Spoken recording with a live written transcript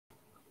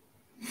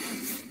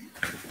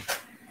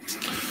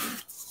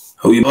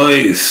How you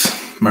boys?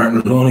 Martin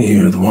Maloney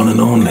here, the one and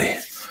only.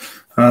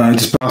 I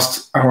just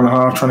passed hour and a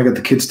half trying to get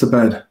the kids to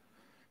bed.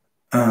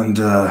 And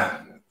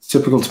it's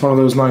typical. It's one of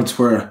those nights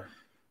where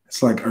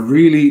it's like, I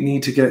really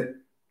need you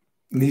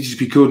to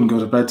be good and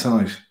go to bed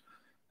tonight.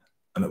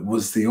 And it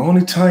was the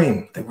only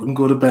time they wouldn't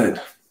go to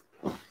bed.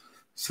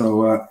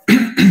 So,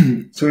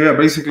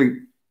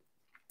 basically,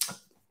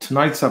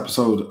 tonight's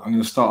episode, I'm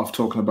going to start off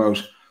talking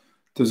about,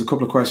 there's a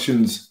couple of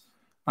questions,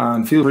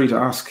 and feel free to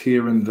ask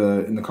here in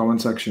the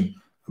comment section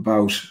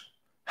about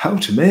how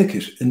to make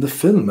it in the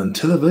film and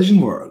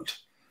television world.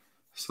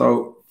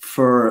 So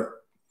for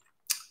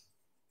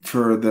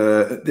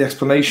the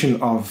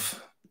explanation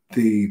of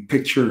the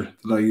picture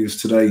that I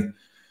used today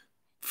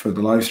for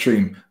the live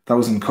stream, that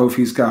was in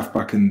Kofi's gaff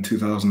back in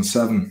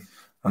 2007,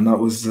 and that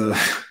was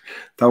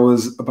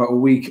about a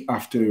week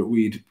after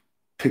we'd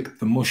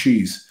picked the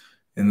mushies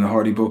in the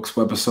Hardy Books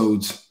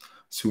webisodes.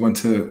 So we went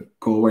to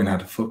Galway and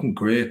had a fucking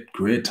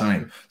great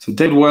time. So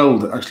David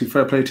Weld, actually,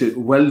 fair play to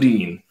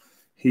Weldine.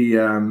 He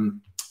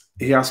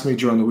asked me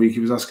during the week,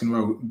 he was asking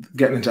about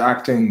getting into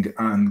acting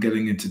and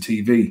getting into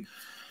TV.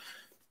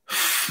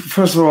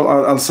 First of all,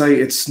 I'll say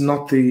it's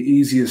not the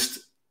easiest.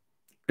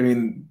 I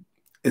mean,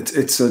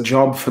 it's a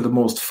job for the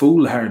most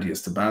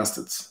foolhardiest of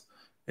bastards.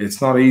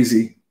 It's not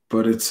easy,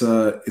 but it's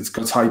got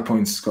its high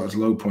points, it's got its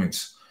low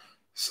points.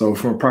 So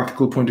from a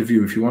practical point of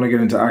view, if you want to get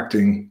into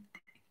acting,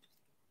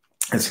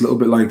 it's a little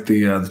bit like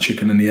the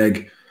chicken and the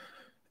egg.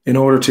 In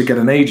order to get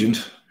an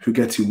agent who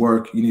gets you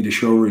work, you need a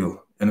show reel.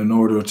 And in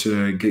order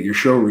to get your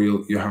show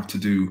reel, you have to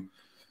do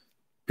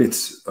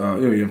bits,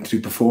 you have to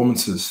do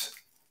performances.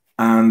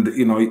 And,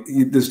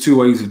 there's two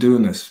ways of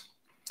doing this.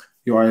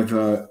 You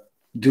either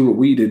do what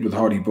we did with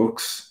Hardy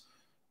Books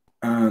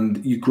and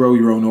you grow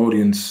your own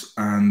audience,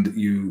 and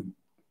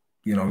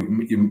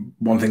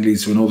one thing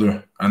leads to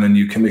another, and then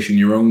you commission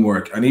your own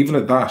work. And even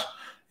at that,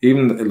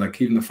 even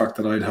the fact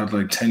that I'd had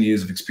like 10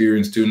 years of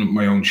experience doing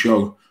my own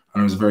show,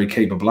 and I was a very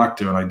capable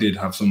actor, and I did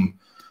have some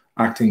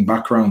acting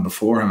background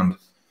beforehand,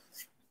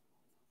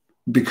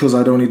 because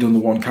I'd only done the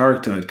one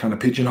character, it kind of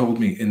pigeonholed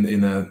me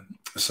in a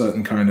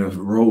certain kind of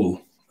role,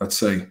 let's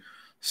say.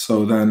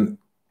 So then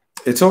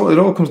it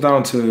all comes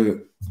down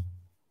to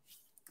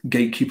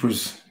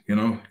gatekeepers.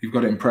 You've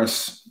got to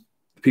impress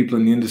the people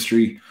in the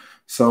industry.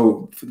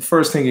 So the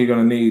first thing you're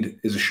going to need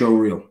is a show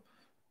reel.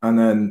 And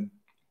then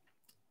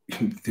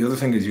the other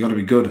thing is you got to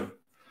be good.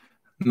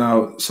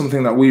 Now,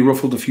 something that we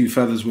ruffled a few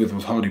feathers with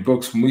Hardy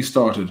Books when we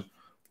started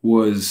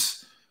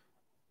was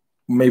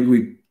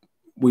maybe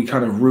we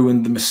kind of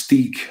ruined the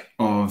mystique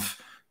of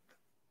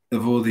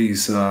all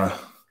these,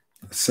 let's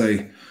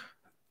say,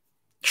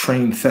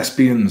 trained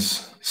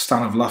thespians,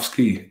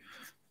 Stanislavski,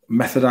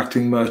 method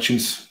acting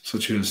merchants,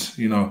 such as,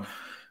 I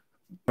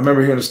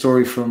remember hearing a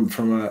story from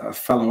a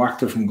fellow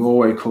actor from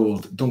Galway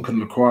called Duncan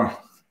Lacroix,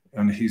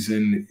 and he's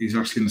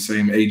actually in the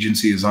same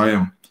agency as I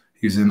am.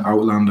 He's in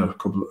Outlander,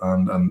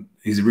 and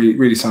he's a really,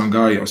 really sound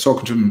guy. I was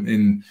talking to him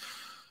in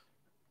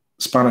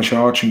Spanish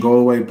Arch in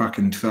Galway back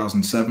in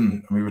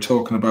 2007, and we were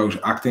talking about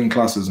acting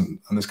classes and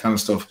this kind of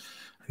stuff.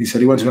 He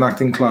said he went to an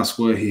acting class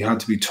where he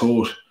had to be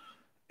taught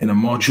in a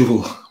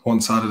module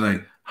one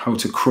Saturday how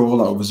to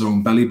crawl out of his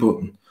own belly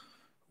button,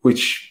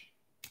 which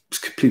is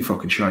complete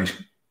fucking shite.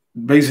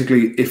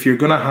 Basically, if you're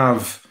going to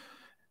have,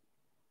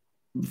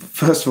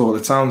 first of all,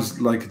 it sounds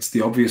like it's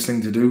the obvious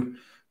thing to do,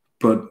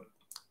 but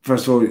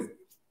first of all,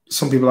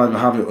 some people either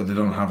have it or they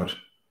don't have it.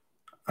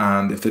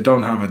 And if they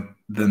don't have it,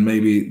 then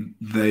maybe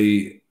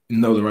they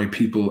know the right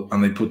people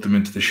and they put them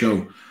into the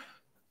show.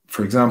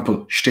 For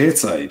example,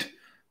 Stateside,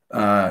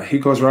 he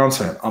goes around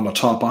saying, I'm a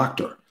top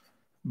actor.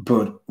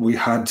 But we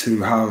had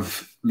to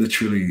have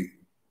literally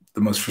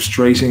the most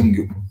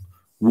frustrating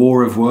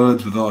war of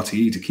words with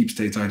RTE to keep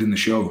Stateside in the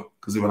show,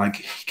 because they were like,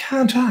 he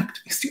can't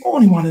act. He's the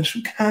only one in it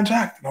who can't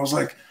act. And I was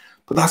like,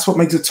 but that's what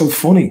makes it so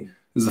funny,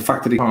 is the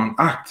fact that he can't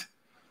act.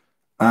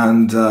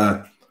 And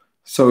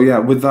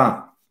with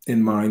that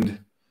in mind,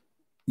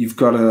 you've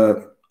got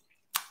to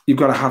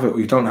have it or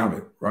you don't have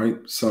it, right?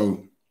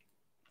 So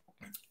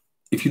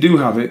if you do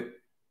have it,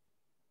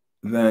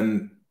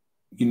 then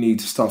you need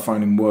to start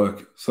finding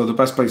work. So the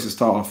best place to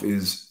start off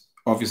is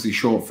obviously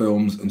short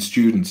films and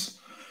students.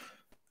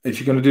 If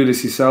you're going to do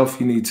this yourself,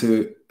 you need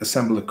to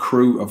assemble a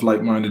crew of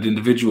like-minded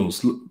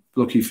individuals.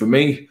 Lucky for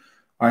me,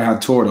 I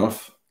had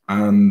Tordoff,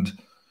 and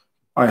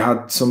I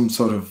had some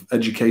sort of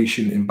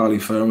education in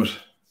Ballyfermot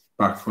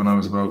back when I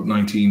was about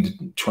 19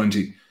 to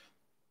 20,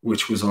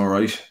 which was all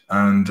right.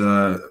 And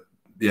I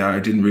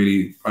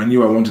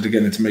knew I wanted to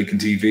get into making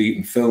TV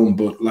and film,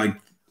 but like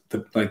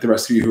the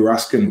rest of you who are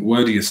asking,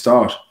 where do you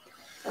start?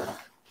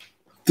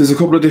 There's a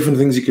couple of different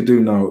things you could do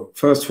now.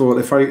 First of all,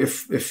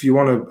 if you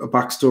want a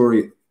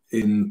backstory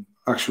in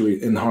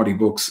Hardy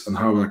Books and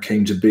how that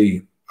came to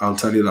be, I'll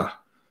tell you that.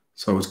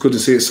 So it's good to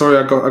see it. Sorry,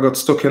 I got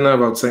stuck in there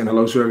about saying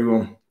hello to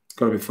everyone.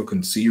 Got to be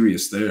fucking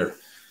serious there.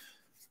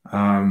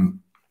 But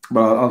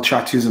I'll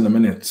chat to you in a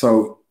minute.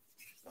 So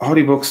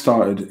Hardy Books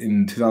started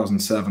in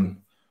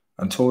 2007,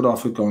 and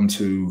Tordoff had gone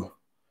to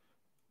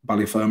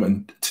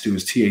Ballyfermot to do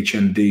his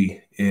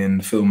THND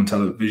in film and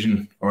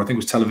television, or I think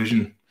it was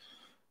television.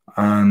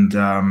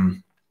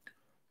 And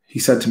he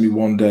said to me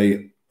one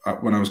day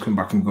when I was coming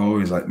back from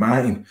Galway, he's like,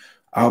 Martin,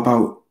 how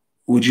about,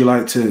 would you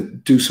like to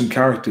do some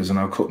characters and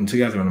I'll cut them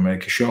together and I'll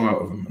make a show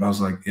out of them? And I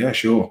was like, yeah,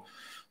 sure.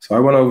 So I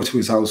went over to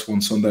his house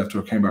one Sunday after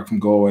I came back from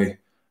Galway,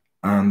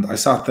 and I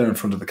sat there in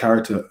front of the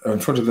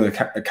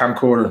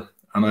camcorder,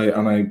 and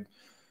I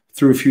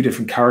threw a few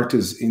different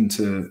characters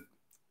into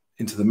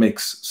the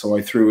mix. So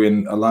I threw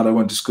in a lad I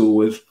went to school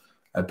with,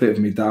 a bit of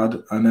my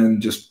dad, and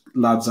then just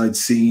lads I'd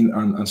seen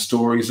and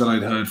stories that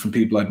I'd heard from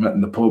people I'd met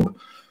in the pub.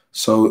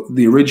 So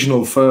the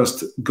original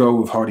first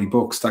go of Hardy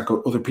Books that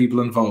got other people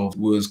involved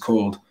was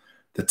called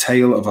The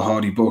Tale of a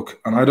Hardy Book.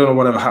 And I don't know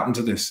whatever happened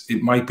to this.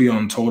 It might be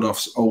on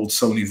Tordoff's old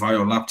Sony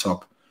Vaio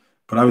laptop,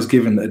 but I was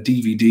given a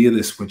DVD of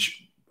this,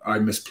 which I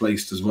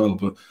misplaced as well.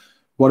 But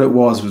what it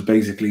was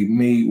basically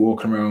me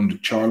walking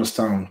around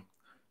Charlestown.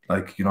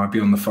 Like, you know, I'd be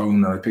on the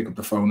phone and I'd pick up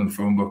the phone and the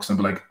phone books and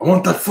I'd be like, I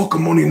want that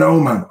fucking money now,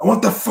 man. I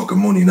want that fucking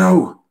money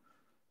now.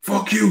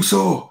 Fuck you,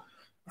 so.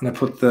 And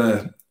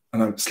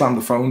I slammed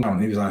the phone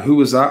down. He was like, who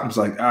was that? I was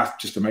like,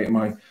 just a mate of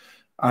mine.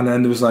 And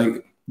then there was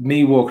like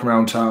me walking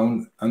around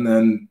town, and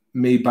then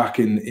me back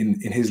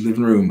in his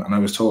living room, and I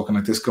was talking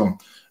like this, going,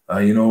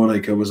 you know,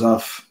 like I was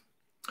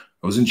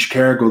in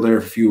Chicago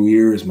there for a few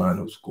years, man.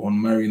 I was going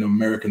to marry an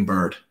American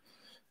bird.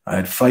 I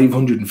had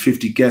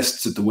 550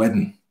 guests at the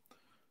wedding.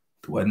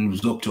 The wedding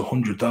was up to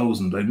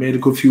 100,000. I'd made a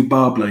good few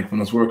bob, like, when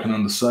I was working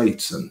on the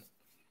sites, and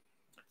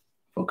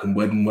fucking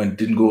wedding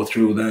didn't go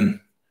through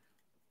then.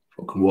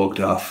 Fucking walked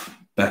off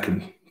back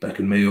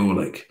in Mayo,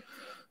 like.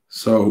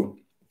 So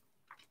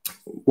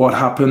what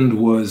happened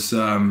was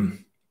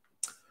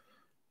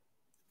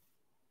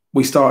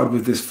we started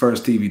with this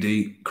first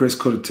DVD. Chris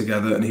cut it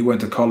together, and he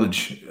went to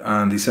college,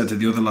 and he said to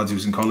the other lads he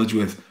was in college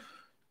with,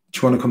 do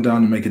you want to come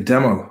down and make a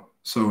demo?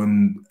 So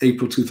in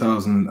April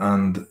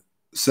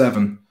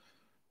 2007,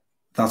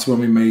 that's when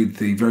we made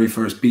the very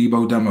first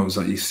Bebo demos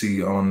that you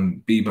see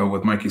on Bebo,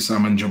 with Mikey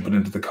Salmon jumping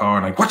into the car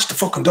and like, watch the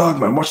fucking dog,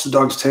 man, watch the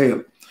dog's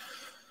tail.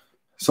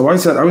 So I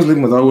said, I was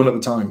living with Owen at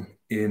the time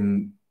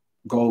in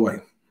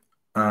Galway,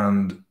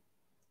 and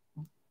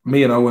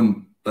me and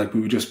Owen, like,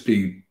 we would just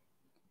be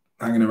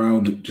hanging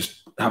around,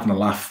 just having a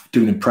laugh,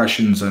 doing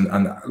impressions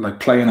and like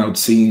playing out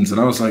scenes. And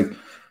I was like,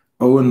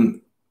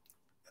 Owen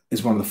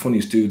is one of the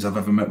funniest dudes I've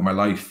ever met in my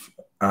life.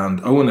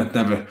 And Owen had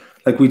never,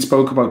 like, we'd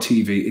spoke about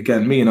TV.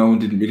 Again, me and Owen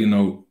didn't really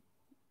know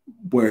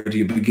where do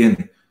you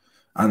begin.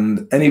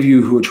 And any of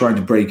you who are trying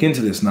to break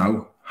into this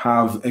now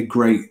have a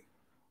great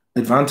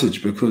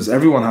advantage, because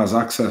everyone has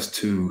access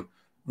to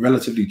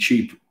relatively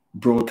cheap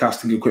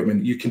broadcasting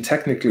equipment. You can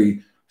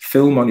technically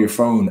film on your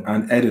phone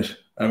and edit.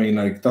 I mean,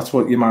 like, that's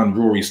what your man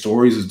Rory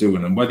Stories is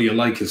doing. And whether you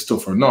like his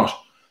stuff or not,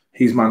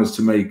 he's managed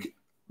to make,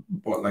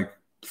 what, like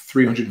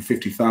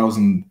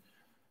 350,000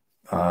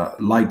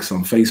 likes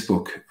on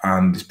Facebook,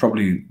 and he's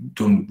probably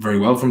done very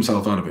well for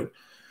himself out of it.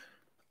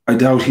 I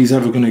doubt he's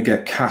ever going to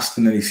get cast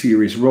in any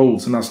serious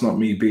roles, and that's not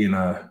me being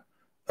a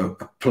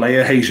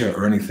player hater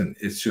or anything.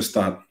 It's just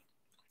that,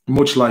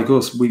 much like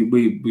us,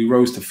 we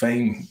rose to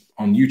fame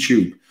on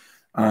YouTube,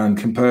 and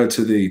compared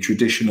to the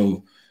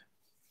traditional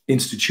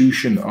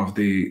institution of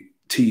the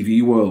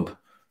TV world,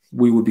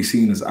 we would be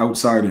seen as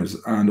outsiders.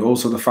 And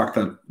also the fact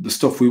that the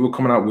stuff we were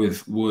coming out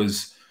with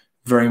was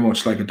very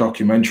much like a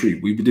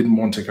documentary. We didn't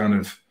want to kind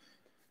of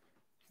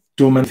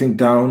dumb anything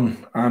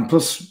down. And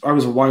plus, I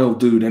was a wild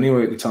dude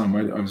anyway at the time.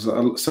 Right? I was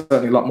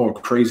certainly a lot more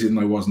crazy than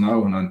I was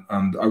now. And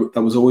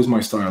that was always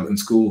my style in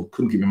school.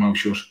 Couldn't keep my mouth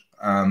shut.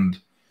 And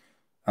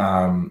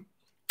that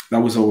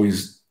was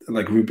always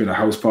like, we'd be at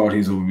house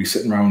parties, or we'd be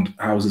sitting around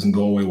houses in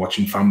Galway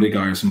watching Family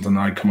Guy or something. And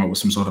I'd come out with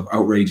some sort of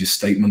outrageous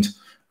statement,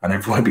 and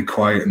everyone would be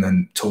quiet, and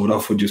then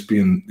Tordoff would just be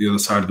in the other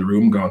side of the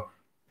room going.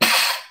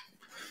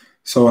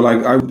 So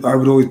like, I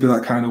would always be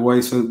that kind of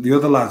way. So the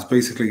other lads,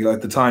 basically, like,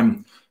 at the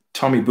time,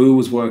 Tommy Boo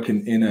was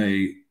working in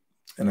a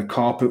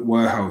carpet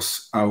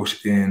warehouse out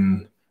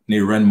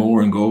near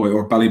Renmore in Galway,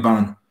 or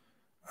Ballyban,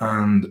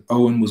 and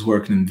Owen was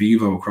working in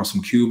Vivo across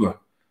from Cuba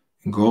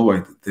in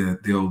Galway,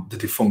 the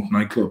defunct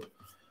nightclub.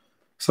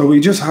 So we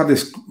just had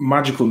this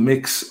magical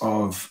mix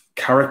of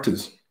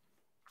characters,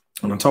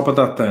 and on top of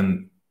that,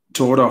 then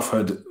Tordoff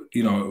had,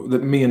 you know,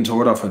 that me and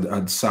Tordoff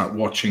had sat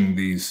watching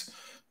these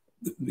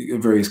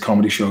various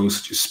comedy shows,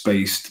 such as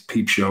Spaced,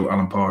 Peep Show,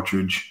 Alan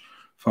Partridge,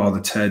 Father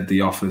Ted,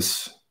 The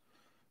Office,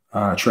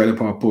 Trailer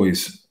Park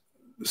Boys.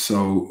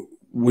 So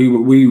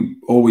we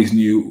always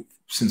knew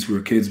since we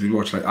were kids. We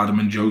watched like Adam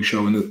and Joe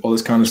Show and all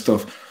this kind of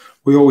stuff.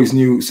 We always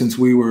knew since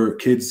we were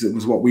kids it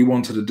was what we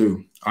wanted to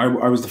do. I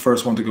was the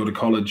first one to go to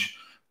college,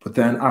 but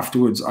then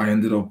afterwards I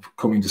ended up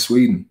coming to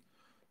Sweden,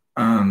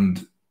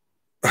 and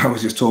I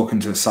was just talking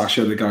to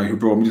Sasha, the guy who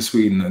brought me to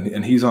Sweden,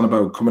 and he's on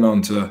about coming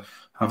on to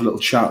have a little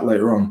chat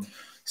later on.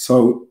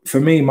 So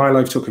for me, my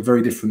life took a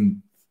very different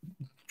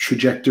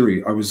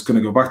trajectory. I was going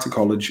to go back to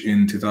college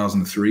in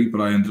 2003,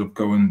 but I ended up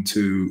going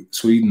to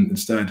Sweden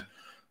instead.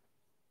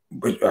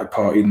 I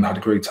partied and had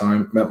a great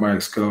time, met my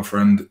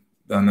ex-girlfriend,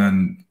 and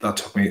then that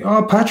took me,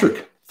 oh,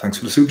 Patrick, thanks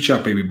for the super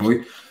chat, baby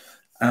boy.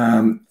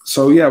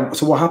 So yeah,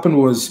 so what happened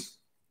was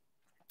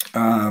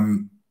I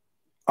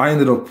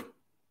ended up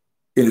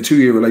in a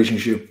 2-year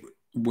relationship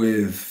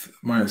with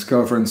my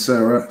ex-girlfriend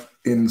Sarah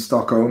in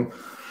Stockholm.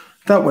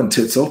 That went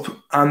tits up.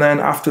 And then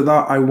after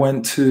that, I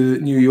went to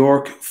New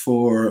York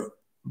for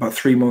about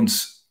 3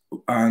 months,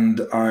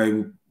 and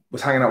I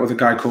was hanging out with a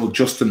guy called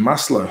Justin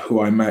Masler,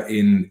 who I met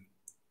in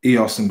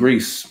Eos in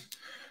Greece.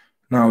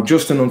 Now,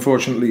 Justin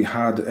unfortunately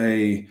had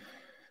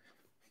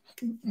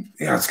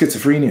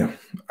schizophrenia,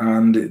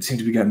 and it seemed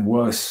to be getting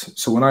worse.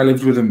 So when I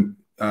lived with him,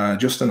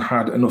 Justin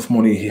had enough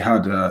money. He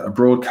had a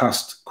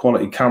broadcast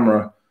quality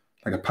camera,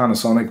 like a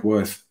Panasonic,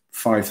 worth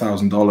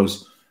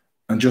 $5,000.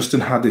 And Justin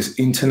had this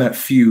internet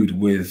feud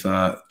with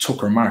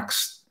Tucker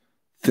Max,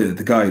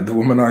 the guy, the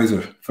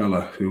womanizer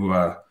fella who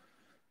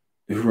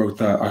wrote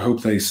that "I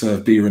Hope They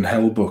Serve Beer in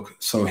Hell" book.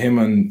 So him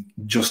and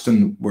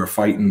Justin were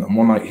fighting, and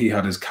one night he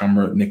had his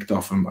camera nicked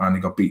off him and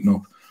he got beaten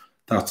up.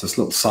 That's this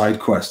little side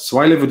quest. So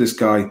I live with this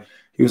guy.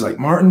 He was like,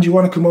 "Martin, do you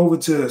want to come over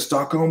to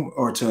Stockholm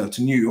or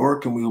to New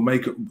York, and we'll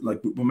make our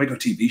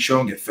TV show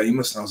and get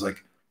famous?" And I was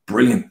like,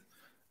 "Brilliant."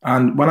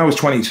 And when I was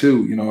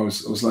 22, you know, I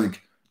was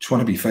like, just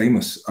want to be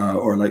famous,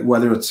 or like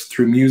whether it's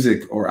through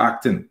music or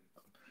acting.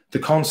 The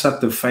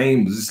concept of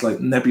fame is this like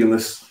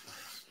nebulous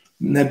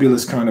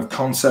kind of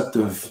concept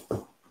of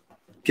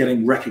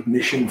getting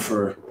recognition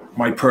for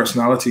my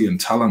personality and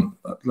talent,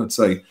 let's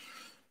say.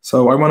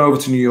 So I went over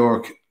to New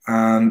York,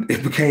 and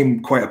it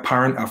became quite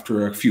apparent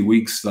after a few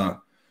weeks that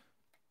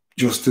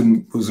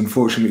Justin was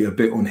unfortunately a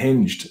bit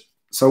unhinged.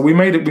 So we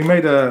made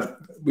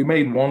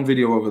one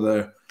video over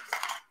there.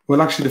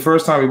 Well, actually, the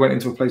first time we went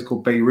into a place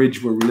called Bay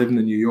Ridge, where we're living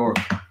in New York,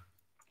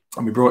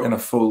 and we brought in a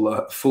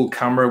full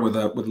camera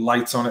with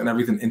lights on it and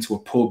everything into a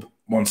pub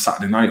one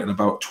Saturday night at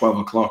about 12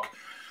 o'clock.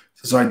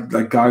 So I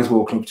like guys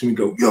walking up to me and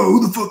go, "Yo,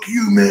 who the fuck are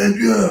you, man?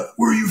 Yeah,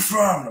 where are you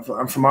from?"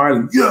 I'm from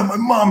Ireland. "Yeah, my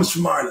mom is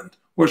from Ireland."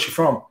 "Where's she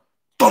from?"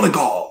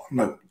 "Donegal." I'm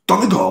like,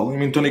 "Donegal? You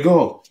mean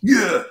Donegal?"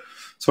 "Yeah."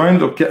 So I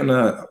ended up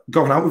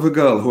going out with a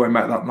girl who I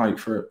met that night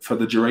for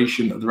the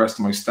duration of the rest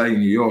of my stay in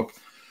New York.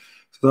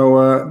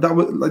 So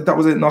that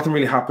was it. Nothing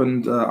really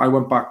happened. I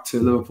went back to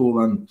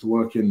Liverpool and was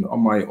working on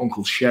my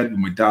uncle's shed with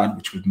my dad,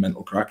 which was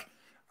mental crack.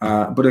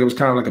 But it was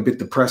kind of like a bit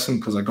depressing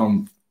because I'd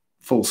gone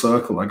full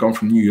circle. I'd gone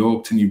from New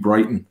York to New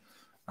Brighton.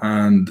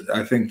 And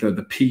I think that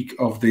the peak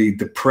of the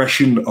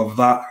depression of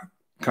that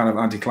kind of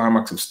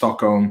anticlimax of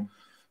Stockholm,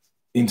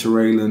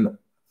 Interrailing,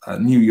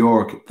 New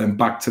York, then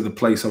back to the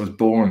place I was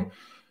born.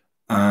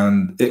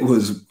 And I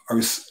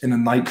was in a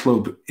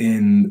nightclub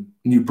in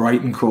New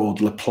Brighton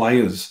called La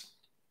Playas.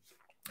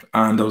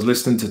 And I was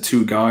listening to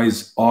two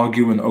guys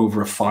arguing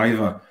over a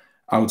fiver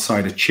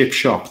outside a chip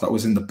shop that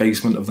was in the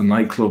basement of the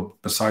nightclub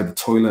beside the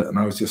toilet. And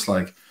I was just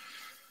like,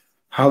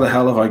 how the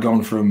hell have I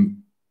gone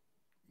from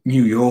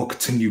New York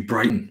to New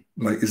Brighton?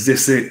 Like, is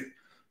this it?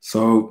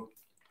 So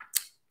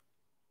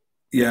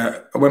yeah,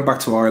 I went back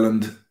to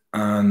Ireland,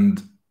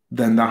 and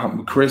then that happened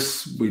with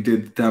Chris. We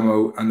did the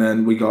demo, and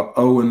then we got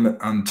Owen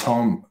and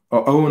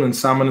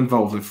Salmon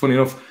involved. And funny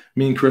enough,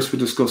 me and Chris were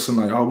discussing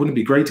like, oh, wouldn't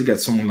it be great to get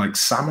someone like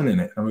Salmon in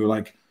it? And we were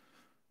like,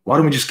 why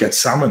don't we just get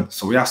Salmon?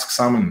 So we asked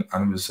Salmon,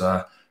 and it was,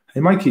 "Hey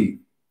Mikey,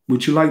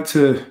 would you like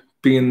to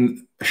be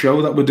in a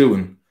show that we're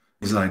doing?"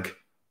 He's like,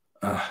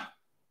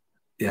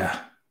 "Yeah."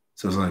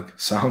 So I was like,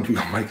 "Sound, we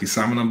got Mikey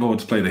Salmon on board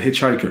to play the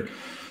hitchhiker."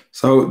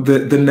 So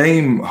the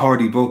name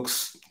Hardy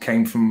Books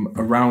came from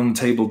a round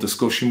table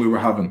discussion we were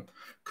having,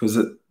 because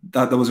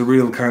that was a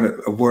real kind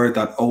of a word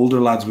that older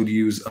lads would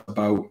use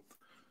about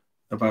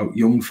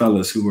young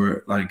fellas who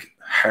were like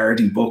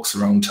hardy bucks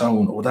around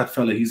town. "Oh, that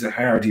fella, he's a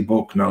hardy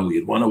buck. No,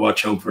 you'd want to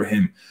watch out for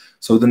him."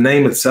 So the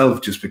name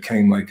itself just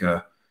became like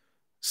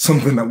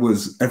something that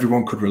was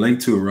everyone could relate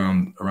to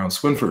around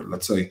Swinford,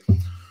 let's say.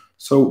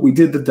 So we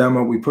did the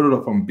demo, we put it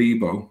up on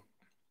Bebo.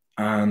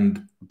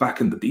 And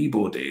back in the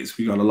Bebo days,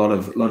 we got a lot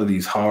of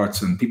these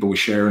hearts, and people were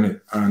sharing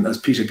it. And as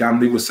Peter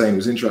Gamley was saying, it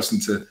was interesting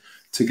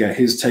to get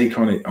his take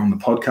on it on the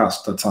podcast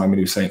at that time. And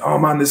he was saying, "Oh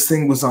man, this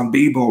thing was on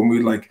Bebo,"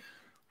 and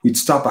we'd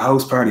stop a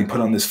house party,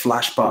 put on this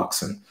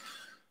flashbox, and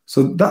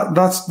so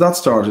that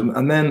started.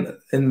 And then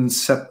in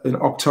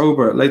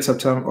October, late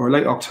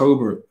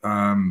October,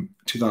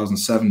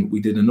 2007, we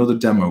did another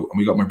demo, and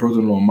we got my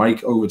brother-in-law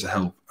Mike over to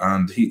help,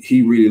 and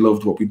he really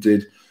loved what we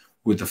did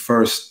with the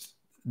first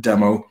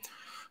demo.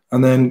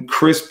 And then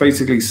Chris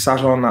basically sat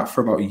on that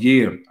for about a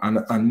year,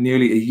 and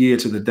nearly a year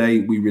to the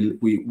day,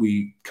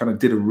 we kind of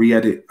did a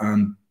re-edit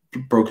and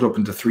broke it up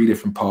into 3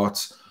 different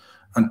parts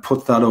and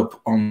put that up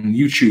on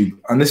YouTube.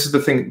 And this is the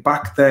thing,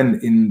 back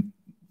then in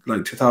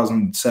like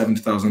 2007,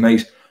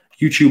 2008,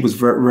 YouTube was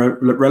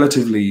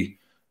relatively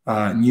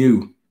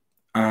new,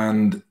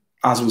 and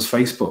as was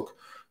Facebook.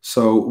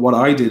 So what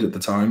I did at the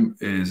time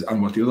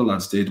and what the other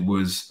lads did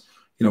was,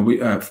 you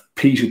know,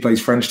 Pete, who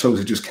plays French Toast,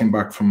 had just came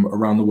back from a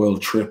round the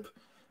world trip.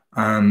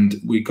 And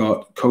we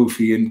got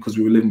Kofi in because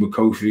we were living with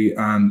Kofi,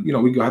 and you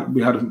know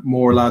we had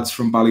more lads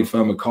from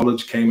Ballyfermot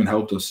College came and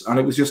helped us, and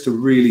it was just a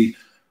really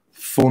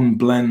fun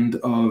blend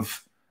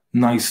of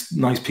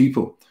nice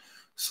people.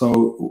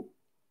 So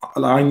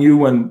I knew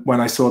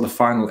when I saw the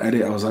final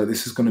edit, I was like,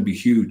 this is going to be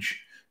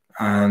huge.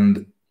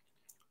 And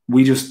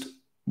we just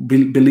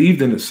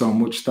believed in it so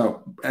much that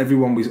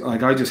everyone was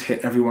like, I just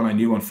hit everyone I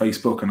knew on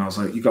Facebook and I was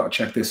like, you got to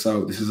check this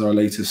out. This is our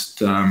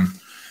latest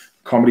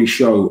comedy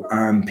show.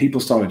 And people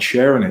started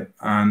sharing it.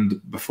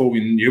 And before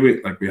we knew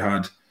it, like we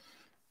had,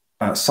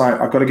 I've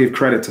got to give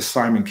credit to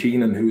Simon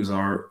Keenan, who is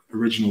our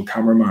original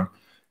cameraman.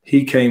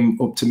 He came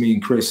up to me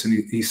and Chris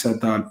and he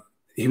said that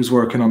he was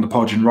working on the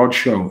Podge and Rod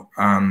show.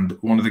 And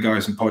one of the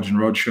guys in Podge and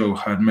Rod show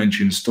had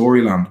mentioned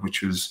Storyland,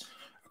 which was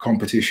a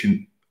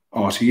competition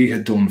RTE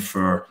had done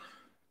for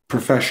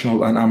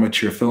professional and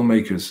amateur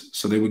filmmakers.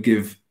 So they would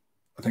give,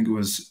 I think it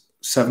was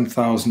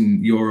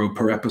 €7,000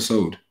 per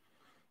episode,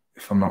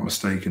 if I'm not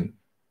mistaken.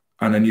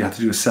 And then you had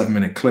to do a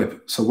 7-minute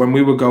clip. So when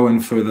we were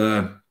going for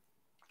the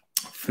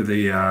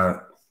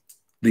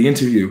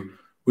interview,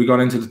 we got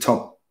into the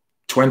top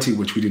 20,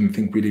 which we didn't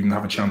think we'd even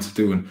have a chance of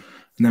doing.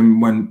 And then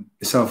when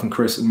myself and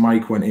Chris and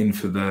Mike went in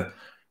for the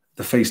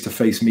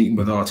face-to-face meeting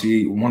with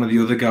RTE, one of the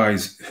other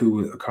guys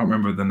who, I can't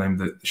remember the name of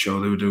the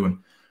show they were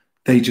doing,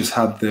 they just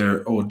had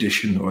their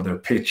audition or their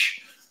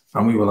pitch.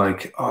 And we were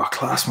like, oh,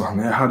 class, man.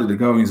 How did it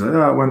go? And he's like,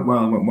 oh, it went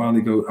well, it went well.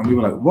 And we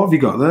were like, what have you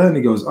got there? And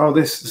he goes, oh,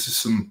 this is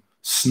some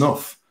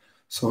snuff.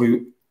 So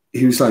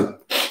he was like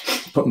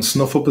putting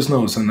snuff up his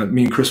nose. And like,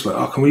 me and Chris were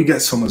like, oh, can we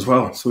get some as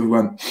well? So we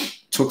went,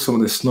 took some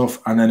of this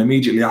snuff. And then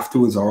immediately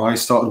afterwards, our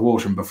eyes started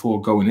watering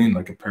before going in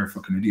like a pair of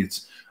fucking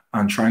idiots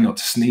and trying not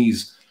to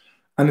sneeze.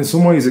 And in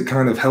some ways, it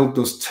kind of helped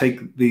us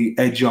take the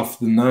edge off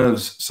the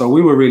nerves. So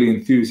we were really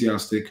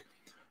enthusiastic.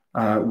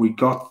 Much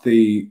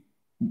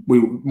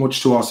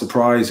to our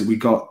surprise, we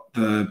got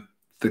the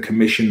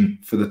commission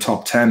for the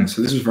top 10.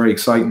 So this was very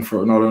exciting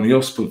for not only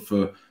us, but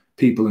for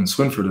people in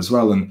Swinford as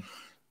well. And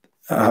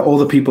all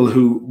the people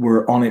who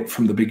were on it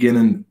from the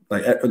beginning,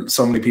 like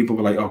so many people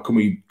were like, oh, can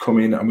we come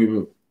in? And we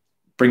were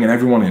bringing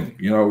everyone in.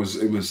 You know,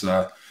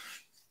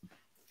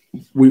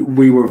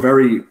 we were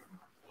very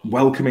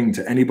welcoming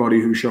to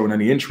anybody who showed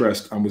any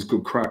interest and was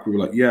good crack. We were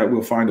like, yeah,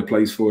 we'll find a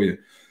place for you.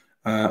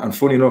 And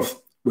funny enough,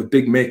 with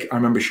Big Mick, I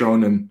remember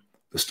showing him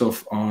the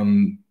stuff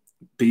on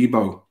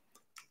Bebo.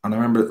 And I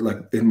remember, like,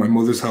 in my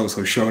mother's house,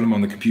 I was showing him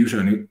on the computer,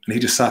 and he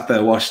just sat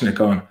there watching it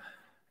going,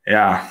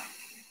 yeah.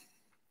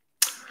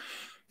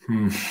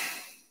 And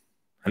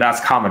that's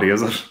comedy,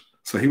 is it?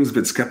 So he was a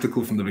bit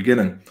skeptical from the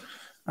beginning.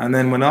 And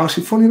then when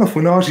Archie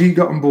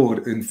got on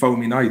board in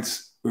Foamy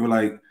Nights, we were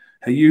like,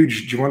 hey,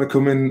 Huge, do you want to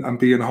come in and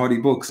be in Hardy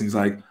Books? And he's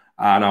like,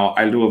 no,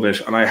 I'll do a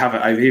bit. And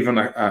I've even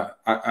a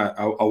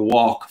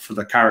walk for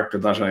the character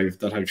that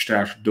I've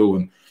started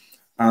doing.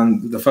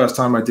 And the first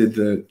time I did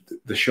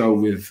the show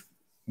with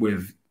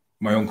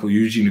my uncle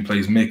Eugene, who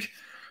plays Mick,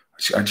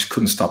 I just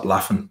couldn't stop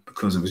laughing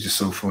because it was just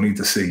so funny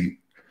to see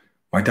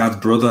my dad's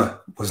brother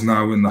was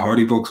now in the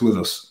Hardy Books with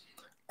us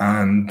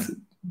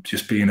and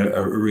just being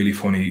a really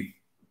funny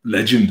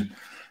legend.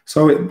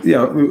 So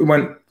it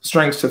went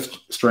strength to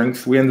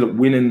strength. We ended up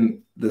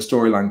winning the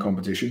Storyline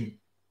competition.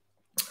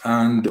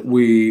 And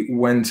we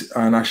went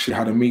and actually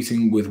had a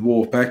meeting with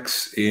Warp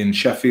X in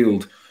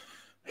Sheffield,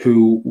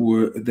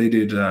 they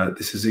did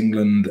This Is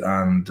England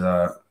and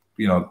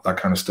that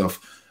kind of stuff.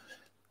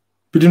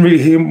 We didn't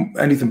really hear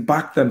anything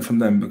back then from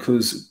them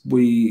because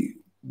we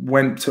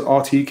went to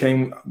RT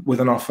came with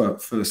an offer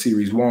for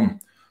Series 1.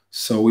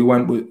 So we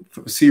went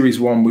for Series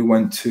 1, we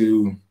went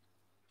to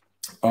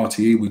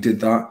RTE, we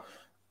did that.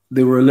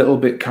 They were a little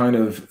bit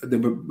they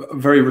were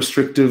very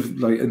restrictive.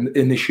 Like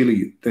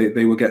initially,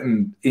 they were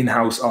getting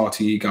in-house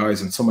RTE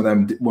guys, and some of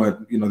them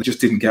weren't, they just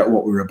didn't get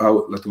what we were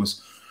about. Like there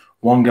was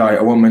one guy,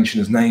 I won't mention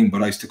his name,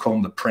 but I used to call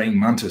him the praying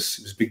mantis.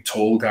 He was a big,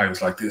 tall guy. He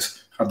was like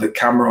this, had the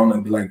camera on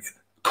and be like,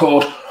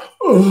 caught.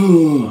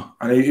 Oh.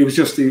 And it was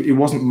just, it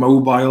wasn't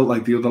mobile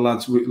like the other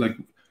lads.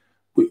 And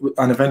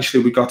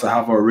eventually we got to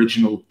have our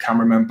original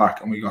cameraman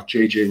back, and we got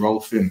JJ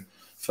Rolfe in.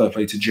 Fair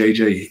play to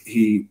JJ.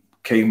 He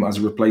came as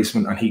a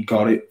replacement and he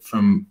got it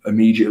from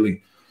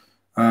immediately.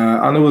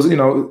 And it was,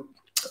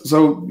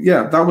 so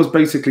yeah, that was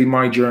basically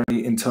my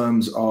journey in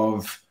terms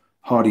of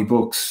Hardy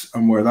Books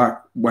and where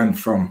that went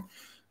from.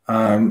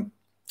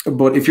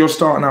 But if you're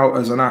starting out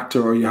as an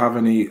actor or you have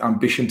any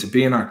ambition to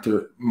be an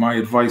actor, my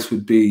advice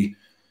would be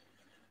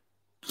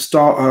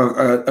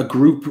start a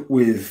group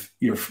with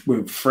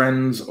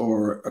friends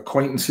or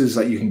acquaintances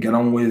that you can get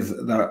on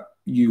with, that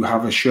you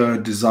have a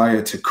shared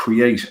desire to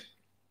create.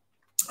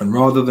 And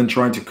rather than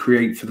trying to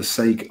create for the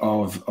sake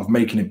of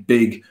making it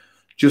big,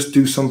 just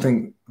do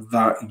something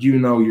that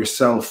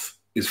yourself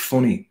is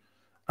funny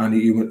and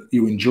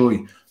you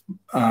enjoy.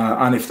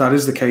 And if that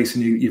is the case,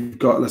 and you've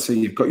got, let's say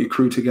you've got your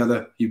crew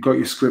together, you've got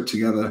your script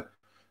together,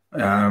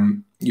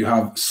 you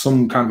have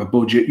some kind of a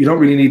budget. You don't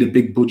really need a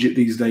big budget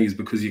these days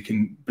because you've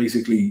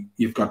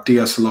got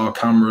DSLR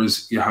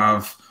cameras, you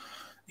have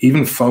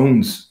even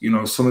phones.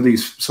 Some of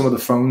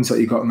the phones that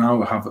you got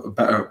now have a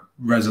better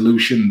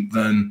resolution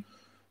than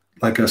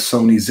like a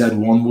Sony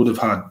Z1 would have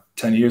had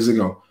 10 years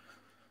ago.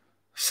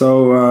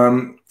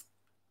 So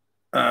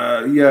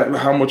Yeah,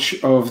 how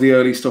much of the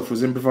early stuff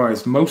was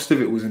improvised? Most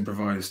of it was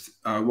improvised.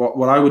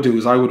 What I would do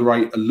is I would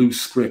write a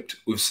loose script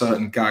with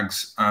certain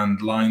gags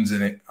and lines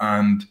in it,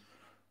 and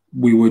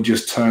we would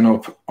just turn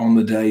up on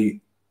the day.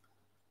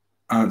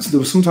 And so there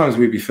was sometimes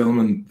we'd be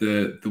filming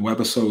the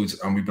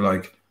webisodes, and we'd be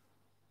like,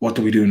 "What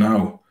do we do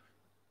now?"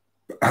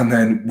 And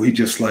then we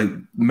just like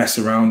mess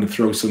around and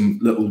throw some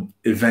little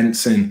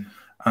events in,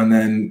 and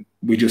then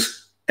we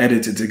just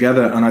edit it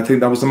together. And I think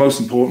that was the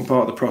most important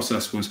part of the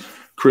process. Was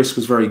Chris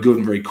was very good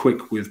and very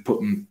quick with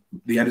putting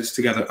the edits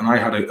together, and I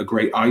had a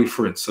great eye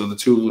for it. So the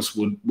two of us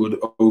would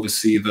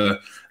oversee the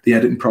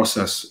editing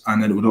process,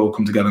 and then it would all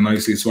come together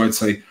nicely. So I'd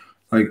say,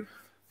 like,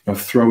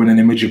 throw in an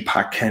image of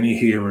Pat Kenny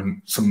here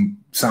and some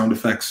sound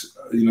effects,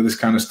 this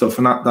kind of stuff.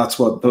 And that's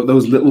what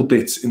those little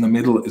bits in the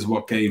middle is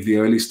what gave the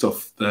early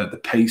stuff the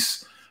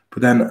pace.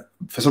 But then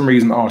for some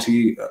reason,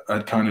 RT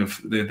had kind of,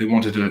 they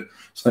wanted to,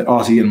 so like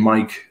RT and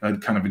Mike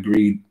had kind of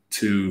agreed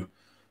to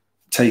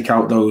take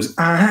out those,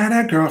 I had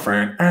a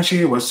girlfriend and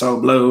she was so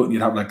blue. And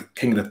you'd have like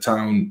King of the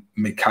Town,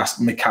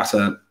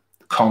 Mikasa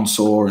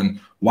Consor and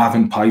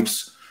Wavin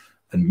Pipes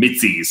and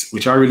Mitzi's,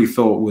 which I really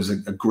thought was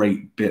a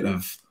great bit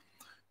of,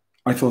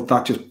 I thought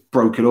that just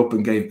broke it up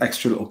and gave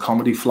extra little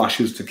comedy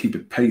flashes to keep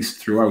it paced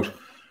throughout.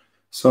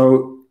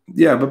 So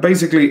yeah, but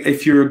basically,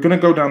 if you're going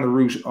to go down the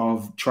route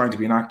of trying to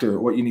be an actor,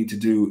 what you need to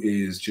do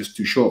is just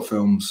do short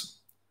films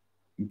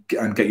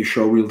and get your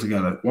show reel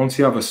together. Once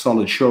you have a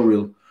solid show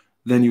reel,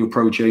 then you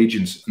approach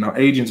agents. Now,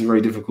 agents are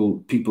very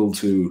difficult people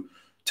to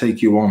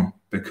take you on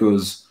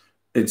because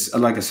it's,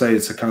 like I say,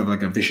 it's a kind of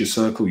like a vicious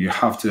circle. You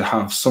have to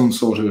have some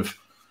sort of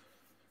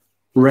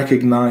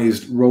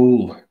recognized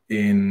role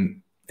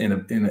in a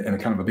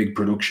kind of a big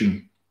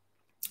production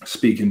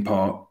speaking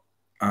part.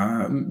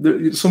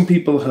 Some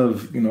people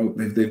have,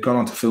 they've gone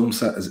onto film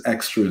set as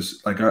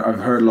extras. Like I've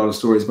heard a lot of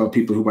stories about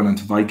people who went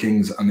into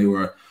Vikings and they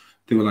were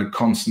like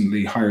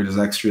constantly hired as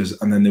extras,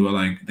 and then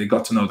they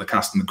got to know the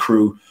cast and the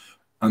crew,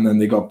 and then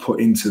they got put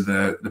into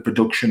the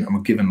production and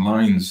were given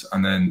lines,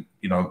 and then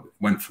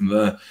went from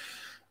there.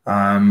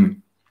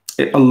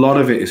 A lot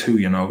of it is who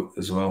you know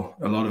as well.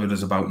 A lot of it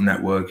is about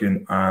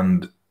networking,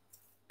 and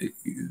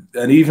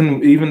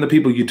even the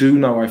people you do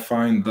know, I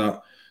find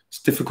that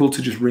it's difficult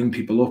to just ring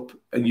people up,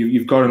 and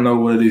you've got to know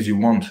what it is you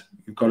want.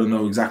 You've got to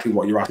know exactly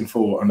what you're asking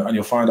for, and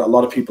you'll find that a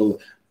lot of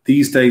people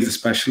these days,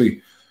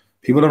 especially,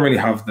 people don't really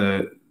have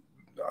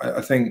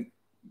I think,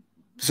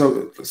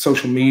 so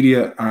social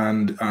media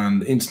and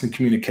instant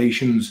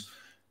communications,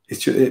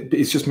 it's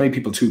just made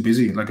people too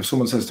busy. Like if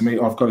someone says to me,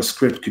 "Oh, I've got a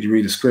script, could you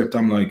read a script?"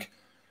 I'm like,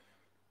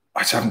 I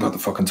just haven't got the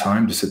fucking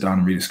time to sit down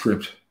and read a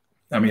script.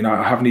 I mean,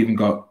 I haven't even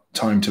got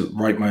time to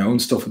write my own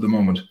stuff at the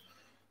moment.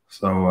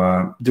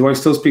 So do I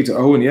still speak to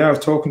Owen? Yeah, I was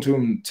talking to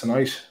him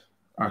tonight.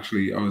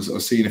 Actually, I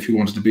was seeing if he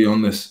wanted to be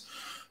on this.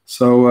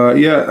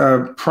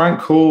 So prank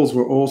calls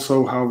were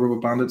also how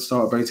Rubber Bandit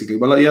started, basically.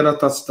 Well, yeah,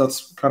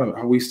 that's kind of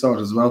how we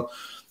started as well.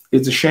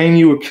 It's a shame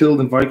you were killed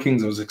in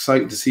Vikings. I was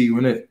excited to see you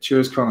in it.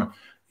 Cheers, Connor.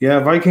 Yeah,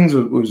 Vikings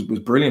was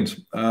brilliant.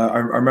 I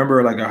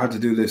remember like I had to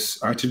do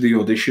this. I had to do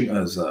the audition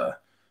as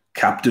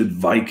Captain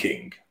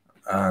Viking,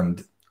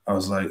 and I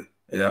was like,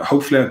 yeah,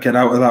 hopefully I'll get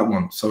out of that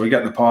one. So I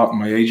get the part, and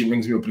my agent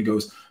rings me up and he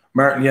goes,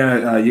 "Martin,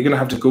 yeah, you're gonna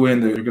have to go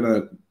in. They're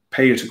gonna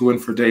pay you to go in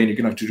for a day, and you're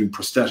gonna have to do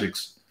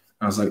prosthetics."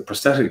 And I was like,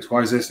 "Prosthetics?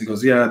 Why is this?" And he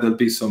goes, "Yeah, there'll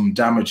be some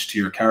damage to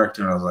your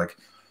character." And I was like,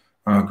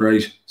 "Oh,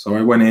 great!" So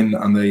I went in,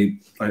 and they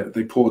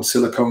poured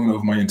silicone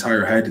over my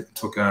entire head,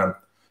 took a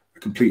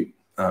complete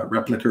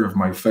replica of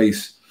my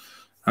face.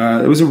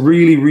 It was a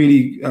really,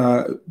 really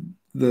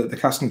the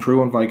cast and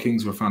crew on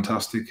Vikings were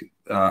fantastic.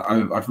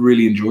 I've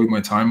really enjoyed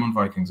my time on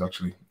Vikings,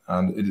 actually,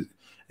 and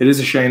it is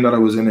a shame that I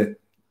was in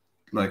it.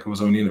 Like I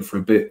was only in it for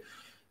a bit.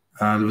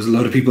 There was a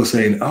lot of people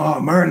saying, "Oh,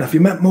 Martin, have you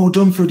met Mo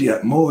Dunford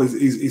yet? Mo,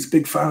 he's a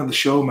big fan of the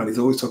show, man. He's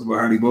always talking about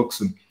Hardy Bucks."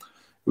 And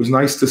it was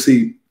nice to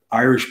see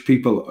Irish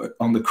people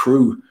on the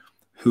crew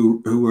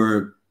who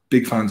were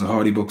big fans of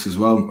Hardy Bucks as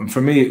well. And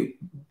for me,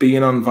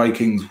 being on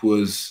Vikings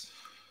was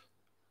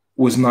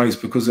nice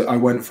because I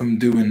went from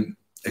doing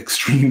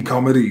extreme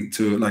comedy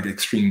to like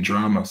extreme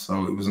drama.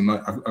 So it was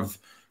I've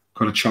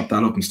got to chop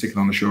that up and stick it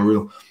on the show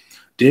reel.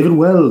 David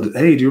Weld,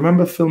 hey, do you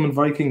remember filming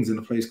Vikings in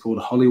a place called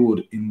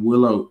Hollywood in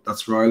Willow?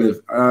 That's where I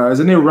live. Is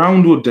it near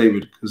Roundwood,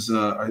 David? Because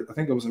I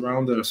think I was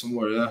around there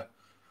somewhere, yeah.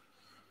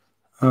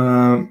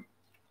 I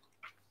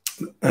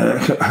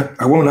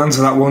won't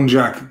answer that one,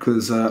 Jack,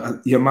 because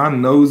your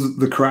man knows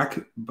the crack,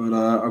 but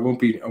I won't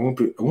be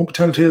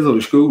telling tales out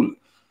of school.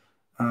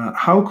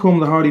 How come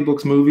the Hardy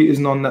Bucks movie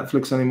isn't on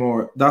Netflix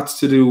anymore? That's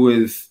to do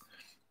with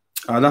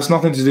that's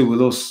nothing to do with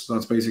us.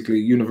 That's basically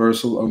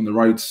Universal own the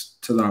rights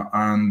to that,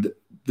 and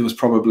there was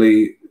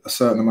probably a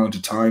certain amount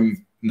of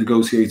time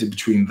negotiated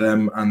between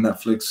them and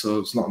Netflix, so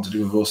it's nothing to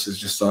do with us. It's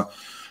just that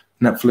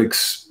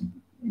Netflix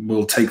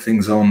will take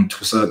things on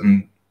to a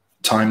certain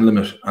time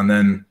limit,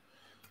 and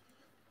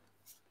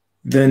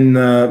then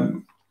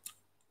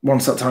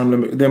once that time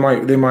limit,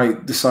 they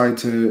might decide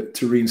to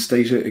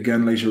reinstate it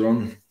again later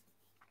on.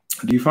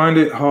 Do you find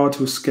it hard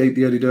to escape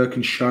the Eddie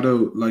Durkin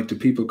shadow? Like, do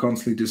people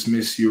constantly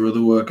dismiss your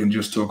other work and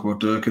just talk about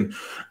Durkin?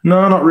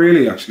 No, not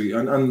really, actually.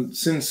 And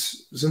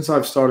since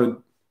I've started,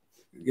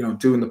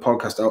 doing the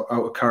podcast out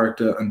of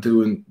character and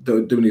doing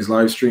these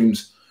live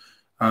streams,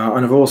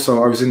 and I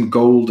was in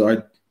Gold. I had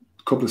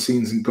a couple of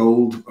scenes in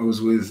Gold. I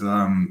was with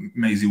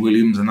Maisie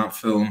Williams in that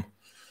film.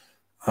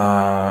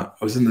 I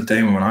was in the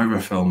Damon and Ivor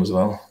film as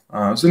well.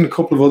 I was in a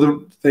couple of other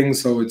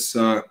things, so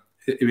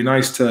it'd be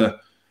nice to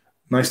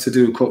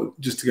do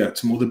just to get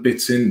some other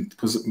bits in,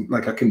 because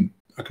like I can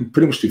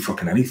pretty much do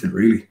fucking anything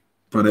really.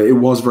 But it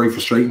was very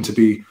frustrating to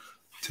be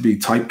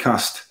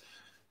typecast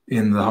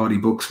in the Hardy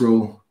Books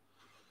role.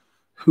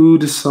 Who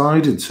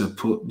decided to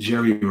put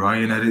Jerry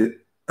Ryan at it?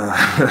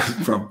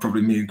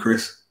 Probably me and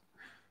Chris.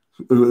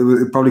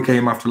 It probably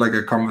came after like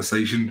a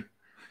conversation.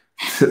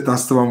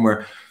 That's the one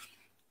where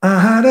I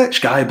had it.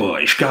 Sky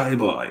boy.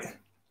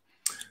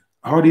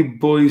 Hardy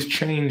Boys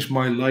changed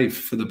my life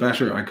for the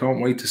better. I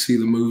can't wait to see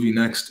the movie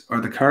next.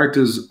 Are the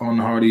characters on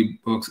Hardy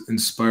Books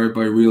inspired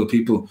by real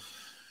people?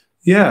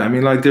 Yeah, I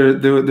mean, like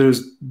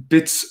there's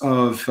bits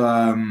of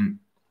a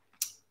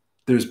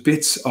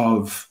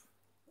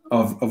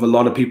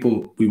lot of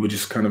people we would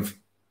just kind of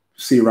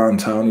see around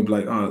town. You'd be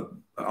like, oh,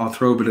 I'll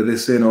throw a bit of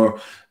this in, or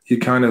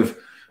you'd kind of,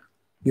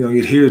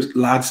 you'd hear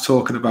lads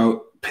talking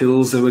about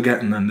pills they were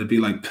getting, and there'd be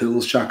like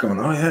pills chat going,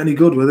 oh yeah, any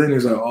good with it? And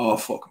he's like, oh,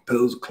 fucking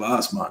pills are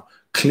class, man.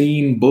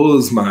 Clean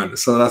buzz, man.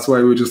 So that's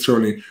why we're just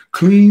throwing in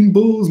clean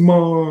buzz,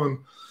 man.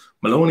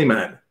 Maloney,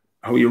 man,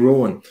 how are you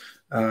rolling?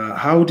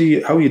 How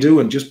are you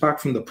doing? Just back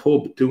from the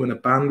pub doing a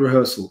band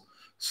rehearsal.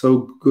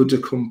 So good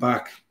to come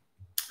back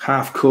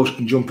half cut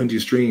and jump into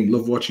your stream.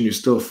 Love watching your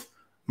stuff,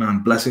 man.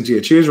 Blessing to you.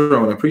 Cheers,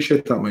 Rowan. I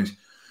appreciate that, mate.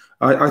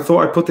 I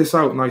thought I'd put this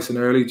out nice and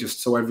early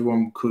just so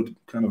everyone could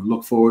kind of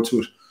look forward to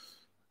it.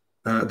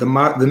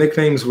 The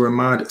nicknames were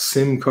Mad,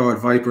 Sim Card,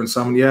 Viper, and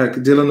Salmon. Yeah,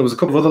 Dylan, there was a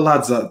couple of other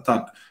lads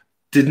that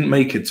didn't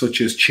make it,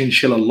 such as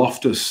Chinchilla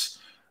Loftus,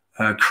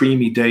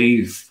 Creamy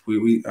Dave,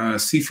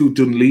 Seafood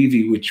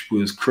Dunleavy, which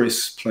was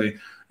Chris play.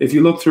 If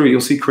you look through it,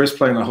 you'll see Chris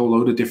playing a whole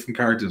load of different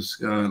characters,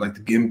 like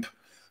the Gimp.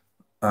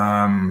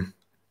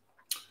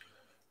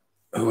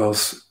 Who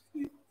else?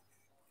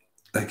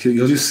 Like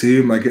you'll just see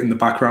him like in the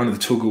background of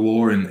the tug of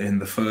war in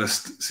the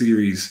first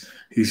series.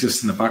 He's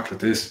just in the back like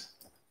this.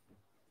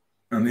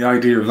 And the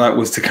idea of that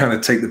was to kind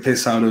of take the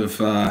piss out of,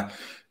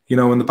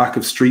 in the back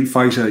of Street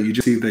Fighter, you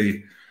just see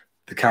the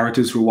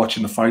characters who are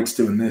watching the fights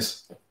doing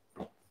this.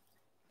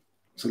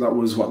 So that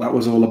was what that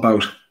was all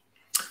about.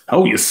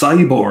 Oh, you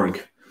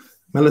cyborg.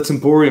 Millet's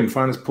Emporium,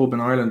 finest pub in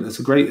Ireland. It's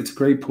a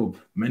great pub.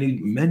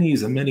 Many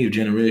a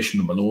generation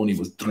of Maloney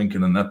was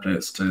drinking in that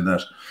place, to tell you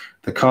that.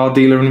 The car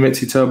dealer in the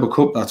Mitzi Turbo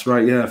Cup, that's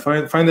right, yeah.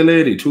 Find the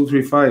lady,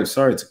 235.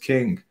 Sorry, it's a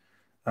king.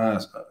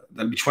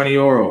 That'll be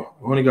 €20.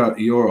 I've only got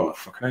 €1.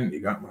 Fucking hell, you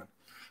got, man.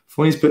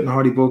 Funniest bit in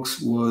Hardy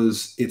Books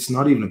was it's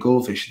not even a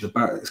goldfish,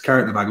 it's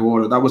carrot in a bag of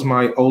water. That was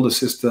my older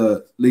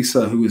sister,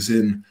 Lisa, who was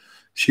in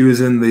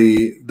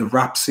the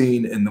rap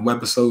scene in the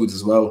webisodes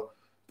as well,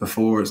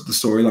 before the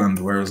Storyland,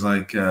 where it was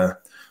like,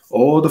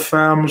 oh, the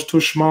farm's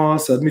too small,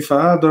 said me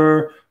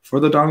father, for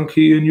the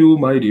donkey and you,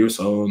 my dear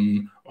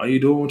son. Why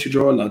don't you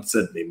draw a lot,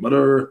 said me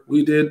mother.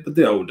 We did, but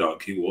the old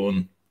donkey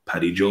won.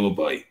 Paddy Joe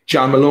by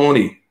John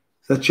Maloney.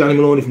 Is that Johnny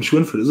Maloney from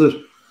Schwinford, is it?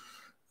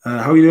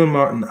 How are you doing,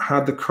 Martin?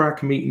 Had the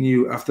crack meeting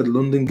you after the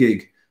London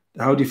gig.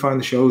 How do you find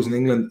the shows in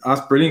England?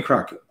 That's brilliant,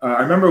 crack.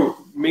 I remember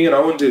me and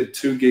Owen did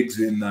 2 gigs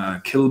in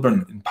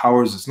Kilburn in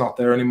Powers. It's not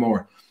there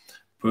anymore.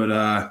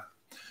 But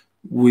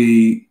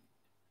we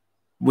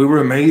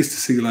were amazed to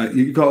see, like,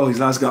 you got all these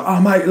lads go,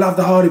 oh, mate, love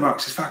the Hardy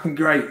Box. It's fucking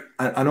great.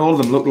 And all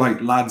of them look like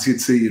lads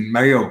you'd see in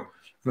Mayo.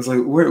 And it's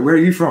like, where are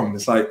you from?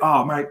 It's like,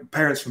 oh, my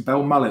parents from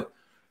Belmallet.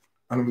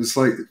 And it was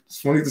like,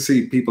 it's funny to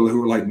see people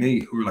who were like me,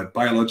 who were like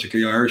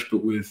biologically Irish,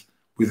 but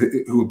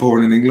who were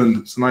born in England.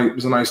 It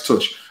was a nice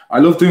touch. I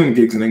love doing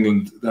gigs in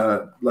England.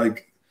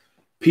 Like,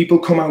 people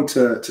come out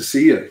to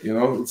see you,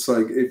 It's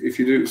like, if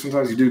you do,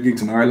 sometimes you do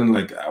gigs in Ireland,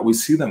 like, we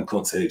see them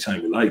cunts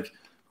anytime we like.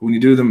 But when you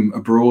do them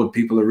abroad,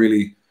 people they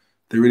really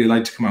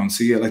like to come out and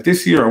see you. Like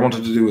this year, I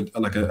wanted to do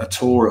a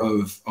tour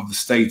of the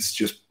States,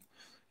 just,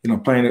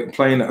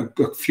 playing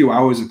a few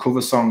hours of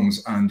cover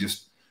songs and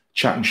just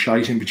chatting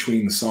shite in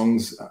between the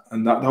songs.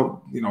 And that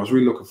I was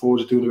really looking forward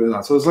to doing a bit of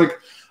that. So it's like,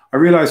 I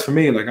realized for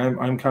me, like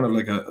I'm kind of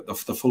like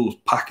the full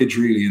package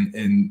really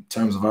in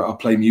terms of I'll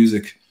play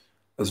music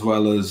as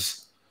well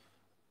as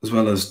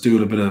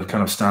doing a bit of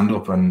kind of stand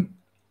up and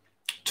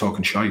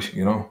talking shite,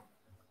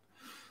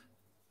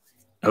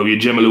 Oh, you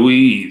Gemma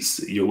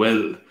Louise, you're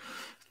well.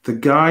 The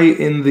guy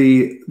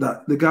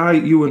the guy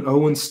you and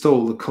Owen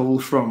stole the coal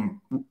from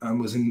and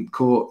was in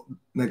court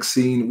next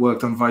scene,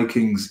 worked on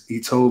Vikings. He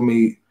told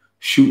me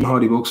shooting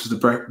Hardy Books was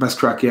the best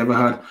crack he ever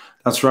had.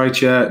 That's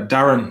right, yeah.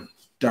 Darren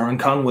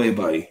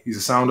Conway, he's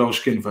a sound out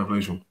skin for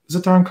Evolution. Is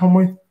it Darren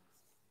Conway?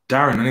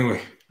 Darren,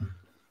 anyway.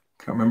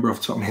 Can't remember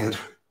off the top of my head.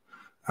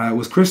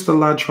 Was Chris the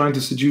lad trying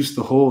to seduce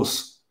the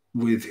horse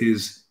with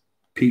his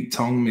Pete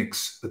Tong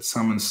mix at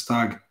Salmon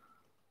Stag?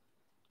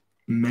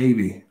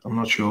 Maybe. I'm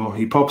not sure.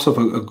 He pops up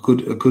a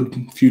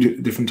good few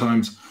different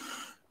times.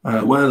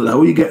 Well, how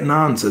are you getting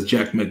on? Says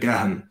Jack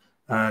McGahan.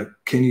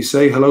 Can you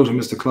say hello to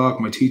Mr. Clark,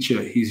 my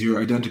teacher? He's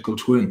your identical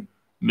twin.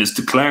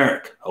 Mr.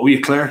 Clark. How are you,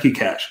 Clarky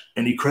cat?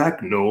 Any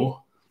crack?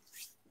 No.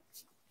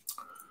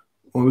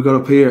 What we got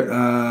up here?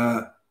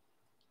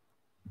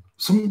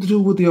 Something to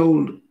do with the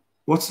old...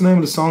 What's the name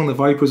of the song the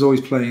Vipers always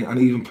playing and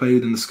even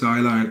played in the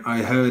Skyline?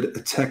 I heard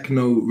a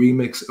techno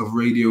remix of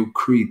Radio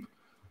Creep.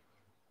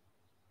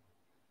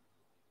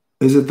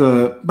 Is it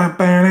the...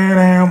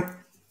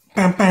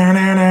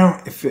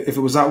 If it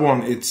was that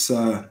one, it's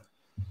The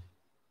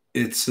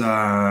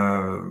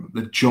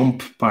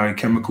Jump by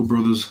Chemical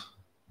Brothers.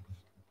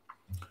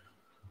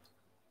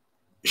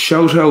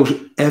 Shout out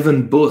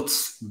Evan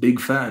Butts, big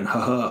fan.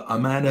 Haha, a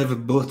man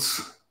Evan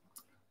Butts.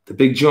 The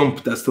Big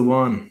Jump, that's the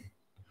one.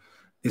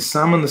 Is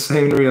Salmon the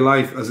same in real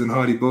life as in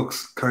Hardy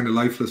Books? Kind of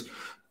lifeless.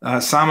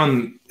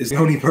 Salmon is the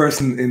only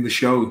person in the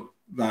show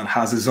that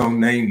has his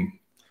own name.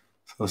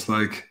 So it's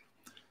like,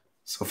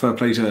 so fair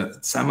play to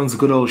Salmon's a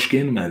good old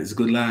skin, man. He's a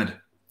good lad. I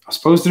was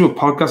supposed to do a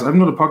podcast. I haven't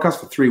done a podcast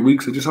for 3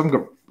 weeks. I just haven't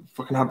got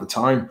fucking had the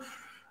time.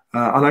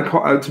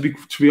 And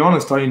to be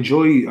honest, I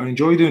enjoy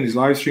doing these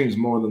live streams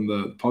more than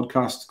the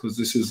podcast, because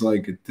it's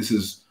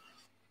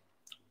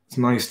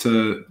nice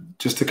to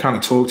kind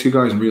of talk to you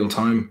guys in real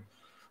time.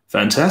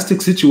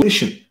 Fantastic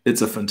situation.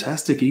 It's a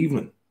fantastic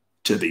evening,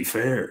 to be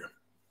fair.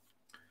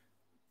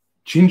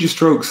 Ginger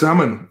stroke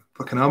salmon.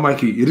 Fucking hell,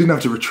 Mikey. You didn't have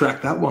to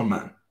retract that one,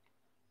 man.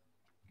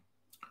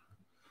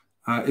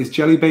 Is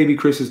Jelly Baby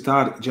Chris's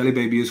dad? Jelly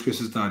Baby is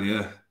Chris's dad,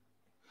 yeah.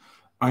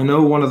 I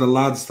know one of the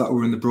lads that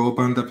were in the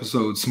broadband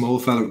episode, small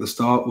fella at the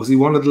start. Was he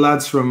one of the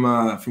lads from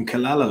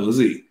Killala, was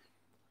he?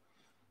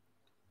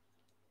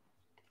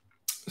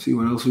 Let's see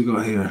what else we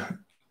got here.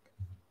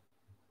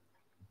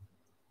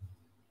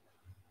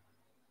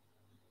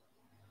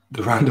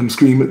 The random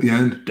scream at the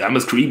end.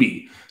 Thomas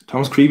Creeby.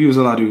 Thomas Creeby was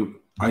a lad who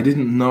I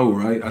didn't know,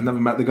 right? I'd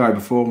never met the guy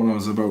before. When I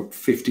was about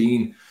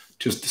 15.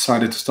 Just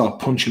decided to start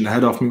punching the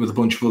head off me with a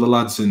bunch of other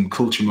lads in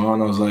Culture Mar,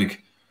 and I was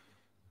like,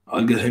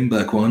 I'll get him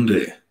back one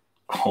day.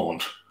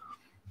 Haunt.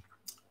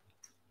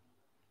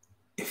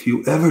 If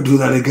you ever do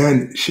that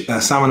again,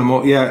 Salmon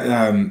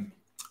and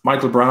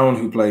Michael Brown,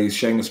 who plays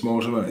Seamus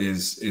Mortimer,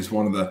 is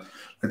one of the,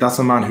 like, that's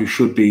a man who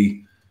should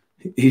be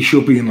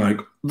in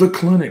like the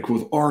clinic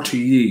with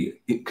RTE,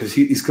 because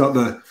he's got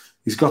the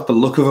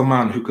look of a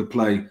man who could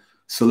play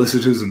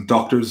solicitors and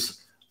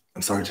doctors.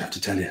 I'm sorry to have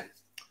to tell you,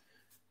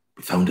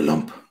 we found a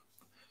lump.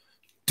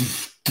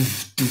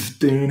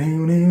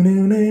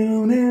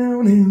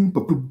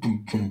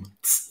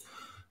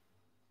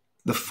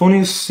 The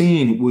funniest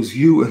scene was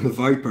you and the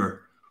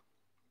Viper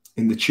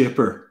in the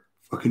Chipper.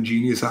 Fucking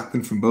genius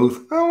acting from both.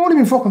 I'm only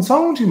being fucking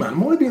sound to you, man.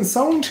 I'm only being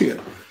sound to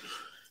you.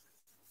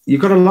 You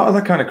got a lot of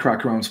that kind of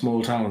crack around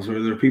small towns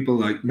where there are people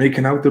like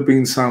making out they're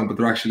being sound, but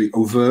they're actually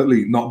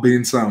overtly not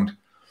being sound.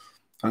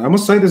 I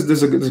must say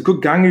there's a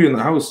good gang of you in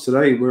the house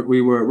today.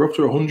 We're up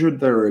to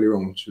 100 there earlier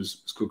on, which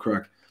is good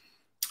crack.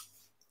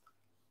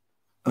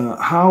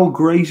 How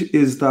great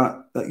is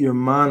that your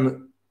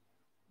man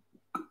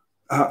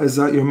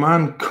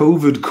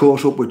COVID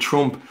caught up with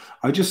Trump?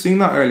 I just seen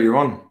that earlier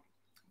on,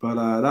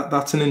 but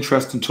that's an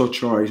interesting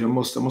touch. All right, I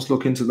must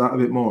look into that a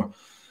bit more.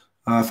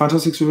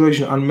 Fantastic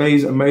situation,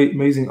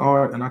 amazing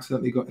art, and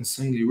accidentally got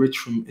insanely rich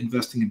from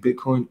investing in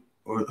Bitcoin.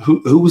 Or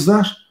who was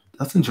that?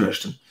 That's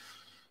interesting.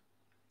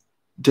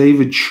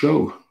 David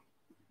Cho,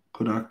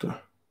 good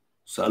actor.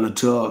 Solid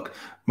talk.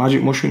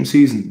 Magic Mushroom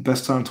season,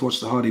 best time to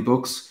watch the Hardy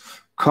Books.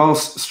 Carl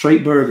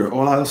Straightberger,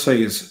 all I'll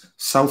say is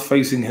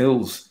south-facing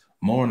hills,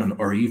 morning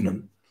or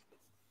evening,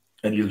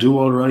 and you'll do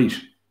all right.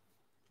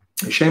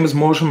 Seamus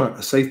Mortimer,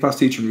 a Safe Pass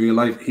teacher in real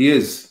life. He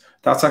is.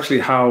 That's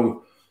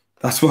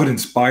what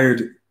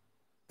inspired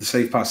the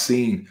Safe Pass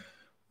scene,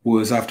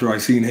 was after I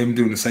seen him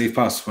doing the Safe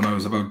Pass when I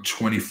was about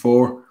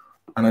 24,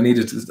 and I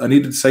needed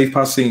the Safe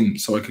Pass scene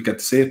so I could get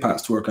the Safe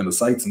Pass to work on the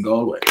sites in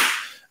Galway.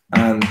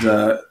 And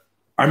I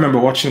remember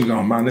watching him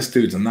going, man, this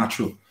dude's a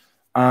natural.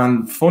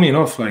 And funny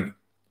enough, like,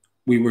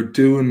 we were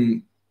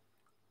doing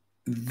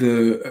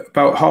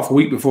about half a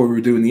week before we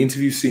were doing the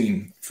interview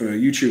scene for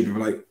YouTube. We were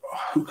like, oh,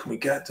 who can we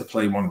get to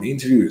play one of the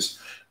interviewers?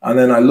 And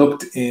then I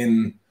looked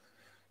in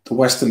the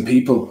Western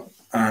People,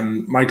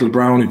 and Michael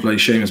Brown, who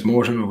plays Seamus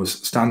Mortimer, was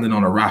standing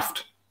on a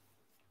raft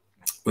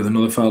with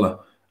another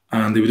fella.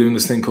 And they were doing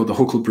this thing called the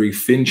Huckleberry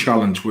Fin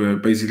Challenge, where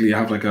basically you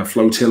have like a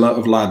flotilla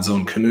of lads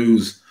on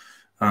canoes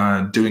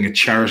doing a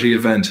charity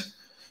event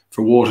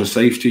for water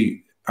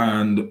safety.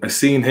 And I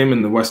seen him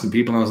in the Western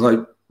People, and I was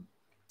like,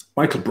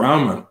 Michael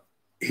Brown, man,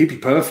 he'd be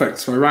perfect.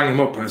 So I rang him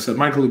up and I said,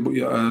 Michael,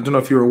 I don't know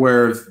if you're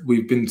aware of,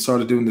 we've been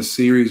started doing this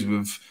series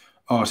with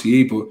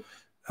RTE, but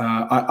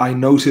I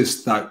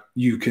noticed that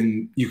you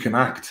can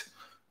act,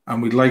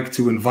 and we'd like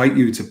to invite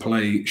you to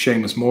play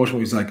Seamus Mortimer.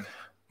 He's like,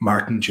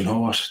 Martin, do you know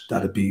what?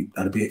 That'd be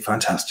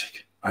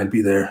fantastic. I'd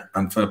be there.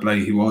 And fair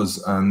play, he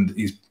was, and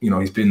he's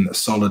been a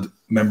solid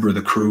member of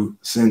the crew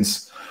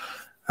since.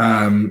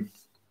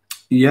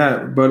 Yeah,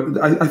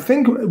 but I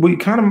think we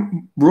kind of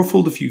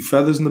ruffled a few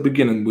feathers in the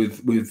beginning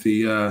with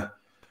the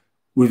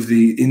with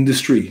the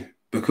industry,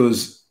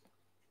 because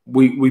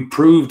we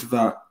proved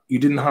that you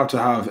didn't have to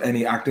have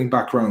any acting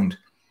background.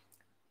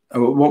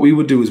 What we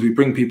would do is we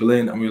bring people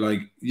in and we're like,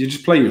 you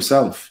just play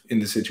yourself in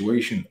the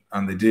situation,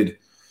 and they did.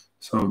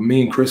 So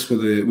me and Chris were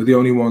the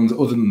only ones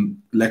other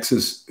than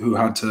Lexus who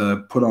had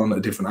to put on a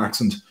different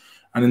accent.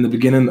 And in the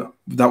beginning,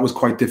 that was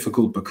quite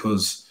difficult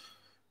because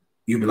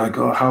you'd be like,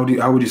 oh, how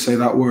would you say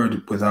that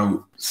word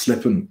without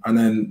slipping? And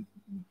then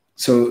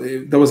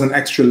there was an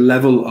extra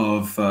level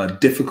of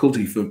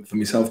difficulty for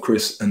myself,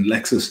 Chris, and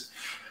Lexus.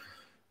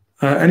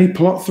 Any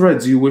plot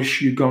threads you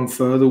wish you'd gone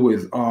further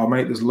with? Oh,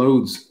 mate, there's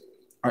loads.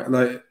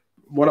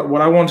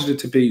 What I wanted it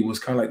to be was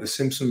kind of like The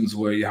Simpsons,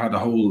 where you had a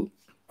whole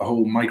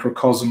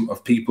microcosm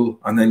of people,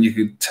 and then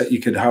you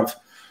could have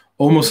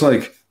almost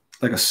like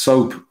a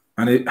soap.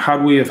 And if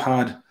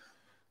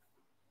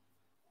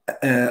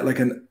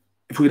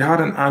we'd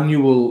had an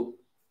annual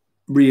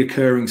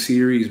reoccurring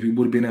series, we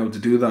would have been able to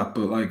do that.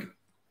 But like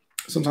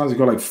sometimes we've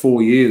got like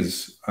 4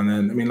 years, and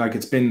then I mean, like,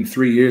 it's been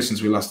 3 years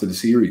since we last did a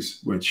series,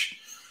 which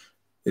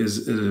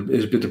is a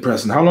bit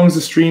depressing. How long is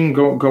the stream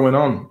going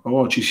on?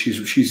 Oh,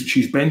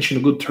 she's benching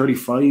a good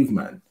 35,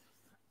 man.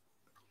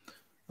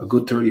 A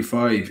good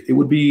 35. It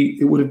would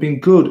have been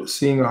good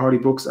seeing a Hardy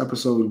Books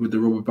episode with the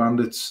Rubber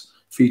Bandits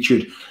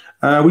featured.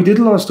 We did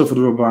a lot of stuff with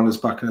the Rubber Bandits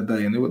back in the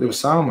day, and they were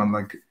sound, man.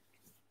 Like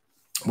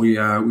we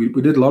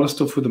did a lot of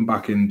stuff with them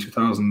back in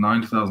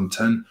 2009,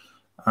 2010,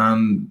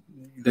 and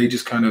they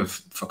just kind of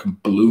fucking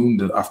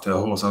ballooned after A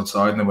Horse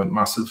Outside, and they went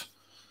massive.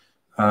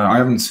 I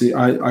haven't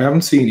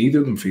seen either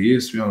of them for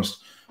years, to be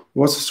honest.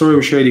 What's the story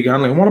with Shady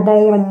Ganley? What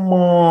about him,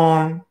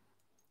 man?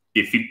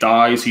 If he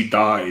dies, he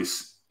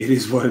dies. It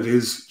is what it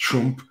is.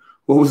 Trump.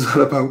 What was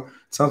that about?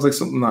 It sounds like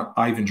something that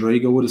Ivan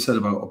Drago would have said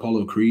about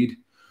Apollo Creed.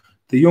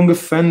 The Young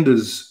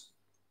Offenders.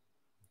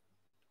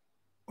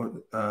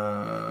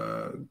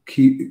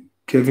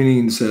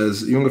 Kevin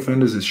says Young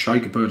Offenders is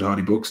shite compared to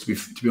Hardy Books. To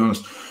be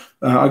honest,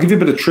 I'll give you a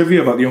bit of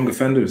trivia about the Young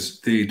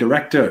Offenders. The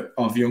director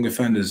of Young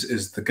Offenders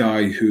is the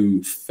guy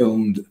who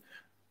filmed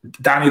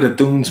Danny the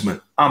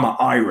Dunesman. I'm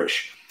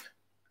Irish.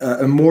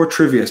 And more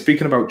trivia.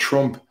 Speaking about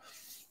Trump,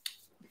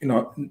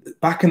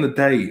 back in the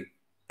day,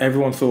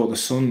 everyone thought the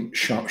sun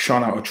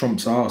shone out of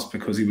Trump's arse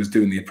because he was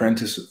doing The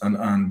Apprentice.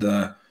 And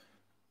I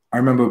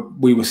remember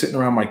we were sitting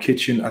around my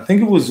kitchen. I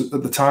think it was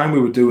at the time we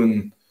were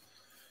doing.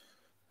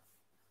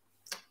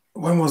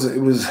 When was it?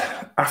 It was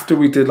after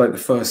we did like the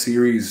first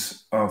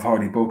series of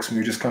Hardy Books, and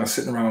we were just kind of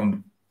sitting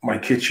around my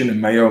kitchen in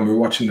Mayo, and we were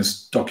watching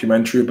this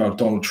documentary about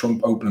Donald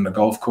Trump opening a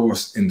golf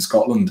course in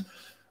Scotland.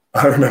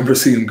 I remember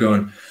seeing him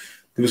going.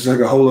 There was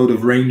like a whole load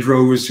of Range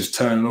Rovers just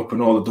turning up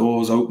and all the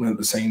doors opening at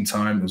the same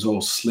time. It was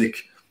all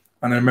slick.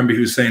 And I remember he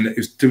was saying that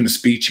he was doing a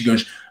speech. He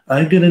goes,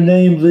 I'm going to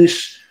name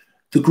this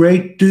the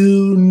Great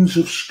Dunes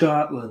of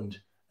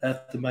Scotland,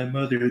 after my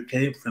mother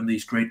came from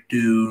these great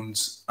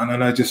dunes. And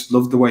then I just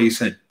loved the way he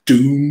said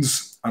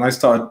dunes. And I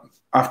started,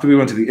 after we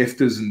went to the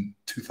IFTAs in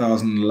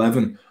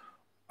 2011,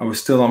 I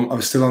was still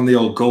on the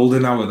old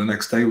golden hour the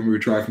next day when we were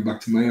driving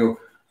back to Mayo,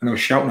 and I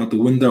was shouting out the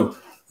window. I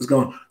was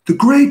going, the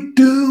great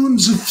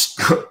dunes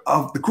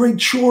of the great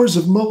shores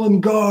of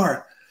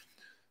Mullingar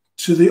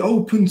to the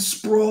open,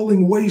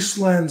 sprawling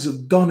wastelands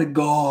of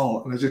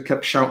Donegal. And I just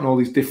kept shouting all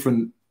these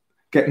different,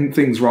 getting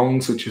things wrong,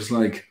 such as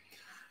like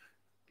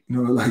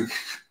the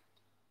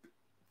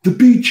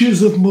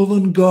beaches of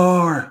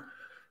Mullingar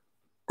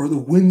or the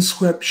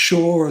windswept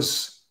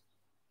shores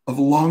of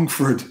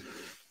Longford.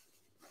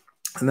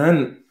 And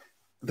then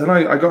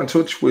I got in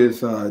touch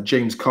with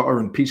James Cotter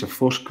and Peter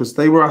Foot, because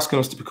they were asking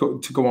us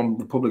to go on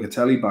Republic of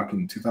Telly back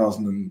in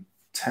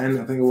 2010,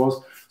 I think it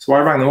was. So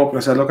I rang them up and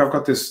I said, look, I've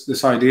got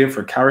this idea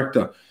for a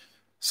character.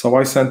 So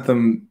I sent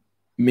them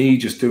me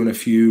just doing a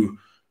few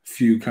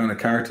kind of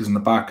characters in the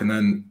back. And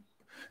then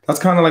that's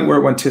kind of like where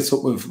it went tits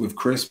up with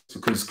Chris,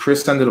 because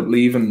Chris ended up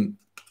leaving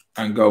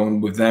and going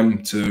with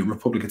them to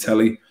Republic of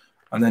Telly.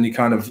 And then he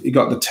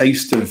got the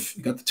taste of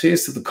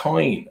the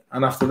coin.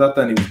 And after that,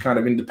 then he was kind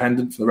of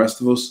independent for the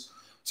rest of us.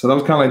 So that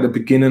was kind of like the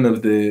beginning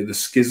of the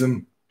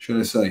schism, should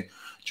I say.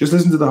 Just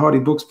listen to the Hardy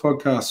Books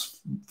podcast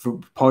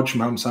for Podge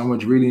from Ham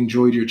Sandwich. Really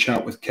enjoyed your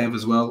chat with Kev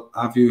as well.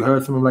 Have you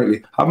heard from him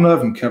lately? Haven't heard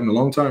from Kev in a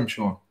long time,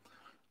 Sean.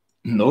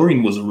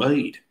 Noreen was a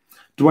raid.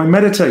 Do I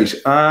meditate?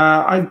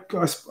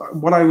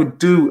 What I would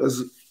do is,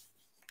 if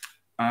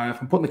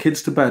I'm putting the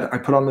kids to bed, I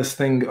put on this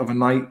thing of a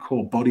night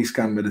called body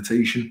scan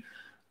meditation.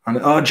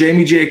 And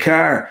Jamie J.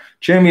 Carr,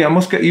 Jamie, I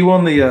must get you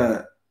on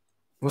the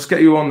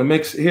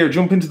mix here.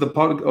 Jump into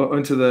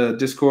the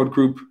Discord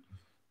group.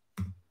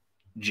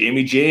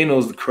 Jamie J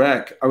knows the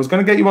crack. I was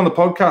going to get you on the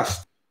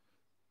podcast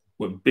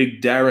with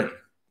Big Darren.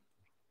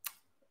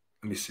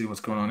 Let me see what's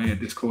going on here.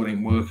 Discord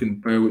ain't working.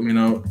 Bear with me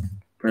now.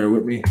 Bear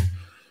with me.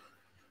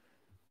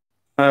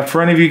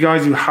 For any of you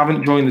guys who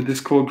haven't joined the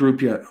Discord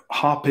group yet,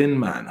 hop in,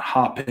 man.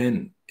 Hop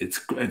in. It's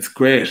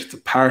great. It's a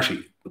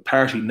party. The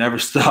party never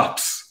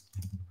stops.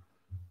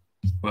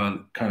 Well,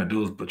 it kind of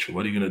does, but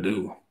what are you going to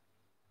do?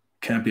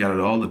 Can't be at it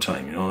all the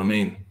time, you know what I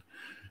mean?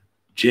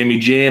 Jamie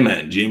J,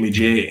 man. Jamie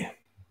J.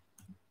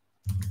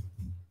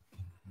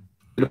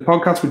 did a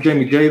podcast with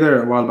Jamie J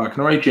there a while back.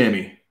 All right,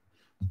 Jamie.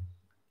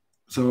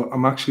 So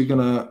I'm actually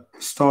gonna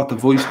start the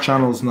voice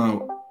channels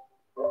now.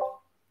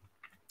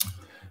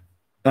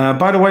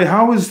 By the way,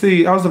 how's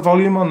the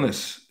volume on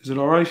this? Is it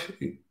all right?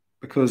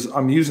 Because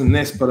I'm using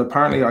this, but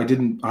apparently I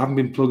haven't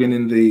been plugging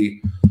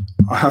in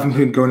I haven't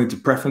been going into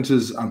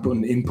preferences and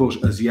putting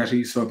input as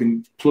Yeti, so I've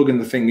been plugging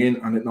the thing in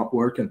and it not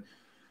working.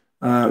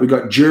 We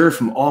got Jer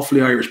from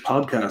Awfully Irish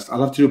Podcast.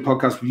 I'll have to do a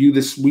podcast with you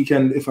this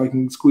weekend if I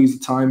can squeeze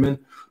the time in.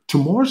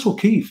 Tomorrow's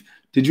O'Keefe.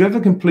 Did you ever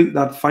complete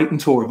that fighting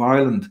tour of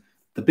Ireland?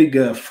 The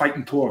big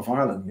fighting tour of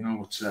Ireland. You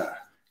know, it's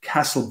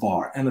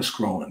Castlebar,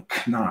 Enniscrone,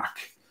 Knock,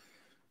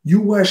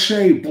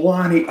 USA,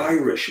 Blarney,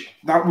 Irish.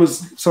 That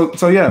was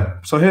so yeah.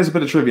 So here's a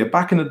bit of trivia.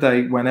 Back in the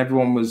day when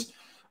everyone was,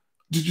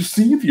 did you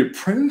see The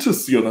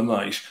Apprentice the other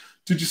night?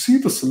 Did you see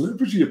the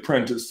Celebrity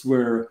Apprentice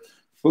where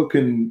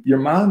fucking your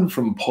man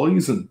from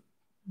Poison,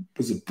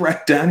 was it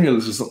Brett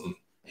Daniels or something?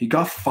 He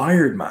got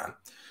fired, man.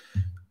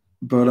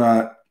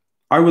 But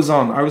I was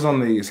on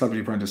the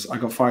Celebrity Apprentice. I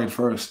got fired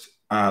first.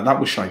 That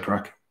was shite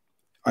crack.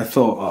 I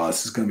thought, oh,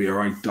 this is going to be a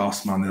right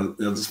DOS, man.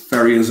 They'll just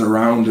ferry us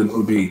around and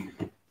it'll be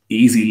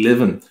easy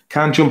living.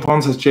 Can't jump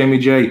on, says Jamie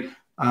J.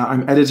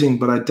 I'm editing,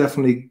 but I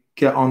definitely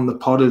get on the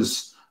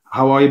podders.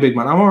 How are you, big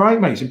man? I'm all right,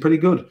 mate. I'm pretty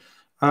good.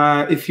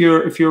 If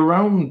you're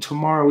around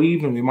tomorrow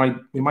evening,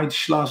 we might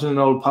slot in an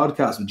old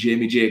podcast with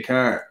Jamie J.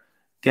 Carr.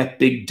 Get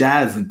Big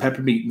Daz and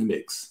Peppermeat in the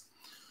mix.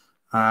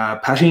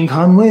 Patting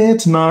Conway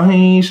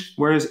tonight.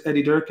 Where's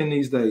Eddie Durkin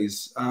these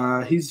days?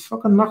 He's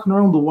fucking knocking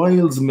around the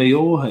wilds of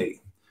Mayo. Hey,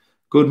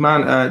 good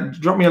man.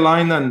 Drop me a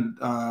line then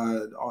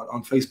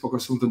on Facebook or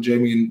something,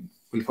 Jamie, and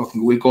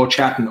we'll go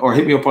chatting, or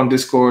hit me up on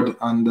Discord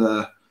and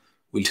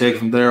we'll take it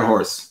from there,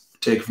 horse.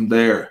 Take it from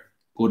there.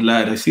 Good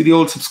lad. I see the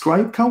old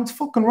subscribe count's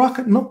fucking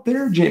rocketing up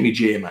there, Jamie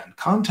J, man.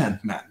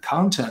 Content, man.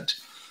 Content.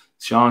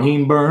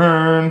 Shaheen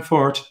Byrne,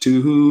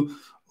 42.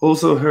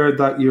 Also heard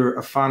that you're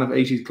a fan of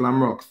 80s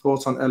glam rock.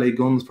 Thoughts on LA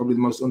Guns, probably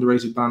the most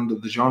underrated band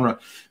of the genre. Do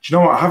you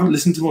know what? I haven't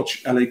listened to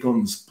much LA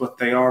Guns, but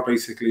they are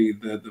basically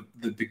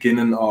the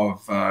beginning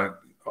of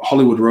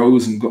Hollywood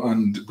Rose and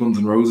Guns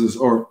N' Roses,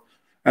 or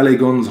LA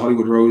Guns,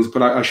 Hollywood Rose.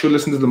 But I should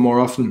listen to them more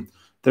often.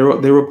 They're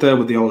up there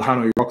with the old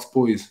Hanoi Rocks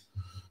boys,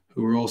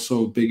 who were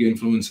also big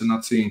influence in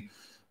that scene.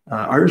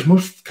 Irish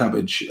Musk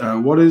Cabbage.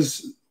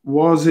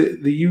 Was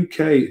it the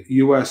UK,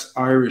 US,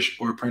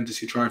 Irish, or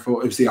Apprentice you tried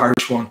for? It was the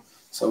Irish one.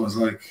 So it was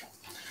like,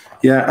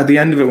 yeah, at the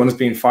end of it, when it's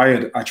being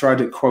fired, I tried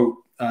to quote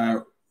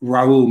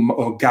Raoul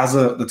or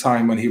Gaza at the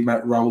time when he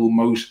met Raoul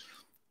Moat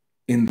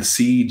in The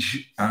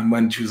Siege. And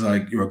when she was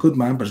like, you're a good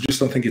man, but I just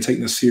don't think you're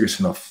taking this serious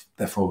enough.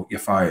 Therefore, you're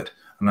fired.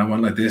 And I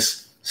went like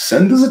this,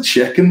 send us a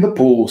check in the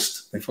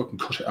post. They fucking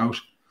cut it out.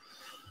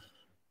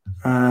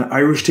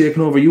 Irish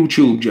taking over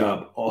YouTube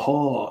job.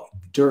 Oh,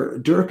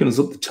 Durkin is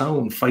up the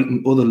town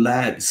fighting other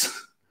lads.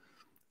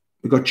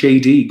 We got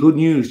JD. Good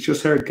news.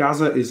 Just heard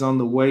Gaza is on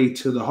the way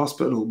to the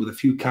hospital with a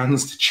few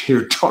cans to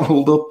cheer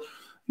Donald up.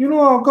 You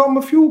know, I've got him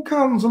a few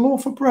cans, a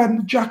loaf of bread and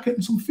a jacket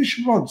and some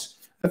fishing rods.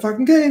 If I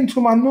can get into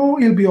him, I know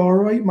he'll be all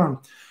right, man.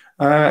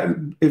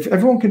 If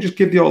everyone can just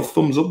give the old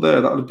thumbs up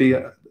there, that'd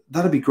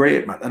be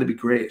great, man. That'd be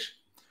great.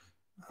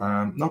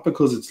 Not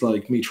because it's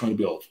like me trying to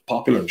be all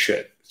popular and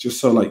shit. It's just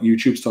so like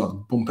YouTube starts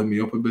bumping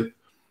me up a bit.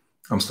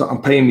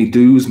 I'm paying me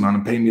dues, man.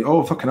 I'm paying me.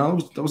 Oh, fucking hell.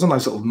 That was a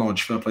nice little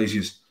nudge. Fair play to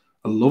you.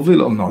 A lovely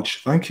little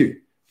nudge. Thank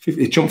you.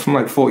 It jumped from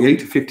like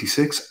 48 to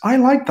 56. I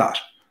like that.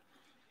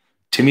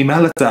 Timmy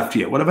Mallett's after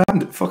you. Whatever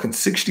happened to fucking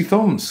 60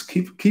 thumbs?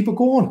 Keep it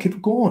going. Keep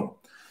it going.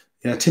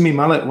 Yeah, Timmy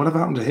Mallett. Whatever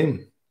happened to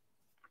him?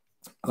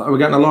 We're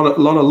getting a lot of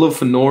love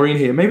for Noreen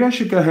here. Maybe I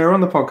should get her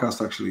on the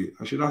podcast, actually.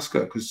 I should ask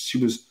her because she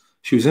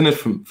was in it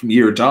from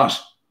year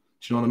dot.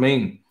 Do you know what I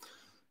mean?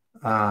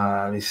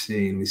 Let me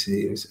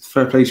see.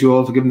 Fair play to you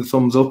all for giving the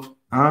thumbs up.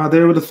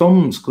 There were the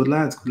thumbs. Good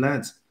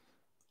lads.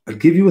 I'll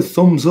give you a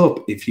thumbs up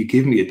if you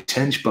give me a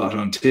 10 spot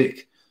on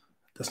tick.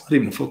 That's not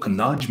even a fucking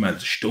nudge, man.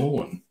 It's a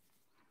stone.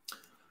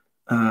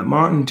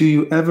 Martin, do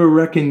you ever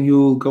reckon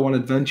you'll go on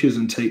adventures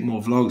and take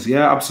more vlogs?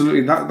 Yeah,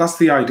 absolutely. That's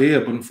the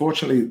idea. But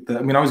unfortunately,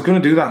 I was going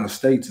to do that in the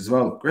States as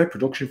well. Great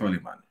production value,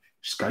 man.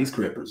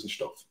 Skyscrapers and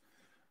stuff.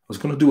 I was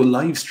going to do a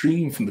live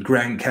stream from the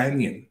Grand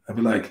Canyon. I'd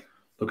be like,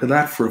 look at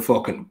that for a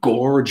fucking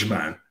gorge,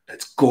 man.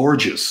 It's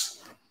gorgeous.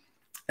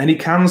 Any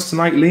cans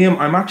tonight, Liam?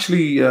 I'm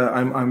actually,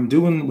 I'm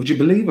doing, would you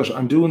believe it?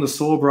 I'm doing the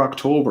Sober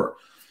October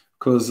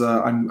because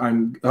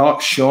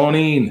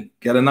Shawneen,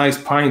 get a nice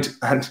pint.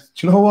 And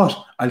do you know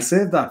what? I'll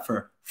save that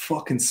for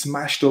fucking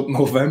smashed up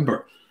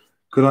November.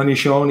 Good on you,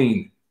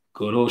 Shawneen.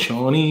 Good old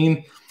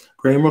Shawneen.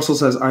 Graham Russell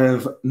says, I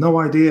have no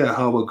idea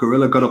how a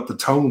gorilla got up the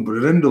town, but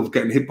it ended up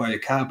getting hit by a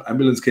cab.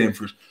 Ambulance came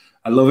for it.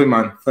 I love it,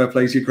 man. Fair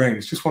play to you, Graham.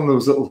 It's just one of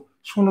those little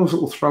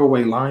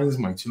throwaway lines,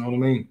 mate. You know what I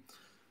mean?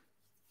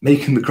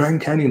 Making the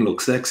Grand Canyon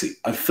look sexy.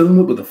 I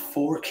filmed it with a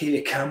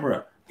 4K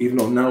camera, even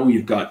though now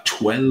you've got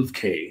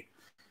 12K.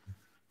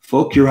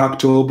 Fuck your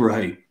October,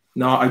 hey.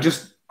 No,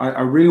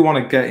 I really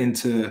want to get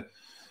into.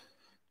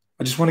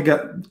 I just want to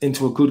get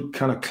into a good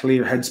kind of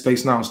clear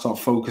headspace now and start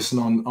focusing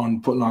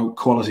on putting out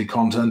quality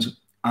content.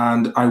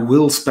 And I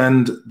will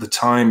spend the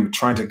time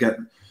trying to get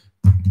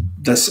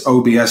this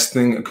OBS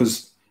thing,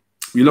 because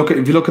if you look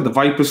at the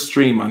Viper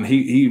stream, and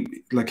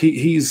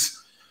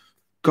he's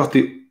got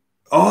the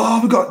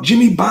we got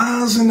Jimmy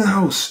Bars in the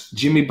house.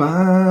 Jimmy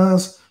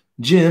Bars.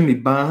 Hey,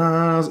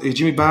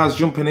 Jimmy Bars,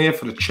 jump in here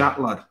for the chat,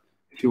 lad,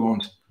 if you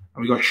want.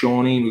 And we got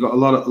Shawnee. We got a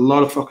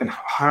lot of fucking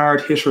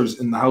hard hitters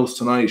in the house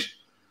tonight.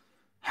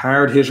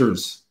 Hard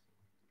hitters.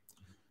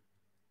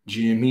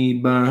 Jimmy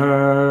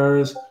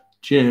Bars,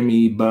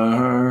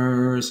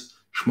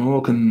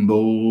 smoking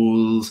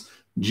bowls.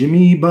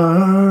 Jimmy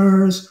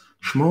Bars,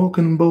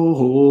 smoking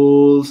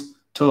bowls,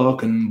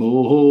 talking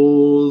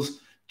bowls.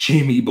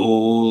 Jimmy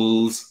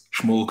Bowls,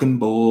 smoking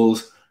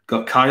bowls.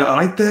 Got Kyle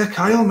right there,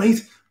 Kyle,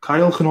 mate.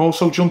 Kyle can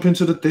also jump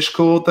into the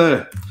Discord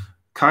there.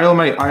 Kyle,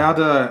 mate,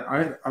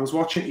 I was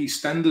watching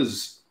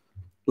EastEnders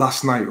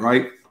last night,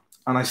 right?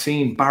 And I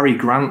seen Barry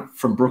Grant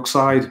from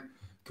Brookside.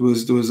 There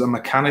was a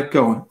mechanic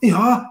going,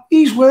 yeah,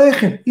 he's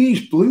working.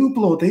 He's blue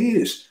blood, he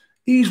is.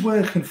 He's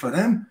working for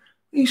them.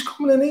 He's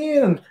coming in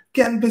here and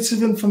getting bits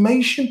of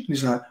information. And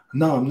he's like,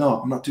 no, I'm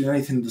not. I'm not doing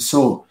anything of the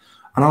sort.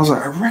 And I was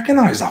like, I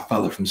recognise that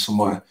fella from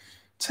somewhere.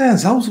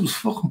 Turns out it was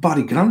fucking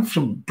Barry Grant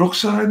from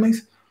Brookside,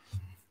 mate.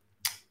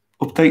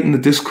 Updating the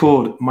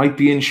Discord, might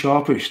be in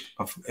sharpish.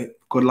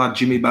 Good lad,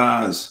 Jimmy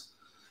Bars.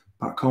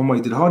 Back home,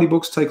 mate. Did Hardy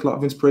Bucks take a lot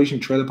of inspiration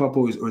from Trailer Park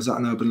Boys, or is that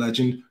an urban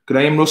legend?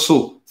 Graham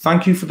Russell,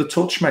 thank you for the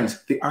touch, mate.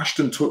 The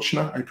Ashton touch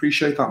now. I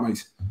appreciate that,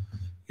 mate.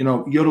 You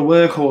know, you're a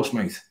workhorse,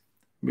 mate.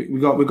 We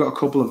got a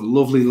couple of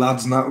lovely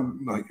lads now.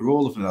 Like, you're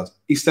all lovely lads.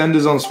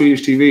 EastEnders on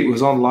Swedish TV. It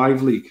was on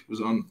Live Leak. It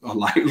was on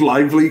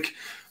Live Leak.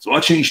 So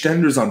watching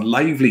EastEnders on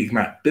Live Leak,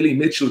 man. Billy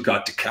Mitchell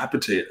got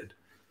decapitated.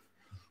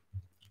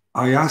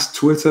 I asked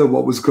Twitter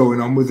what was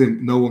going on with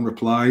him. No one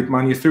replied.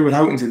 Man, you threw it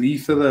out into the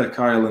ether there,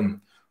 Kyle,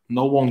 and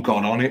no one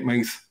got on it,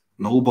 mate.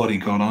 Nobody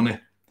got on it.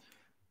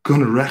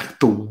 Gonna wreck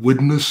the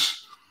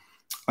witness.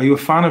 Are you a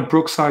fan of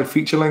Brookside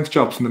feature-length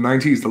jobs from the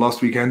 90s, the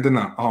Lost Weekend and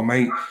that? Oh,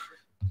 mate.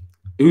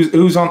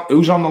 Who's on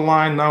the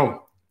line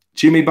now?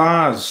 Jimmy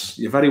Bars,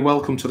 you're very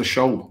welcome to the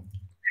show.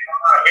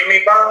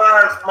 Jimmy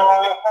Bars,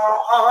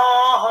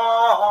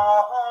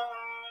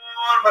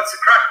 what's the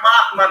crack,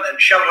 Martin?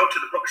 And shout out to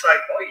the Brookside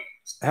boys.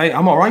 Hey,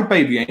 I'm all right,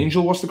 baby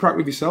angel. What's the crack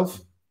with yourself?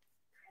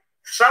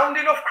 Sound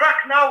enough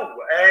crack now.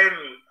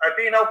 I've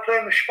been out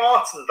playing the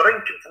sports and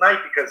drinking tonight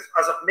because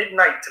as of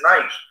midnight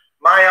tonight,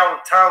 my old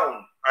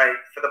town,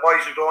 for the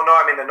boys who don't know,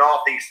 I'm in the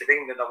northeast of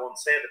England. I won't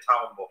say the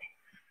town, but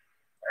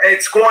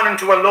it's going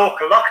into a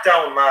local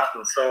lockdown,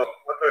 Martin. So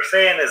what they're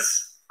saying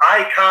is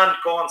I can't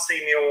go and see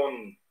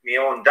my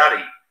own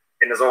daddy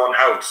in his own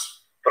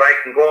house, but I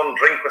can go and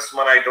drink with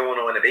someone I don't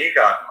know in a beer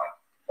garden, man.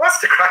 What's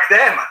the crack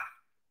there,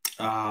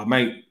 man?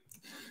 Mate,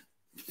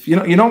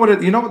 you know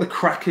what the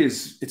crack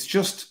is? It's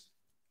just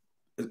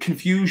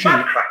confusion,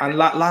 and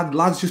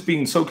lads just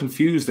being so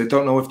confused they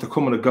don't know if they're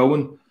coming or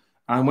going.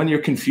 And when you're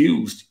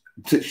confused,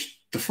 the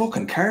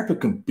fucking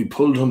carpet can be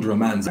pulled under a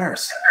man's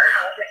arse.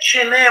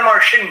 Shin name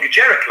or Shin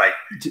Gajeric, like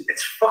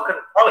it's fucking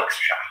bollocks,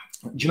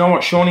 chat. Do you know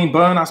what Shawnee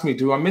Byrne asked me?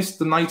 Do I miss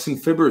the nights in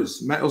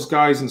Fibbers? Met us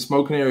guys in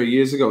Smoking Area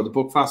years ago. The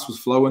Buckfast was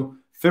flowing.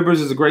 Fibbers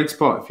is a great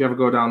spot if you ever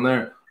go down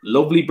there.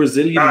 Lovely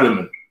Brazilian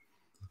women.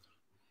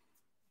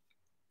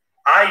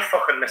 I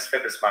fucking miss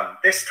Fibbers, man.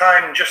 This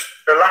time, just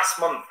the last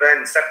month,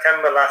 then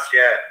September last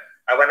year,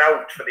 I went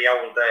out for the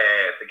old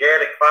the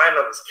Gaelic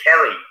final. It was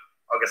Kerry,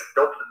 August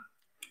Dublin.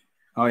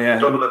 Oh yeah,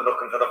 Dublin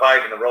looking for the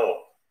 5 in a row.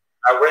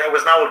 It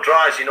was an old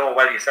draw, as you know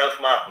well yourself,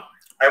 Martin.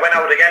 I went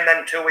out again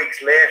then 2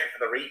 weeks later for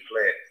the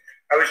replay.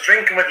 I was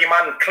drinking with your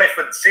man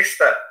Clifford's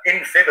sister in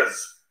Fibbers.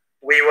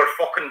 We were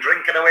fucking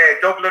drinking away.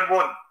 Dublin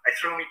won. I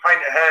threw me pint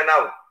of her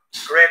now.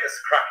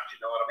 Greatest crack, do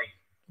you know what I mean?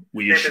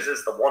 Fibbers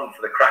is the one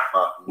for the crack,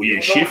 Martin. You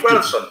know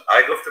well, son.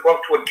 I'd love to go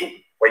out to a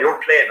gig where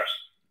you're playing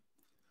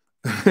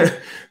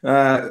it.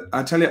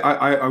 I tell you,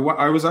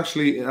 I was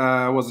actually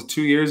was it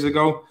 2 years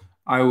ago?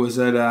 I was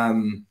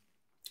in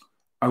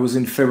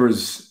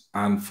Fibbers.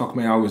 And fuck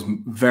me, I was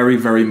very,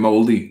 very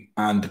mouldy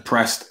and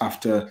depressed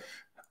after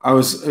I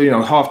was,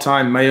 half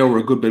time. Mayo were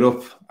a good bit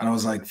up, and I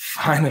was like,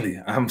 finally,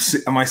 am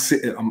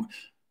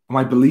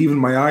I believing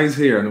my eyes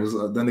here? And it was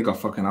then they got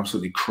fucking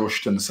absolutely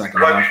crushed in the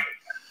second half.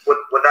 Would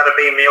that have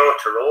been Mayo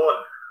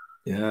Tyrone?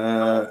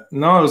 Yeah,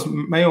 no, it was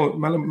Mayo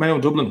Dublin. Mayo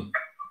Dublin.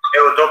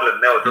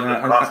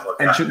 Yeah,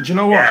 and do you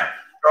know what? Yeah.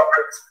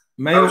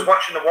 Mayo. I was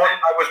watching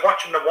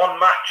the one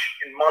match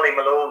in Molly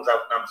Malone's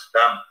out in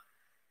Amsterdam.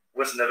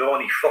 Wasn't it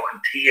only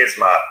fucking tears,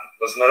 man?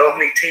 Wasn't it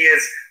only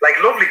tears?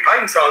 Like lovely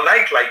pints all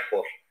night, like,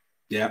 but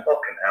yeah,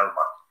 fucking hell,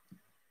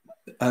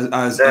 man.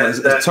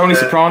 As Tony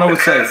Soprano would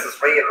say,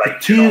 real, like,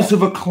 the tears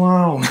of a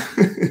clown.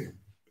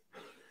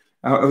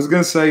 I was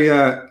going to say,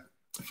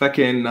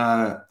 fucking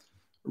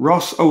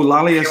Ross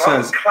O'Lalia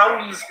says,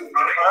 clowns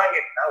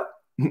crying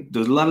now.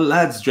 There's a lot of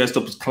lads dressed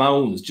up as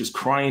clowns just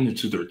crying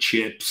into their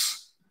chips.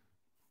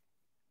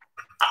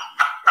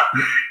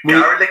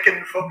 Garlic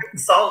and fucking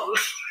salt.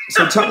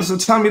 So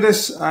tell me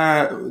this: the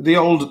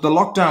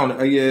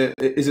lockdown.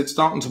 Is it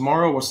starting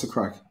tomorrow? What's the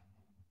crack?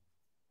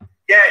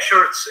 Yeah,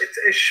 sure. It's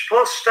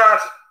supposed to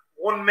start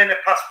 1 minute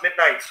past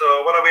midnight.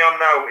 So what are we on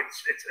now?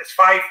 It's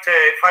 5 to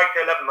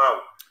 11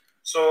 now.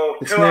 So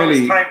it's 2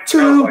 nearly hours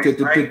time. I'm supposed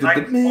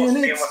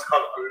to be in what's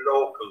called a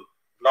local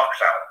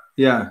lockdown.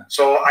 Yeah.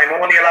 So I'm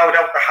only allowed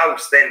out the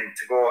house then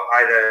to go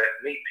either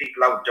meet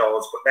people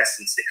outdoors, but less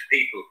than 6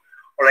 people,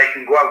 or I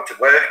can go out to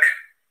work,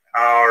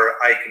 or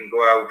I can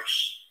go out.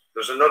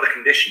 There's another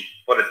condition,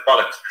 but it's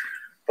bollocks.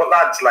 But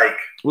lads, like...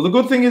 Well, the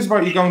good thing is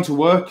about you going to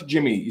work,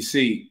 Jimmy, you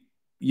see,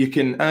 you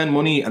can earn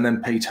money and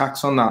then pay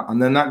tax on that.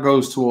 And then that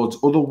goes towards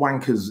other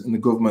wankers in the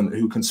government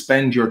who can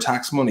spend your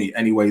tax money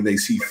any way they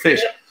see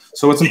fit.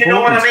 So it's important. You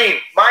know what I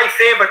mean? My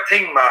favourite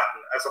thing,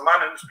 Martin, as a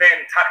man who's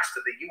paying tax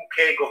to the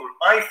UK government,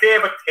 my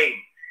favourite thing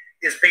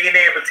is being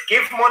able to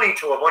give money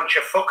to a bunch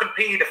of fucking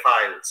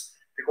paedophiles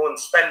to go and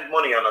spend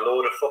money on a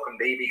load of fucking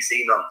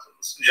BBC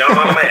nonsense. Do you know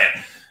what I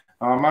mean?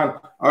 Oh man,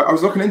 I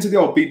was looking into the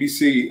old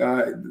BBC.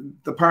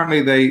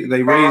 Apparently,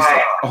 they raised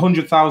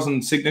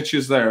 100,000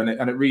 signatures there,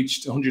 and it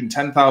reached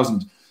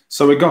 110,000.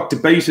 So it got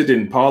debated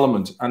in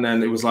Parliament, and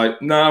then it was like,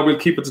 no, we'll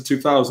keep it to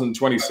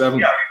 2027.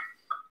 Yeah,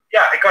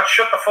 it got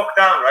shut the fuck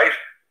down, right?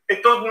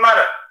 It doesn't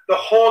matter. The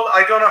whole,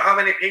 I don't know how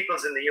many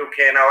people's in the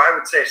UK now. I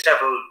would say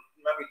several,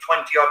 maybe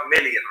 20 odd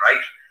million,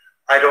 right?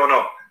 I don't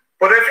know.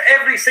 But if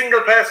every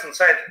single person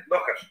said,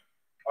 look at,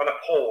 on a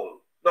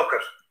poll, look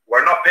at,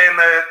 we're not paying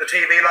the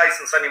TV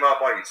license anymore,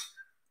 boys.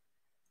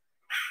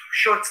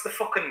 Sure, it's the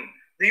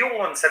young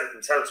ones said it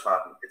themselves,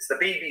 Martin. It's the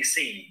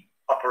BBC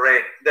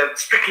the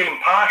strictly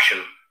impartial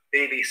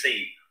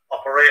BBC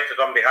operated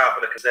on behalf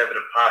of the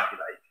Conservative Party,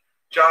 like.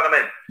 Do you know what I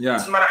mean? Yeah. It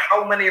doesn't matter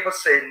how many of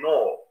us say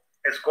no,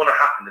 it's going to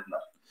happen, isn't it?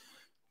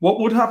 What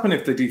would happen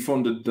if they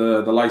defunded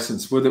the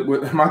license? Would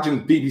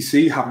imagine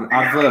BBC having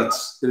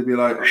adverts? It'd be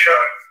like...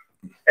 Sure.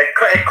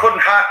 It couldn't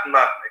happen,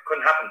 Martin. It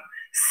couldn't happen.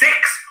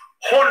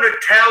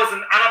 600,000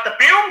 and at the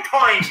boom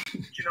time. Do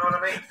you know what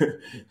I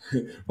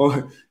mean?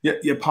 Well,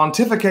 you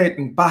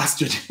pontificating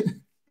bastard.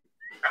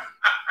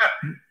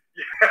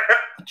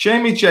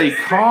 Jamie J.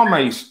 Carr,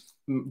 mate.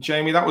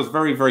 Jamie, that was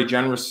very, very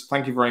generous.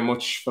 Thank you very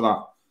much for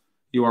that.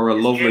 You are a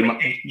lovely man.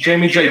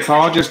 Jamie J.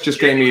 Carr just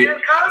gave me...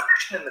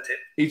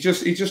 He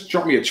just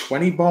dropped me a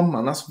 20 bomb,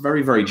 man. That's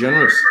very, very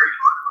generous.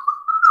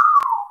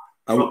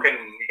 You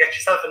get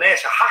yourself an 8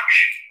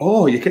 hash.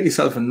 Oh, you get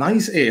yourself a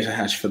nice 8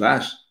 hash for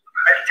that.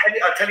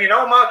 I'll tell you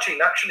now, Martin,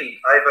 actually,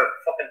 I have a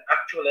fucking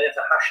actual 8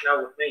 hash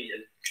now with me,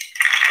 and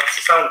that's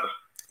the sound of it.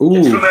 Ooh.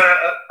 It's from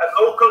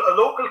a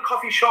local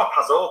coffee shop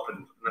has opened,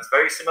 and it's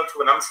very similar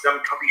to an Amsterdam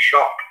coffee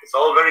shop. It's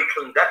all very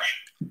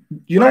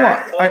clandestine. You know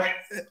what?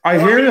 I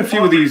hear a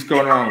few of these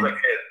going around.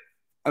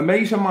 A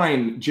mate of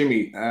mine,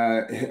 Jimmy,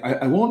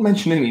 I won't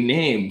mention any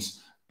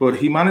names, but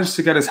he managed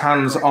to get his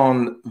hands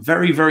on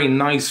very, very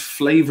nice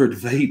flavoured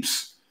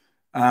vapes.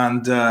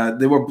 And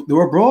they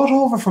were brought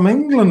over from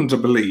England, I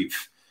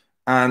believe.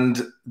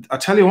 And I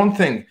tell you one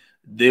thing,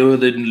 they were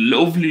the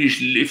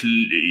loveliest little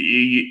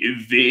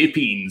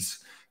vapings.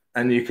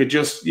 And you could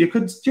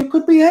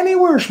be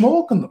anywhere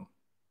smoking them.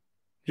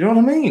 Do you know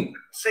what I mean?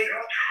 See,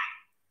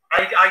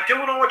 I do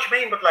know what you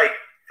mean, but like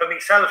for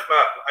myself,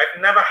 Martin,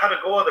 I've never had a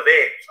go at the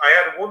vapes. I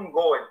had one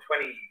go in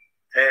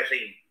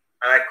 2013,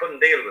 and I couldn't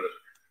deal with it.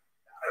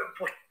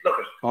 But look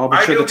at. Oh,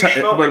 but sure, the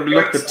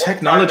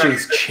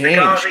technology's changed.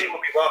 The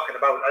will be walking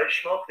about. I'll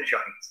smoke the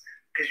joints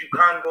because you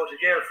can't go to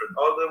jail for it.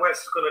 All the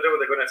West is going to do,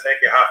 they're going to take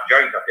you half a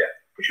joint off you,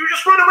 but you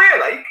just run away,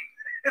 like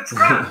it's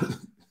grand.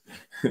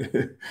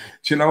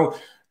 Do you know,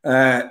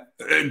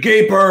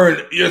 gay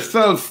burn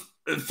yourself,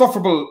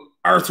 insufferable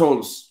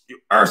arseholes, you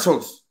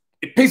arseholes.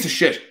 A piece of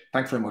shit.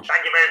 Thanks very much.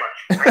 Thank you very much.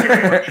 Thank you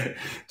very much.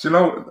 Do you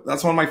know,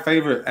 that's one of my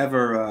favourite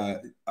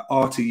ever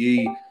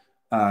RTE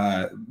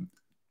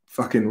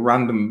fucking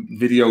random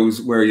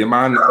videos where your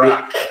man,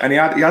 and he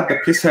had the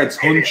pisshead's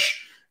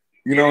hunch,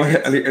 you know,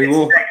 and he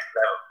walked,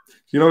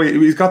 you know,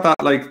 he's got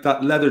that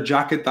leather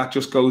jacket that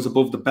just goes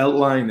above the belt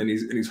line, and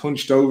he's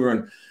hunched over,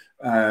 and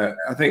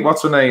I think,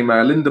 what's her name?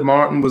 Linda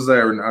Martin was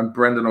there, and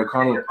Brendan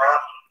O'Connell.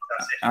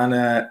 And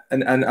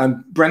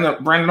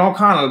Brendan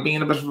O'Connell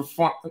being a bit of a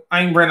fun.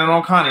 I'm Brendan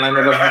O'Connell. I'm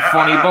a bit of a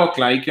funny book,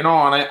 like, you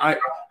know. And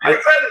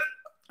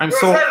I'm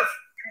so.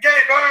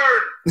 Gay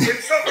bird,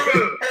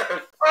 insufferable,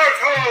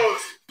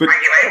 arseholes. Thank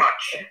you very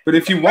much. But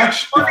if you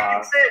watch, all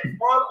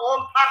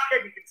Pascal,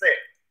 you can say.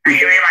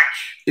 Thank you very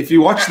much. If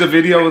you watch the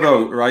video,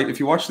 though, right? If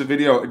you watch the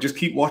video, just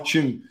keep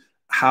watching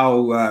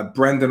how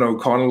Brendan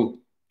O'Connell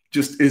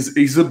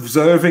he's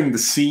observing the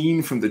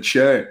scene from the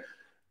chair,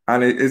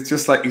 and it's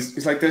just like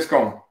he's like this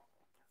going.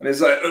 And it's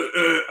like,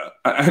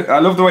 I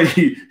love the way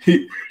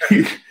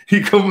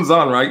he comes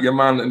on, right, your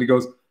man, and he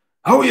goes,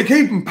 "How are you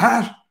keeping,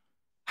 Pat?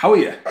 How are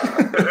you?"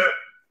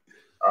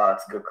 Oh,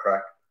 that's good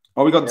crack.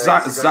 Oh, we got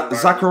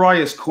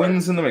Zacharias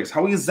Quinn's in the mix.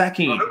 How are you,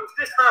 Zachy? Oh, who's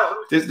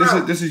this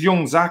now? This is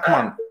young Zach,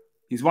 man.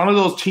 He's one of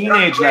those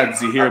teenage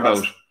lads you hear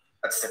about.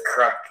 That's the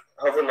crack.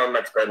 Hopefully my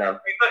mic's better now. A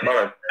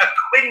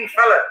Quinn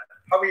fella.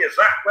 How are you,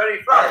 Zach? Where are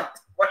you from?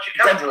 What's your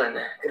country?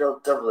 Dublin. Good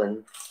old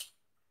Dublin.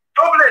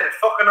 Dublin,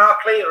 fucking all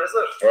clear, is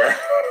it? Yeah.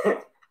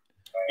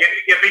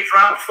 You'd be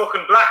from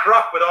fucking Black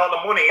Rock with all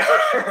the money, is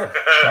it?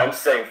 I'm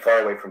staying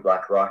far away from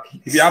Black Rock.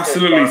 He'd be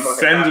absolutely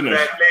sending it.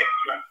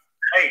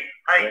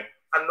 Hey,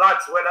 and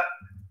lads,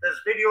 there's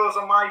videos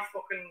on my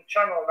fucking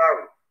channel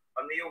now,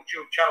 on the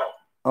YouTube channel.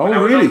 Oh,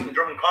 really? I was in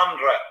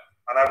Drumcondra,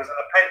 and I was at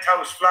a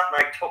penthouse flat,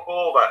 and I took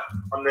over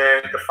on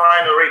the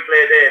final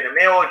replay day in the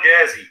Mayo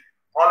jersey.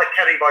 All the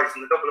Kerry boys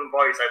and the Dublin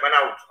boys, I went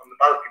out on the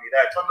balcony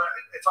there. It's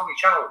on my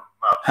channel,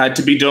 man. Had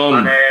to be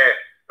done. And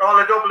all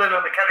the Dublin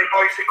and the Kerry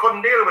boys, they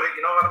couldn't deal with it.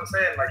 You know what I'm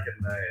saying? Like,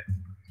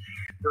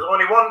 there's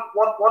only one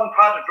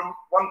part of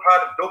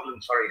Dublin,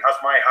 has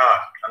my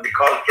heart, and they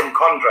call it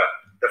Drumcondra.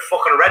 The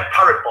fucking Red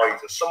Parrot boys.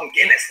 There's some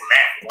Guinness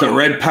left. The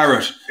Red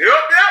Parrot.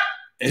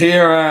 Yep.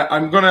 Here,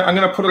 I'm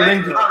gonna put a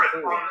link.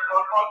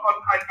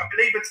 I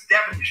believe it's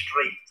Devon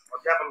Street or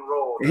Devon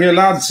Road. Here,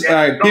 lads,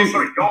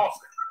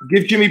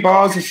 give Jimmy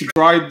Bars a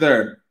subscribe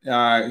there,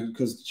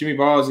 because Jimmy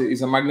Bars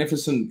is a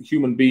magnificent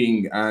human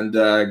being, and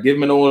give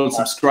him an old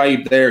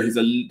subscribe there. He's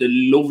the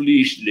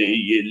lovely.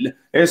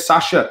 Here's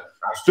Sasha.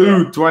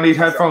 Dude, do I need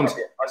headphones?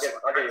 I'll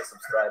get you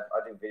subscribe.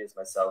 I do videos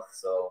myself,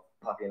 so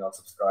Poppy and I'll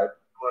subscribe.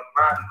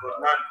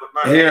 Good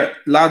man. Here,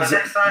 lads. The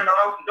next time I'm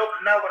out in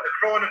Dublin now with the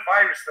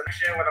coronavirus, the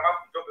next year when I'm out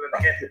in Dublin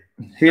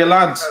again. Here,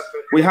 lads,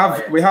 we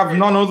have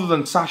none other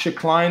than Sasha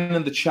Klein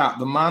in the chat,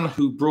 the man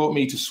who brought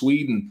me to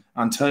Sweden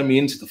and turned me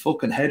into the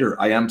fucking header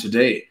I am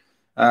today.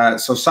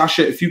 So,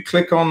 Sasha, if you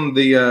click on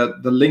the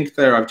link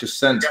there I've just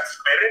sent,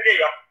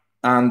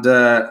 and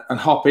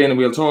hop in, and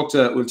we'll talk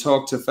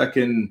to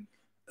fucking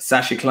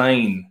Sasha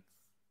Klein,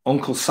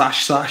 Uncle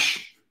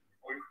Sash.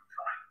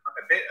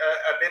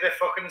 A bit of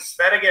fucking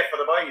Sperrier for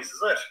the boys,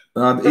 is it?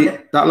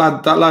 That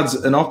lad's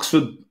an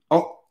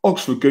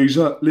Oxford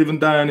geezer living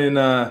down in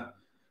up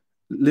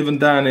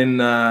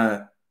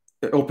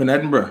in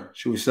Edinburgh,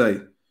 shall we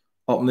say?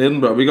 Up in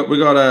Edinburgh. We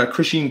got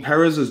Christine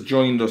Perez has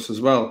joined us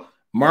as well.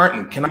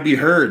 Martin, can I be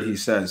heard? He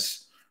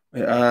says.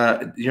 He's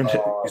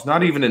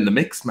not even in the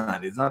mix,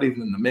 man. He's not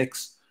even in the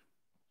mix.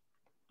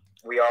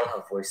 We all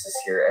have voices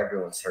here.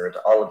 Everyone's heard.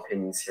 All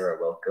opinions here are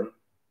welcome.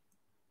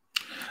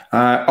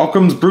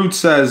 Occam's Brute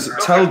says,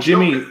 tell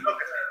Jimmy. All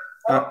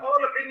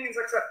opinions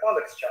except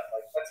bollocks chat.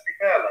 Like, let's be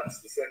fair,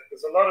 lads.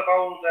 There's a lot of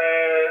old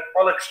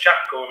bollocks chat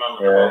going on at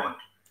the moment.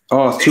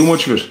 Oh, it's too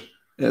much of it.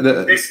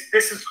 This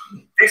is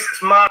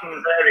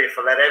Martin's area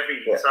for let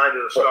every side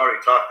of the story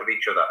talk to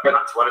each other.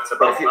 That's what it's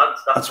about,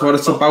 lads. That's what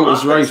it's about,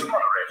 is right.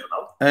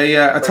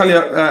 I tell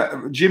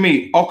you,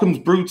 Jimmy, Occam's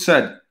Brute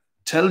said,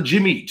 tell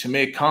Jimmy to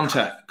make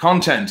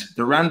content.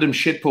 The random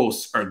shit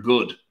posts are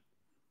good.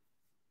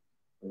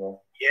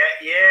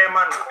 Yeah,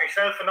 man.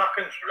 Myself and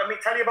Occam's. Let me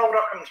tell you about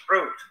Occam's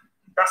Brute.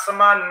 That's a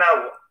man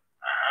now.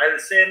 I'll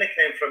say a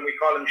nickname for him. We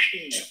call him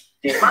Steve.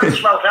 Man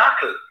smelled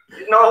Ackle.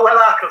 You know well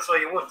Ackle, so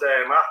you would,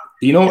 Matt.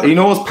 He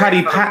knows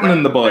Paddy Patton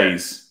and the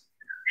boys.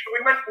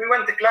 We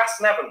went to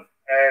Glasnevin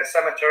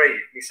Cemetery.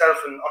 Myself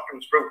and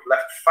Occam's Brute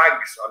left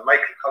fags on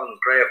Michael Collins'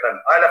 grave. Then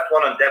I left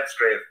one on Deb's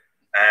grave.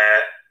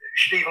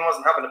 Stephen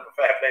wasn't having a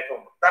fair play to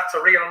him. But that's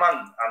a real man.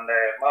 And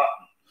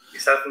Martin,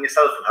 yourself will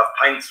have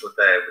pints with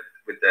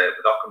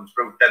Occam's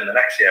Brute then the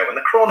next year when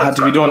the Corona had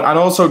to be done. And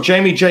also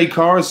Jamie J.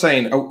 Carr is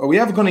saying, are we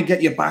ever going to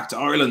get you back to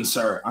Ireland,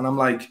 sir? And I'm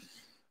like,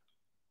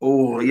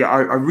 oh yeah,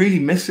 I really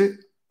miss it.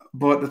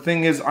 But the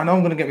thing is, I know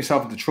I'm going to get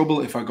myself into trouble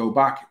if I go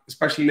back,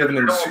 especially living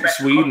in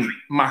Sweden,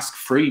 mask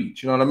free.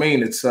 Do you know what I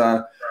mean? It's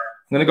I'm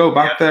going to go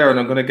back there and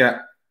I'm going to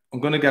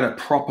get a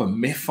proper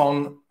miff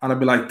on, and I'll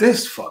be like,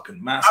 this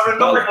fucking mask. I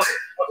remember,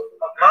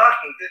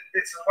 Martin,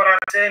 this is what I'm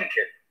saying,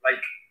 kid.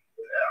 Like,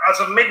 as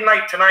of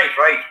midnight tonight,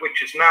 right,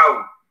 which is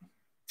now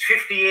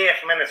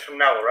 58 minutes from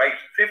now, right?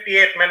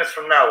 58 minutes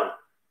from now,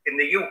 in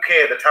the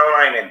UK, the town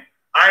I'm in,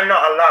 I'm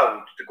not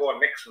allowed to go and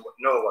mix with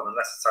no one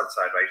unless it's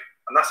outside, right?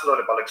 And that's a load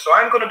of bollocks. So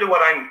I'm going to do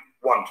what I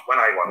want when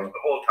I want it the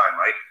whole time,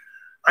 right?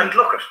 And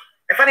look,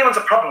 if anyone's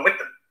a problem with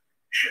them,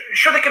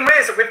 sure they can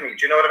raise it with me.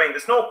 Do you know what I mean?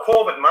 There's no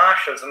COVID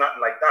marshals and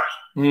nothing like that.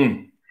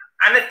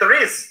 And if there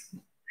is,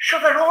 sure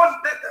they're no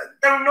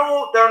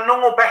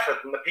better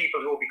than the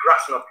people who will be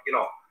grassing up, you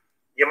know,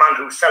 your man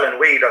who's selling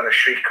weed on the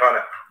street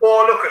corner.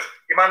 Oh, look at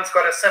your man's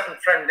got a seventh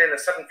friend in.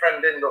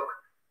 Look,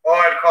 oh,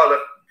 I'll call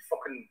it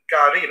fucking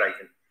Gary, like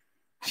him.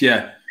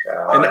 Yeah.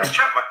 Oh, let's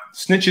chat, man.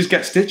 Snitches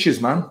get stitches,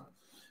 man.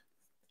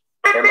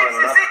 This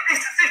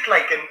is it,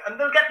 like, and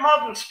they'll get more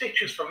than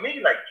stitches from me,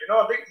 like, you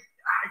know.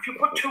 If you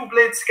put two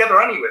blades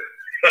together anyway.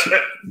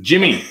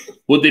 Jimmy,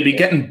 would they be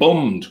getting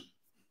bummed?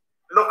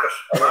 Look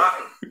at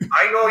Martin.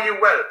 I know you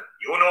well.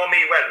 You know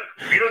me well.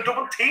 We'll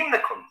double team the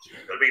cunts.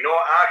 There'll be no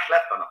arse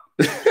left on them.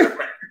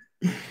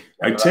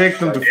 I take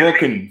them to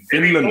fucking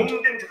Finland.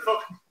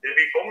 They'll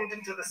be bummed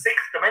into the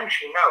sixth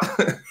dimension now.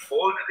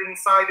 Folded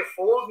inside a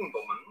folding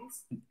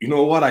bummins. You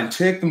know what? I'll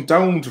take them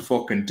down to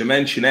fucking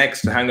Dimension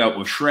X to hang out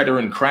with Shredder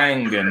and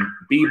Krang and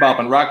Bebop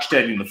and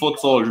Rocksteady and the Foot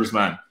Soldiers,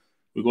 man.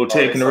 We go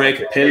taking a rake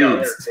of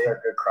pills. They are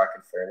good crack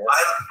in fairness.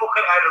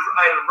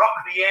 I'll rock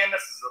the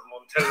anuses of them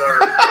until they're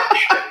not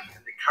steady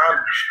and they can't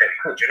be steady,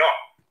 do you know?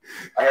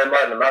 I am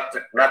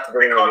not to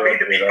bring call me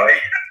the big guy.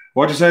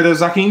 What'd you say there,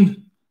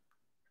 Zakine?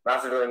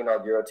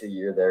 Euro to a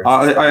year there.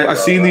 I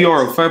seen the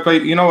euro. Fair play.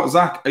 You know what,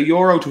 Zach? A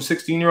euro to a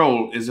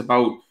 16-year-old is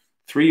about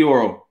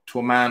 €3 to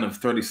a man of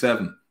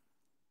 37.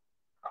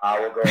 I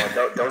will go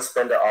on. Don't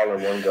spend it all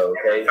in one go,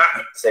 okay?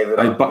 Save it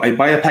up. I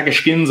buy a pack of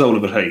skins out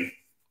of it, hey.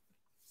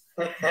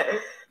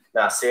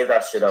 Nah, save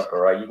that shit up, all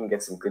right? You can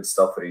get some good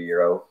stuff with a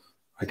euro.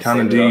 I can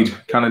indeed.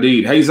 Can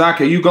indeed. Hey, Zach,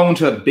 are you going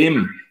to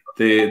BIM,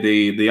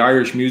 the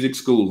Irish music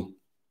school,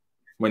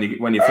 when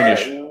you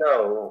finish?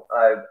 No.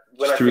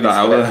 When I threw that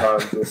out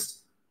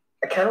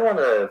I kind of want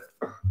to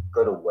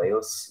go to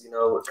Wales, you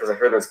know, because I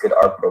heard there's good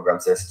art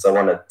programs there, so I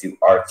want to do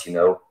art, you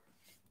know.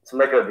 So I'm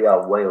not going to be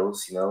out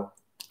Wales, you know.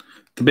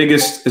 The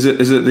biggest is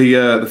it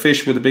the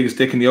fish with the biggest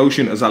dick in the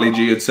ocean, as Ali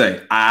G would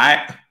say.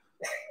 Aye.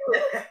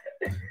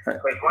 Wait,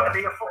 you want to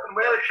be a fucking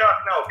whale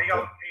shark now? Be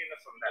out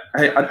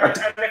Hey, and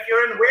if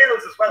you're in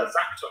Wales as well,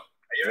 Zach,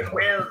 you're in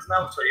Wales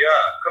now, so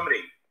yeah,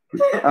 comedy.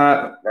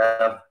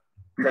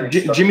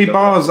 Jimmy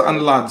Bars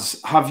and lads,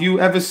 have you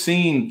ever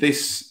seen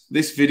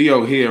this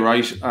video here?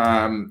 Right,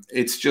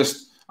 it's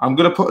just, I'm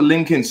gonna put a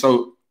link in,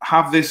 so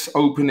have this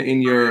open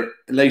in your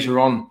later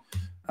on.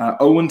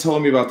 Owen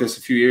told me about this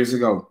a few years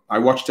ago. I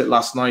watched it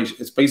last night.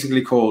 It's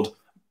basically called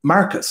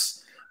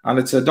Marcus, and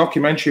it's a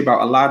documentary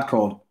about a lad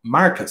called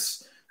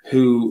Marcus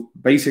who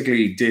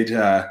basically did.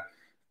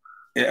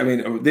 I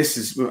mean, this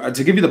is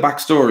to give you the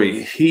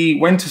backstory. He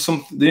went to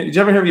some. Did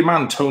you ever hear of your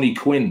man Tony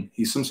Quinn?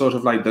 He's some sort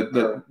of like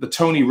the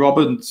Tony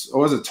Robbins,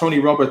 or was it Tony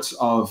Roberts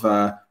of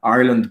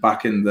Ireland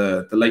back in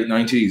the late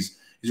 90s?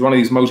 He's one of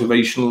these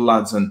motivational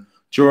lads, and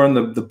during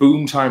the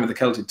boom time of the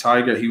Celtic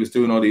Tiger, he was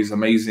doing all these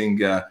amazing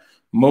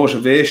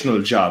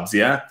motivational jobs.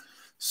 Yeah,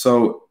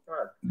 so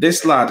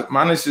this lad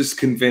manages to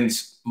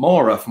convince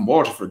Maura from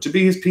Waterford to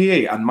be his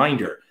PA and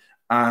minder.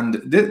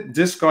 And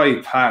this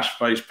guy, Pat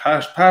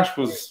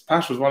was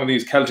one of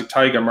these Celtic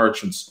Tiger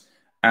merchants.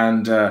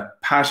 And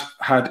Pat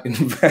had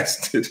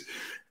invested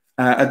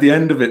at the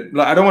end of it.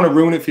 I don't want to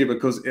ruin it for you,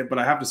 but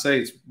I have to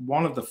say, it's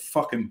one of the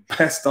fucking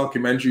best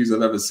documentaries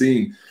I've ever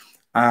seen.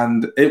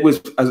 And it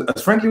was,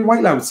 as Frankie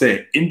Whiteley would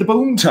say, in the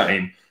boom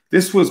time.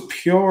 This was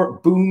pure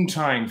boom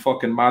time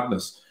fucking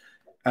madness.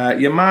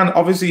 Your man,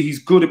 obviously, he's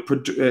good at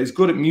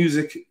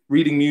music,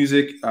 reading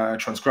music,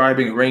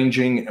 transcribing,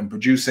 arranging, and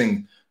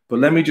producing. But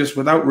let me just,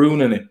 without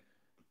ruining it,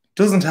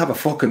 doesn't have a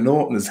fucking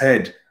note in his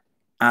head.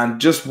 And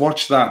just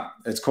watch that.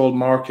 It's called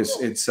Marcus.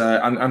 It's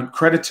and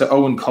credit to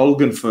Owen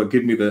Colgan for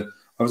giving me I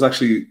was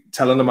actually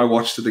telling him I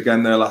watched it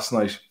again there last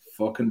night.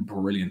 Fucking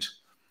brilliant.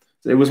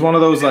 It was one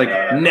of those like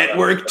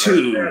Network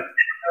 2.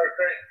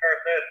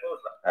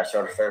 I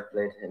showed a fair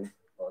play to him.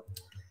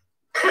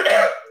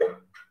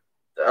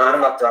 I'm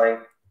not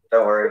dying.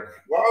 Don't worry.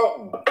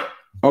 Whoa.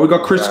 Oh, we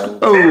got Chris. We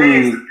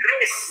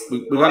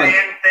got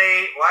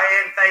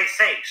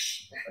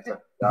YNT6.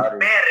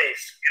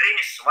 Paris,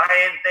 Greece,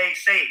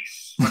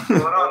 YNT6. What's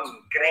going on,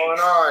 Greece? What's going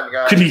on,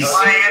 guys?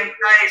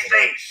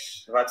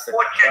 YNT6. That's the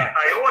 88,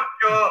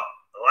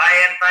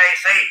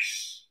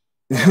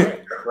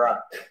 YNT6.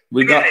 crap.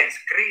 We got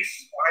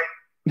Greece.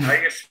 Are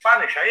you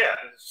Spanish, are you?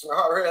 It's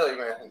not really,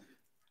 man.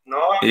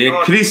 No.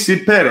 Chris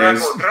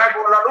Perez.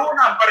 Trago la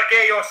luna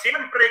perché io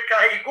sempre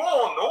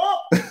caigo,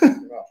 no?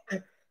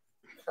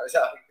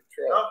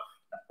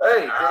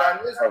 Hey, did I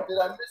miss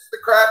the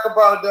crack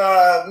about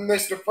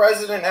Mr.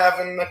 President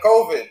having the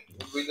COVID?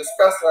 We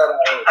discussed that.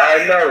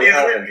 I know we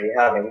haven't.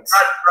 Before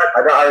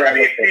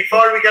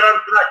we get on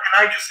to that, can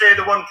I just say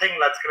the one thing,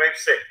 lads? Can I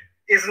just say,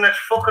 isn't it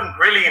fucking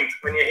brilliant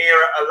when you hear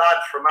a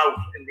lad from out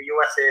in the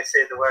USA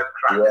say the word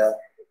crack? Yeah.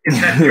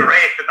 Isn't it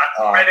great that that's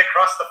spread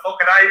across the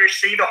fucking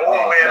Irish Sea the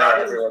whole way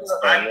around?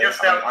 I'm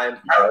just out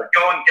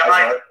going,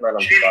 guy,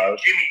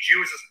 Jimmy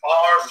Juice's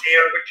bars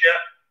here with you.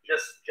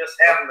 Just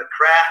having the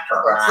crack.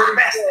 That's the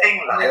best thing.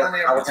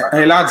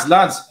 Hey,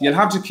 lads, you'll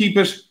have to keep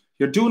it.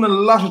 You're doing a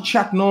lot of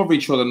chatting over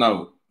each other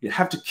now. You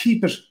have to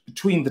keep it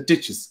between the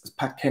ditches, as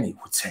Pat Kenny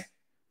would say.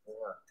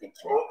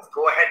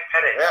 Go ahead,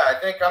 Petty. Yeah, I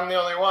think I'm the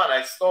only one.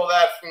 I stole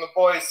that from the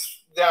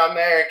boys down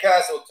there in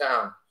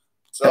Castletown.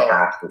 So,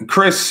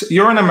 Chris,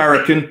 you're an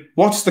American.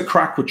 What's the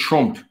crack with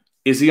Trump?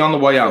 Is he on the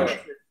way out?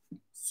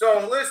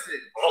 So listen.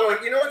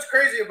 So you know what's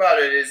crazy about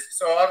it is,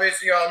 so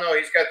obviously you all know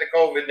he's got the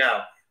COVID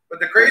now. But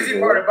the crazy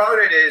part about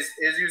it is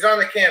he was on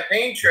the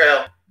campaign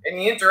trail and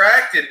he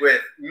interacted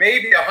with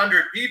maybe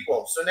 100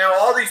 people. So now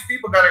all these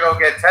people got to go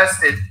get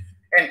tested,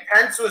 and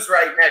Pence was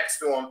right next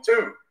to him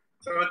too.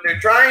 So what they're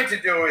trying to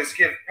do is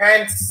give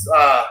Pence,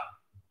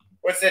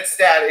 what's that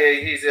stat?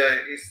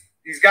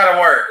 He's got to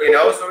work, you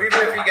know. So even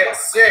if he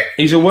gets sick,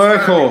 he's a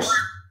workhorse.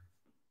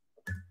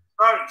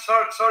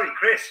 Sorry,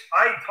 Chris.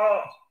 I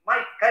thought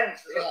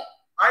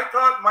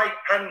Mike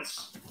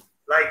Pence,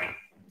 like,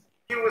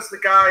 he was the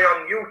guy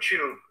on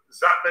YouTube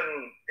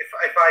zapping,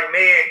 if I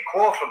may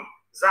quote him,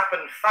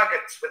 zapping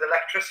faggots with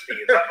electricity.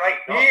 Is that right?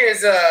 No?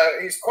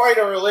 He's quite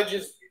a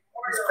religious.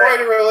 He's quite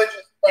a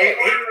religious.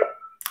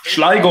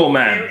 Schlegel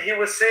man. He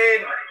was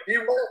saying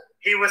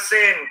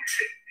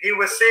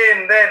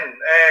then,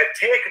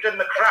 take it in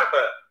the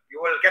crapper,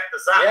 you will get the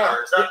zapper.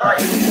 Yeah. Is that right?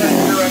 As a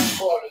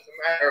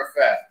matter of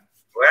fact.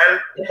 Well,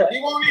 he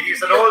won't even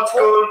he's an be old alone.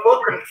 school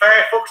book and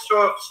fair fucks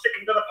to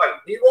sticking to the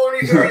pipe. He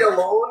won't even be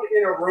alone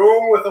in a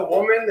room with a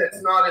woman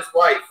that's not his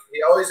wife.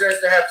 He always has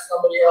to have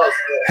somebody else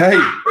there. Hey,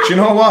 do you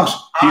know what?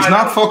 He's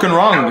not fucking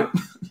wrong.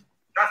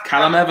 That's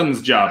Callum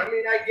Evans' job. I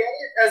mean, I get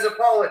it as a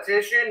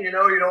politician. You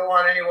know, you don't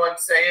want anyone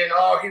saying,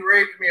 "Oh, he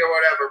raped me" or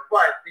whatever.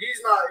 But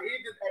he's not. He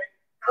did that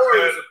before he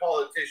was a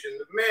politician.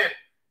 The man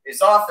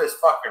is off his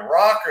fucking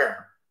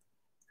rocker.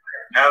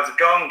 How's it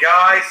going,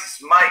 guys?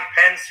 It's Mike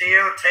Pence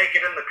here. Take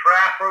it in the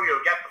crapper,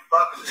 you'll get the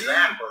fucking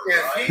zapper.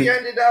 If he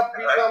ended up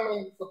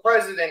becoming the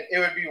president, it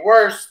would be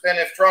worse than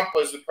if Trump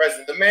was the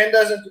president. The man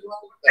doesn't do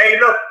anything Hey,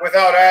 look,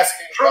 without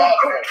asking.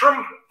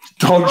 Trump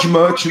Dodge could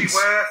merchants. be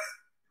worse.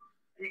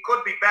 He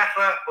could be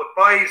better, but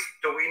boys,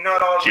 do we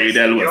not all miss Jade the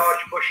Elwith.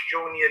 George Bush Jr.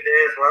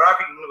 days where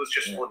everything was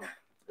just fun?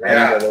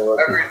 Yeah,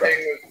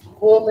 everything was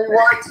only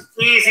once.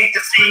 Easy to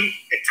see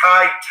a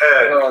tide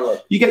turn.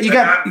 You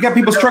get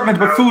people struggling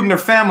to put food in their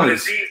But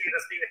families. it's easy to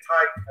see a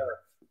tide turn.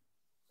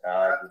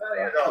 I tell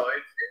you though,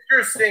 it's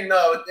interesting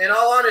though. In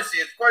all honesty,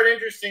 it's quite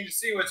interesting to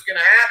see what's going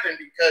to happen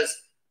because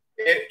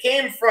it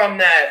came from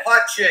that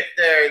hot chick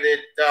there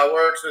that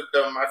works with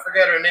them. I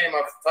forget her name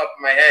off the top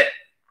of my head,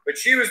 but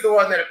she was the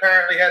one that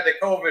apparently had the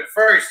COVID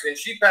first, and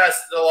she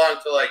passed it along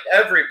to like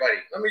everybody.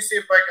 Let me see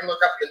if I can look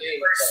up the name.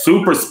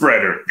 Super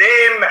spreader.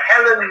 Dame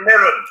Helen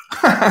Mirren.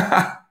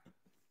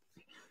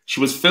 She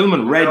was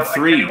filming Red I tell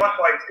 3. you what,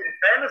 boys, in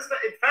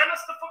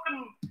fairness to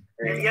fucking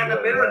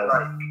Indiana Mirren,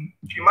 like,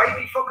 she might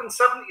be fucking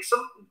 70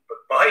 something, but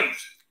boys.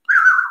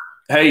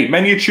 Hey,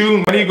 many a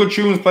good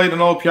tunes played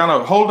on old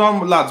piano. Hold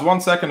on, lads, 1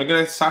 second. I'm going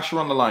to get Sasha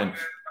on the line.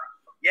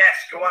 Yes,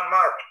 go on,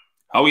 Mark.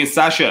 How are you,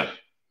 Sasha?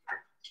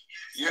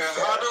 Yeah,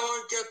 how do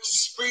I get to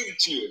speak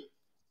to you?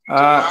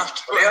 Are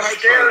you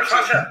upstairs,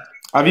 Sasha?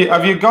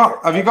 Have you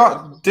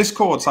got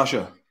Discord,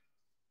 Sasha?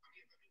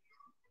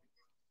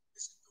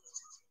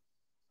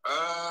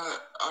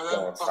 I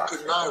don't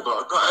fucking know, but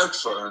I've got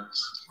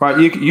headphones.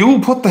 Right, you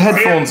put the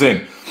headphones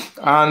in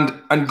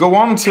and go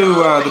on to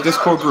the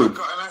Discord group. I've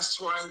got an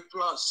S20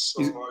 Plus,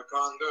 so I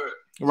can't do it.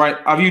 Right,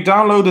 have you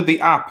downloaded the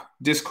app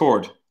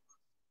Discord?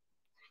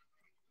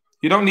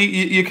 You don't need.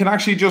 You can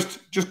actually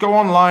just go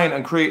online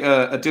and create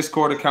a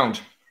Discord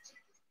account.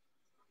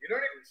 You don't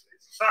even,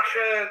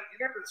 Sasha, you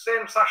never the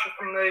same Sasha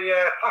from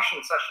the passion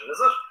session, is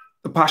it?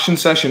 The passion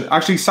session.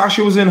 Actually,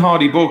 Sasha was in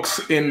Hardy Books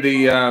in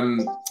the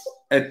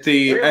at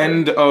the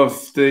end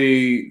of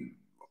the.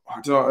 I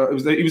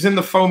don't know, he was in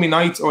the Foamy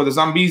Night or the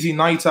Zambezi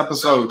Night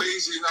episode.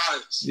 Zambezi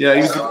Nights. Yeah,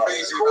 he was.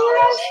 Zambezi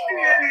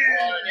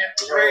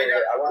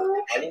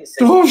I need to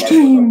say Those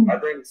team. Are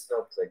there any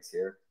snowflakes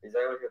here? Is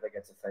there anyone here that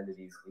gets offended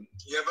easily?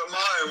 Yeah, but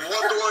Martin,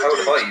 what do I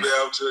do to be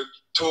able to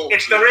talk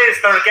If to you? there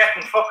is, they're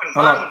getting fucking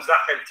bombs, Zach,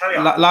 I'll tell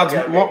you. Lads,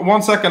 Okay.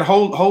 1 second.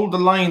 Hold the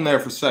line there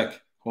for a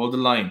sec. Hold the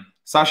line,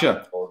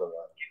 Sasha. Hold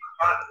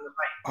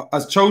on.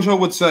 As Chojo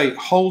would say,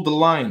 hold the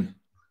line.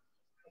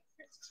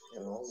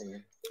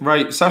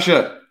 Right,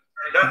 Sasha.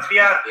 That's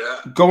yeah.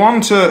 Go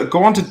on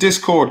to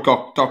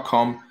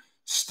discord.com,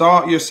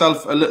 start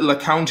yourself a little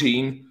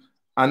accounting,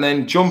 and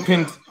then jump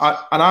in.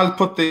 And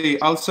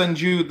I'll send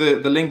you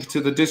the link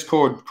to the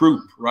Discord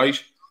group,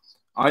 right?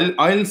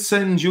 I'll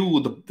send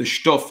you the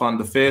stuff on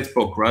the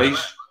Facebook, right?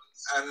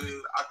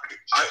 And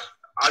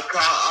I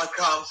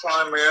can't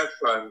find my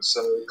headphones,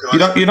 so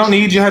You don't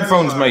need your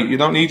headphones, mate. You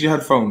don't need your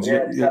headphones.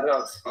 Yeah, just have it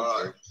on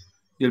speaker.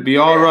 You'll be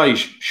all right.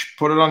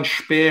 Put it on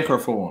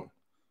speakerphone.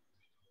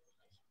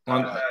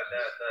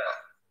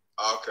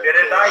 Okay, Get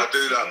it cool. I'll right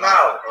do that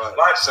now. Right.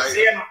 Right, Say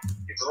see him.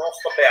 You can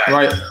also be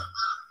Right.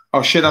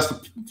 Oh shit, that's the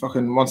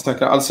fucking 1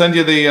 second. I'll send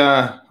you the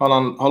hold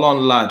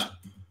on, lad.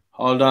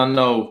 Hold on,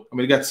 no. I'm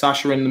gonna get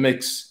Sasha in the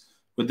mix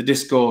with the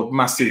Discord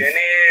massive. We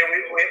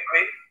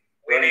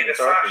need a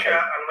Sasha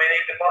and we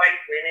need the boy.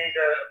 We need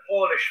a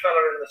Polish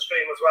fella in the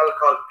stream as well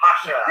called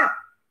Pasha.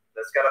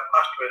 Let's get a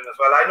Pasha in as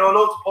well. I know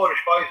loads of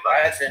Polish boys.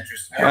 That's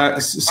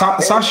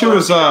interesting. Sasha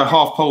is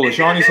half Polish,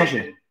 aren't you,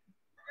 Sasha?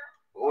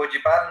 Would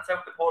you balance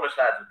out the Polish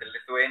lads with the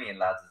Lithuanian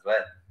lads as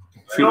well?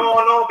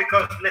 No,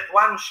 because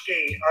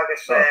Litwanski, I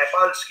guess,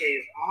 Balski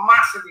is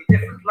massively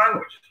different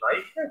languages,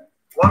 right?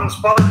 One's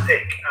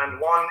Baltic and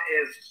one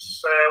is,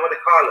 what do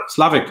they call it?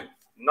 Slavic.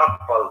 Not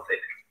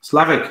Baltic.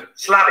 Slavic.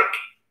 Slavic.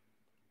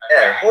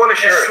 Yeah,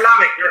 Polish is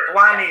Slavic,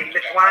 Lithuani is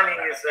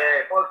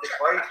Baltic,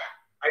 right?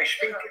 I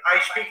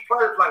speak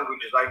 12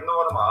 languages, I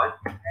know them all.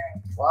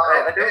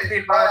 Wow. I do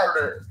feel bad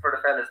for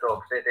the fellas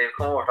though, because they've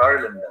come over to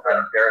Ireland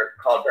and they're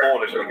called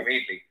Polish like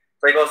immediately.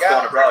 It's like us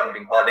going abroad and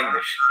being called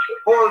English.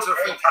 Poles are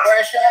fantastic.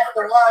 Fresh off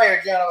the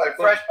wire, gentlemen.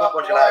 Fresh off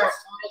the wire.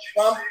 Donald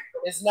Trump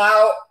is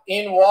now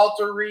in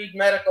Walter Reed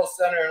Medical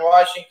Center in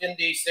Washington,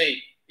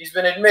 D.C. He's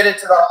been admitted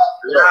to the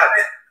hospital.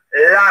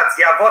 Lads,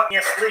 yeah, what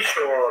you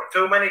slisho?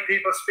 Too many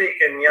people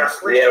speaking. Yeah,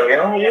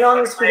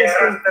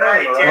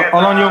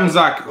 Hold on, young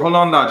Zach. Hold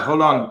on, lad.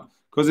 Hold on.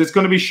 Because it's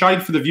going to be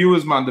shite for the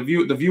viewers, man.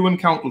 The viewing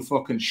count will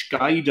fucking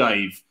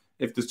skydive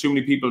if there's too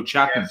many people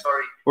chatting. Yeah,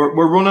 sorry.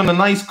 We're running a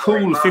nice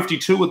cool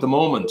 52 at the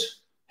moment.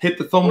 Hit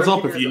the thumbs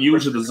up if you're new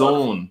to the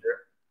zone.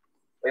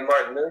 Wait,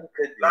 Martin, no, you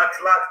could be. Lads,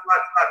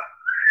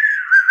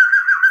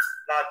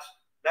 lads,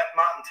 let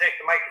Martin take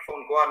the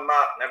microphone. Go on,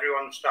 Martin.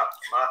 Everyone stop.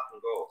 Martin,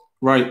 go.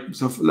 Right.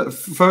 So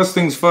first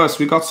things first,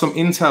 we got some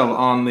intel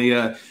on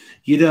the,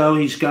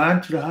 he's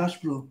gone to the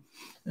hospital.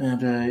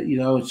 And,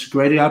 it's a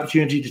great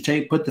opportunity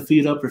to put the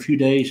feet up for a few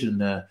days and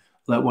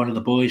let one of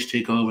the boys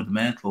take over the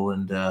mantle.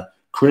 And,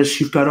 Chris,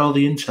 you've got all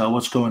the intel.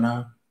 What's going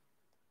on?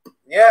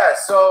 Yeah,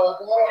 so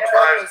Donald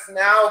Trump has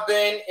now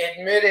been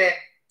admitted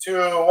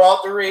to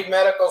Walter Reed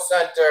Medical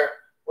Center,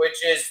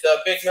 which is the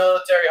big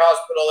military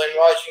hospital in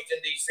Washington,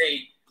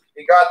 D.C.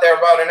 He got there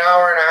about an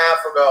hour and a half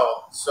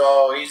ago.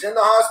 So he's in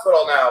the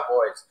hospital now,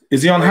 boys.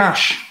 Is he on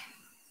hash?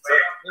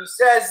 He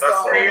says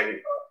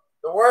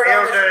the word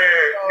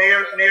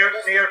near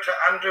to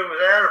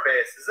Andrews Air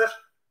Base, is it?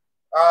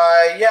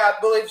 Yeah, I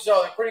believe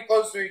so. They're pretty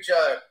close to each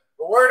other.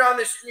 The word on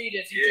the street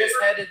is he just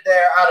headed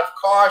there out of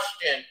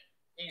caution.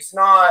 He's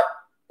not.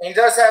 He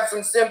does have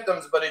some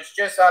symptoms, but it's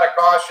just out of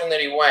caution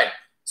that he went.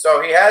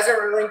 So he hasn't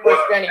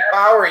relinquished any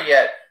power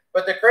yet.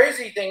 But the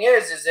crazy thing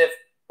is if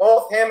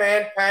both him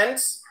and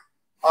Pence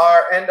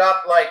end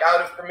up like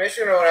out of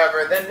commission or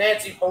whatever, then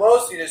Nancy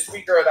Pelosi, the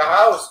Speaker of the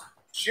House,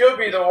 she'll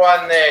be the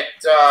one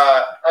that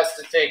has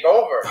to take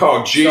over.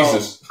 Oh,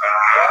 Jesus. So,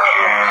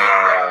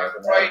 that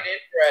would be quite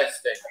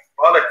interesting.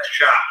 Well, it's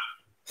chat.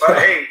 But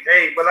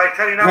hey, well, I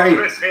tell you now,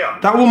 Chris, here.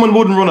 That woman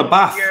wouldn't run a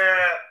bath.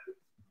 Yeah,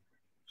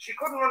 she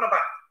couldn't run a bath.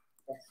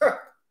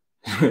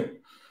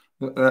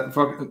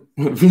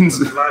 Vince.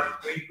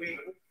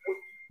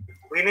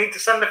 We need to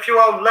send a few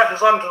out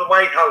letters on to the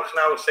White House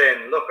now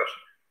saying, look,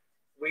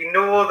 we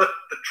know that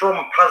the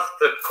Trump has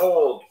the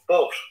cold,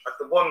 but at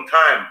the one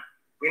time,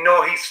 we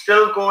know he's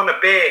still going to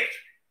bait,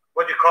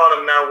 what do you call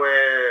him now,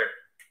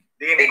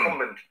 the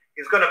incumbent.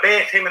 He's going to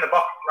bait him in the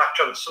boxing match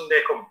on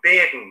Sunday, come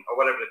baiting, or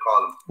whatever they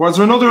call him. Was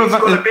there another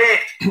event? Going to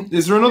bait.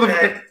 Is there another...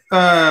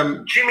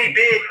 Jimmy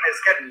Bacon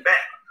is getting bet.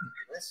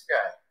 This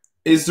guy.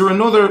 Is there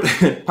another...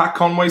 Pat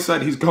Conway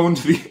said he's going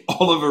to the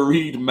Oliver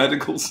Reed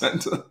Medical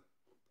Center.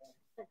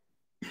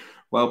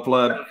 Well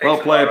played. Well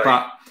played,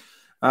 Pat.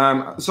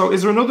 So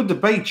is there another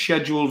debate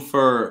scheduled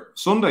for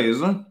Sunday, is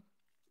there?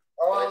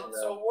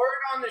 So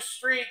word on the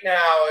street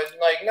now is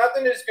like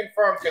nothing is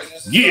confirmed because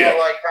this is all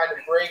like kind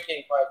of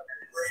breaking, but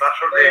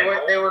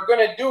they were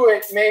going to do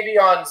it maybe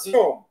on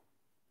Zoom,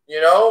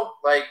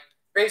 like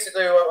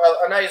basically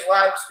a nice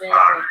live stream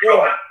from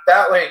Zoom.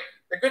 That way,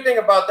 the good thing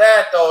about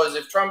that though is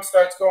if Trump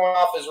starts going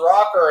off his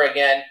rocker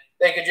again,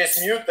 they could just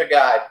mute the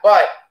guy.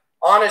 But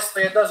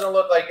honestly, it doesn't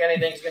look like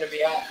anything's going to be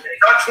happening.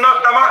 That's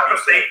not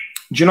democracy.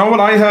 Do you know what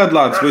I heard,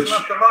 lads? Do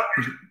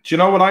you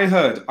know what I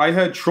heard? I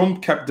heard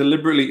Trump kept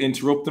deliberately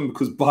interrupting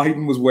because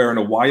Biden was wearing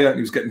a wire and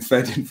he was getting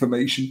fed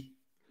information.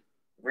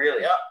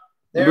 Really?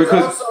 Yeah.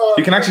 Because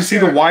you can actually see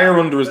the wire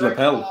under his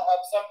lapel.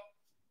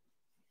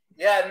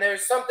 Yeah, and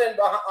there's something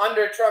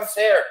under Trump's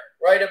hair,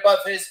 right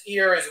above his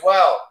ear as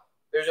well.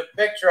 There's a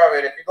picture of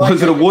it. If you'd like,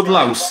 is it a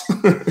woodlouse?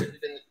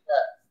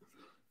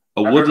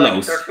 A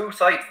woodlouse. They're two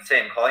sides of the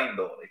same coin,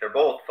 though. Like, they're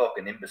both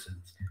fucking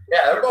imbeciles.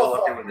 Yeah, they're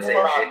both doing the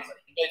same shit.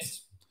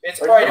 It's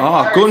quite.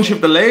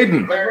 Gunship the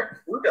Laden.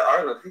 Who the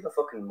Arnold? Think of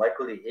fucking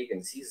Michael Lee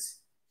Higgins. He's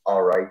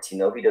all right. He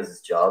does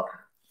his job.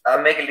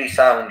 Michael Lee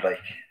sound like.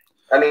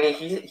 I mean,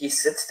 he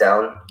sits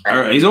down.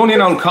 And he's only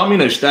an old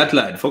communist, that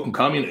lad. Fucking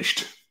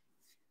communist.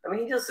 I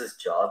mean, he does his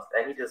job,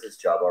 and he does his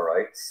job all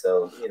right.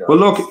 So, Well,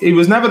 look, he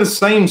was never the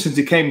same since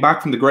he came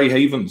back from the Grey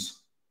Havens.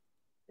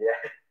 Yeah.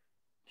 Do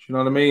you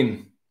know what I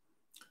mean?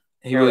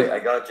 I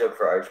got a joke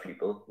for Irish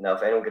people. Now,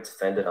 if anyone gets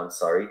offended, I'm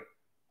sorry.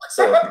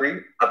 So, a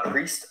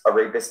priest, a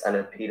rapist, and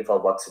a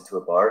pedophile walks into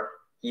a bar.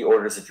 He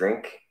orders a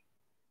drink.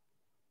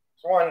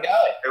 It's one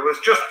guy. It was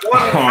just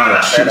one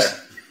fella.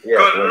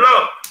 Yeah, good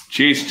luck.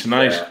 Jeez,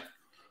 tonight. Yeah.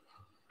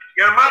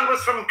 Your man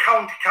was from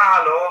County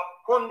Carlow.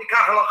 County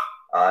Carlow.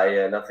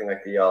 Yeah, nothing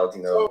like the old,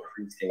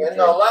 priest king. And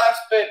the last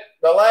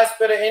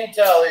bit of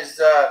intel is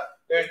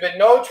there's been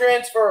no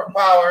transfer of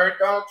power.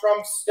 Donald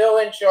Trump's still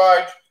in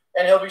charge,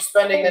 and he'll be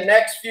spending the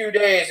next few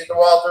days at the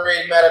Walter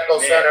Reed Medical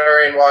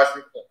Center in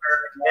Washington.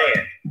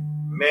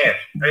 Mate,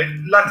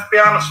 let's be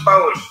honest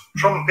about it.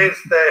 Trump is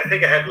the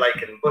figurehead,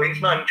 but he's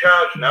not in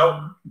charge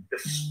now.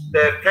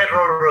 The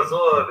Federal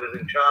Reserve is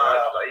in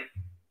charge,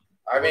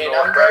 I mean,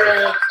 I'm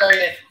very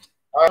excited.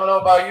 I don't know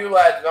about you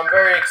lads, but I'm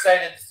very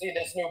excited to see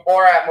this new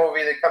Borat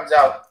movie that comes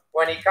out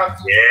when he comes.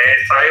 Yes,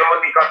 I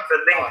only got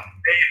the link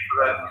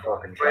for the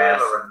fucking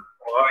trailer, and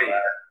boy,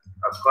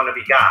 that's going to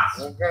be gas.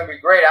 It's going to be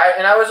great.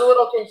 I was a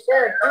little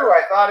concerned too.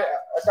 I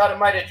thought it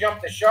might have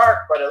jumped the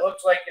shark, but it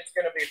looks like it's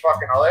going to be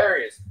fucking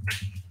hilarious.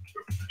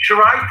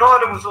 Sure, I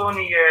thought it was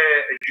only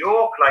a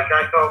joke.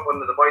 I thought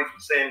one of the boys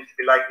was saying to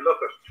be like, look,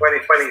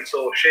 2020 is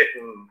so shit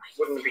and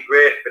wouldn't it be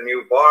great for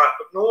new Borat?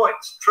 But no,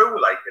 it's true.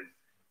 And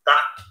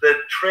the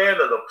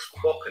trailer looks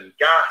fucking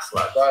gas,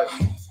 lad. I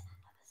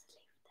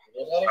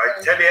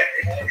tell you,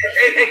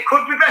 it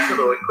could be better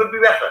though. It could be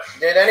better.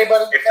 Did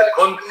anybody? If they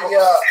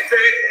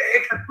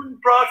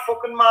couldn't brought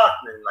fucking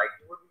Martin in, it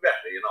would be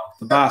better,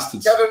 The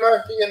bastards. Kevin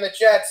Murphy in the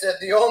chat said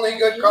the only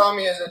good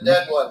commie is a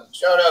dead one.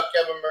 Shout out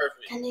Kevin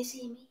Murphy. Can they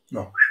see me?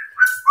 No.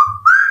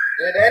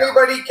 Did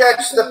anybody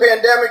catch the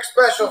pandemic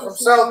special from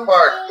South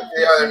Park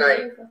the other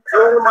night?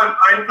 No, man,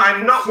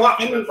 I'm not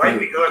watching it, right?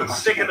 Because I'm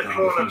sick of the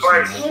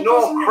coronavirus. There's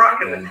no crack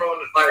in the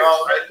coronavirus.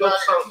 I love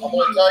South I'm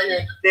going to tell you,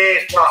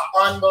 it's not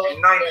unbelievable.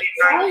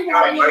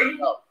 1999,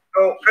 right?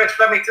 So, Chris,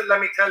 let me tell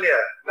you,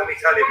 man.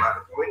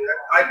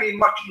 I've been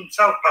watching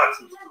South Park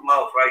since it came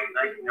out, right, in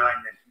 99.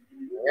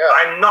 Yeah.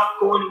 I'm not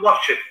going to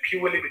watch it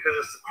purely because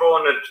it's the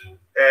corona,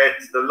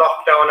 it's the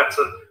lockdown.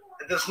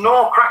 There's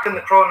no crack in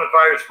the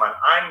coronavirus, man.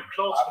 I'm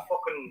close to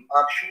fucking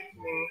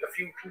shooting a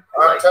few people.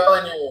 I'm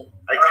telling you,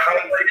 I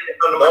can't get it.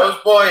 those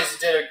boys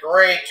did a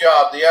great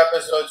job. The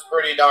episode's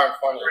pretty darn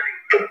funny.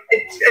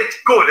 It's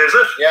good, is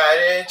it? Yeah,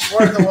 it's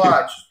worth a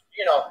watch.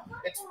 You know,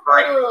 it's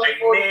Right. literally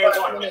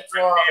 45 minutes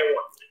long.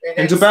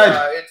 Into bed.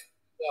 It's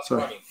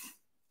Sorry. funny.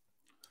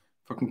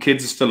 Fucking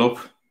kids are still up.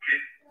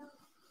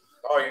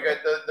 Oh, you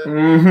got the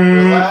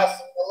lad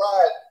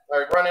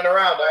like running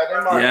around.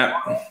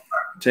 Yeah.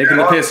 Taking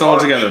the piss all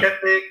together.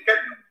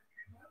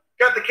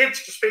 Get the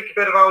kids to speak a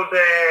bit about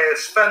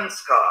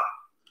svenska.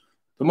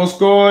 De måste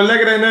gå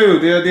lägga dig nu.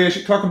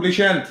 Klockan blir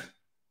känt.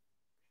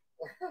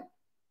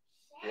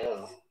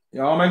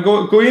 Ja, men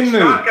gå in nu.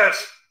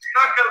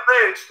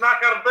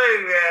 Snackar du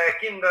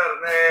kinder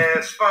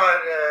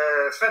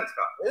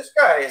svenska? This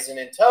guy is an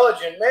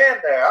intelligent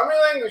man there. How many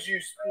languages you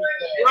speak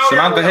there?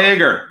 Samantha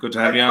Hager, good to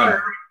have you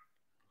on.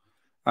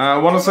 I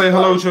want to say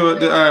hello to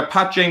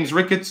Pat James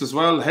Ricketts as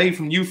well. Hey,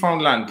 from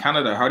Newfoundland,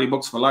 Canada. Hardy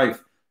Bucks for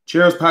life.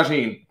 Cheers,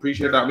 Patine.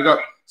 Appreciate that. We got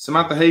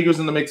Samantha Hager's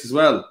in the mix as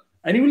well.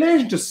 Any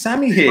relation to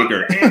Sammy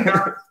Hager?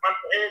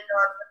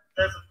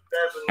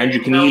 Andrew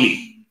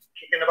Keneally.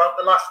 Kicking about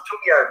the last 2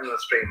 years in the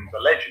stream, the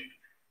legend.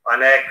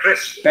 And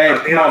Chris,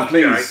 Babe, come on,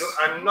 please.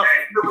 I'm not.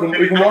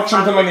 We can watch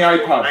something on the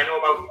iPad. I know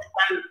about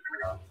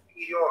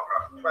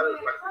 12.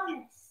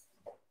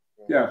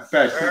 Yeah,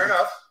 babe. Fair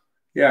enough.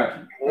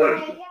 Yeah.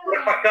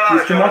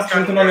 You can watch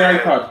something on the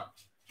iPad.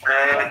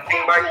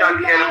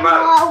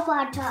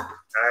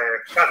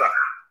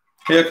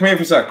 Here, come here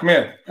for a sec. Come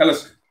here.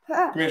 Ellis,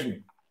 come here to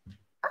me.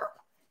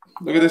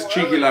 Look at this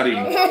cheeky laddie.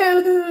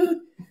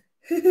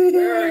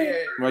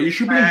 Well, you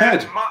should be in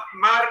bed.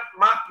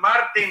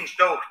 Martin's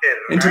daughter.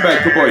 Into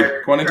bed, good boy.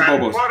 Go on into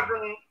Bobo's.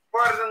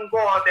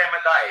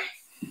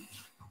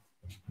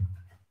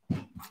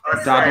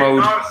 Dad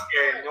mode.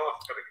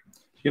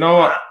 You know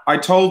what? I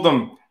told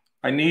them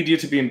I need you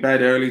to be in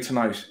bed early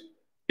tonight.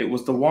 It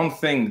was the one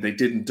thing they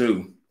didn't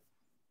do.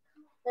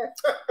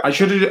 I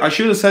should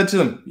have said to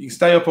them, you can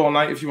stay up all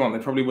night if you want. They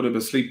probably would have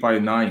been asleep by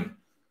 9.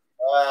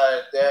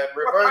 What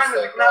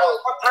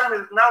time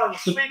is it now in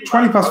Sweden?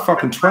 20 past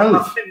fucking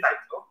 12.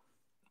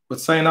 But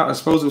saying that, I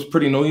suppose it was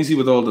pretty noisy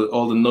with all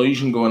the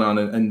noising going on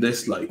in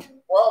this, like.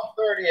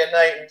 12:30 at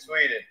night in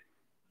Sweden.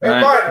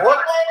 Hey, Martin, what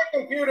kind of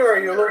computer are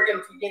you looking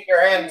to get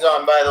your hands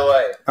on, by the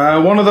way?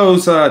 One of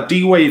those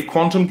D-Wave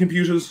quantum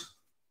computers.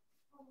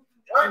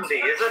 Andy,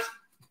 is it?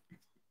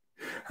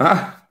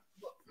 Huh?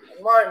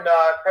 Martin,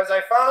 because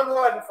I found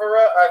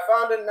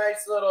a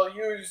nice little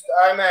used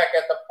iMac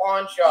at the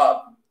pawn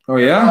shop. Oh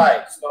yeah.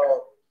 Right,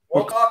 so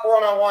we'll talk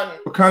one-on-one.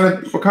 What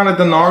kind of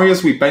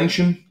denarius we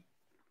benching?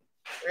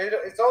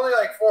 It's only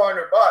like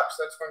 $400.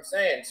 That's what I'm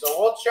saying. So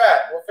we'll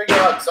chat. We'll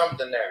figure out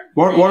something there.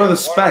 What are the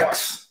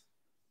specs?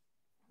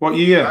 What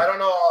year? I don't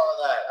know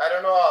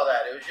all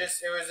that. It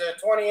was a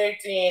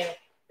 2018, and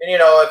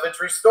if it's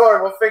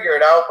restored, we'll figure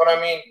it out. But I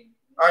mean,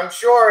 I'm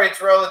sure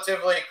it's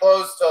relatively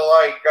close to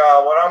like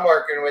what I'm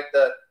working with,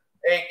 the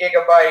 8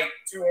 gigabyte,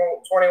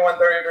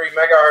 2133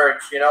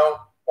 megahertz.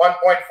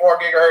 1.4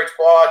 gigahertz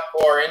quad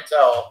core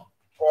Intel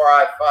Core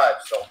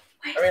i5. So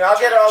I mean, I'll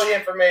get all the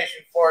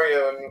information for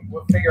you, and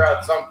we'll figure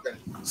out something.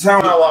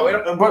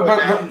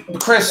 But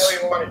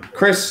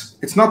Chris,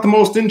 it's not the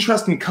most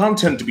interesting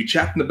content to be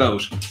chatting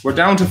about. We're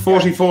down to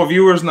 44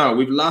 viewers now.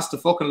 We've lost a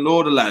fucking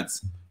load of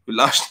lads. We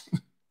lost.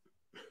 But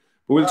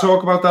we'll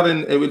talk about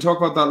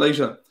that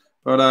later.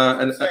 But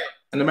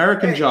an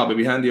American job would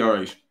be handy, all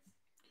right.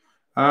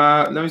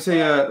 Let me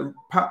say,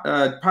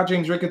 Pat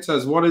James Ricketts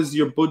says, "What is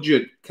your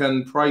budget?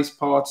 Can price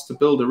parts to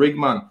build a rig,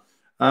 man?"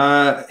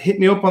 Hit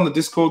me up on the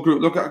Discord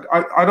group. Look,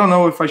 I don't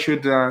know if I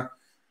should.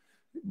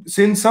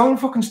 Since so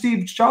fucking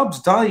Steve Jobs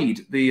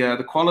died,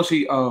 the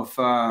quality of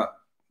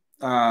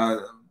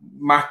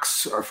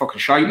Macs are fucking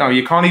shite now.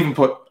 You can't even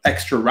put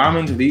extra RAM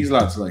into these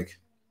lads, like.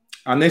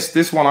 And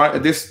this one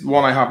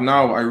I have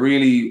now, I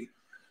really,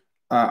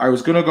 I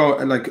was gonna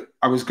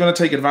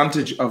take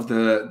advantage of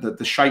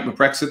the shite with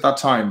Brexit that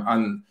time,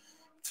 and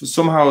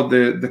somehow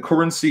the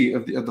currency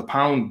of the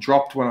pound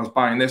dropped when I was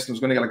buying this, and I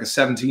was gonna get like a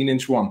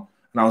 17-inch one.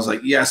 And I was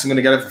like, yes, I'm going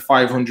to get it for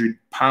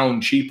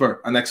 £500 cheaper.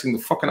 And next thing, the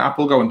fucking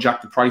Apple go and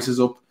jack the prices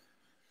up.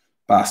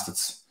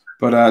 Bastards.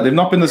 But they've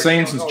not been the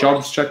same since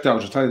Jobs checked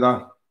out, I'll tell you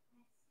that.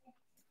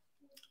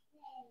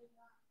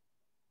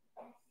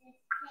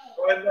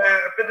 Well,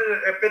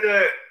 a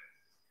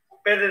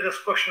bit of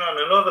discussion on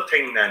another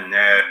thing then.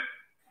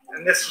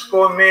 And this is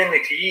going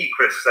mainly to you,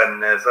 Chris,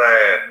 then, as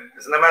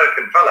an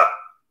American fella.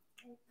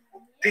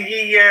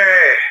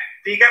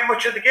 Do you get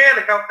much of the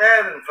Gaelic out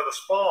there then for the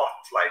sport?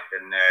 Like,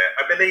 and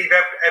I believe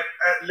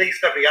at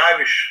least every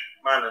Irish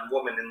man and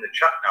woman in the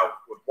chat now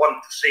would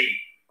want to see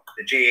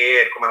the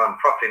GAA coming on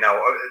properly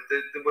now.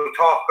 We'll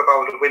talk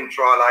about a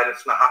winter All Ireland.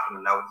 It's not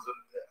happening now. There's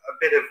a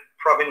bit of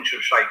provincial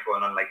shite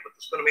going on, but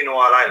there's going to be no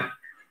All Ireland.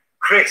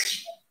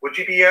 Chris, would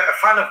you be a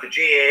fan of the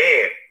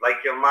GAA,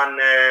 like your man,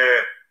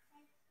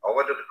 or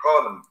what do they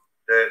call him?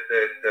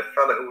 The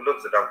fella who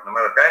loves it out in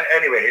America.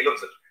 Anyway, he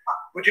loves it.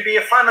 Would you be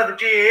a fan of the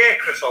GAA,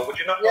 Chris, or would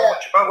you not know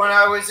much about it? When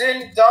I was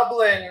in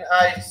Dublin,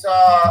 I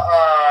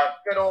saw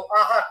good old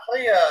Aha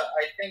Clea.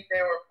 I think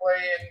they were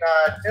playing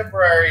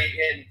Tipperary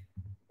in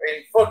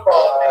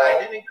football, and I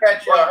didn't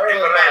catch a hurling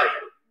match.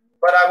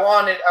 But I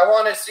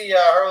want to see a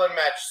hurling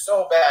match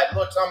so bad. It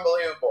looks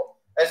unbelievable.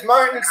 As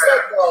Martin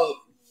said, though,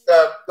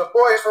 the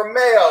boys from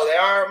Mayo, they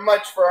aren't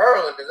much for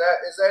hurling. Is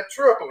that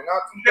true?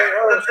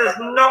 There's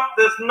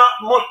not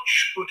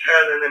much good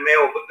hurling in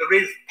Mayo, but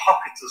there is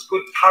pockets. There's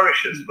good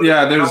parishes.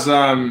 Yeah, there's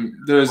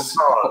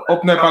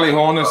up near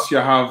Ballyhonus. You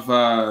have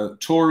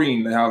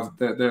Toreen.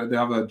 They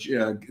have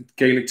a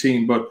Gaelic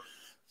team, but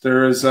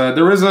there is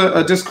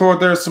a Discord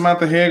there.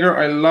 Samantha Hager,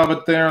 I love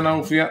it there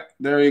now for you.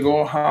 There you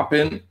go. Hop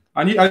in,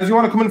 and if you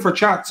want to come in for a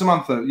chat,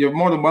 Samantha, you're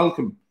more than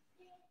welcome.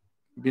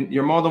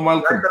 You're more than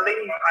welcome.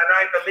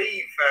 I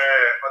believe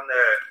on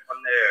the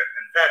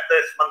in fact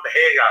this Samantha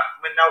Hager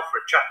coming now for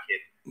a chat,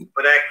 kid.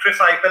 But Chris,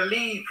 I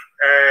believe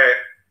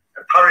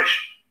a parish,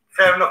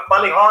 fair enough,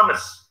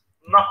 Ballyhonus,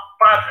 not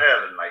bad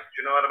hurling, like,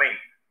 do you know what I mean?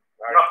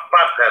 Right. Not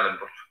bad hurling,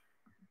 but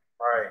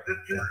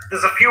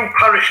there's a few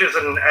parishes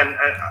and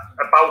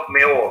about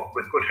Mayo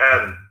with good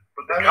hurling.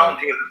 But the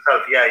county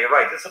itself, yeah, you're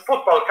right. It's a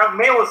football county.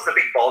 Mayo's the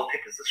big ball,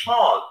 Tip is the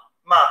small.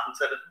 Martin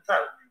said it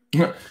himself.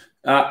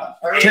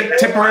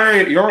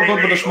 Tipperary, you're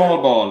good with the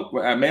small ball.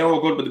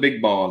 Mayo good with the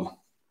big ball.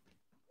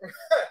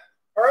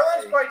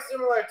 Hurling's quite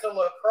similar to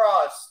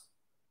lacrosse,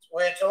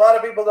 which a lot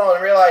of people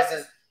don't realize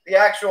is the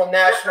actual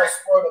national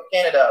sport of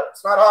Canada.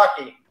 It's not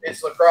hockey;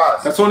 it's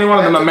lacrosse. That's only one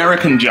of them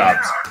American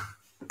jobs.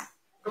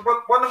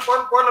 One of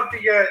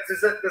the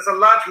there's a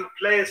lad who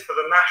plays for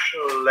the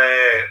national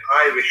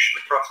Irish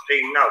lacrosse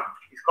team now.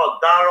 He's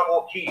called Dara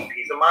O'Keefe.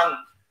 He's a man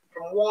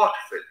from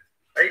Waterford.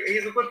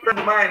 He's a good friend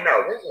of mine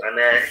now, and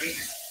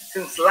he's.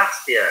 Since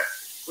last year,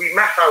 we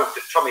met out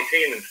at Tommy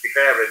Teenan, to be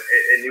fair,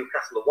 in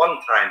Newcastle. One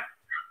time,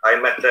 I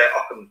met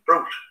Occam's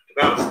Brute, to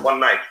be honest, one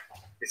night.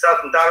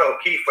 Myself and Dara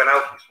O'Keefe went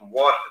out. He's from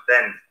Waterford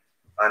then.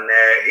 And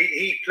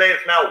he plays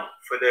now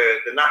for the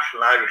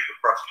national Irish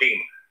lacrosse team.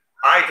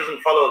 I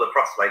doesn't follow the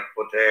lacrosse, like,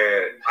 but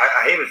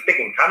I hear it's big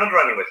in Canada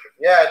anyway.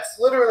 Yeah, it's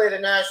literally the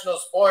national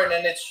sport,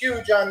 and it's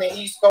huge on the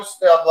east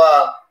coast of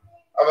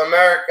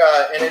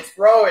America, and it's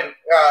growing.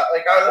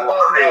 Like, I live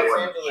out in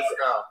Los Angeles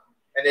now.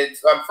 And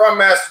I'm from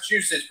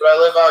Massachusetts, but I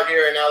live out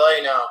here in LA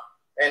now.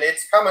 And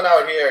it's coming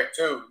out here,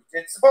 too.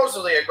 It's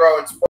supposedly a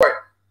growing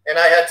sport. And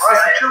I had...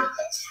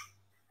 Massachusetts?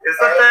 Is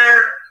that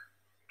there?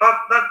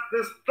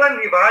 There's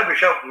plenty of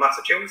Irish out in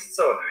Massachusetts,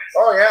 so there is.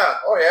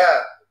 Oh, yeah.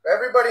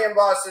 Everybody in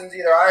Boston's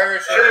either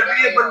Irish or... Should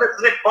be able to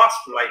live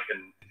Boston, like,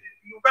 and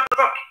you've got the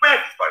Dropkick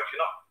Murphys, you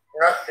know?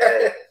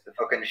 The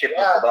fucking ship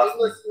of Boston.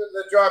 Yeah, listen to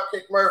the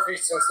Dropkick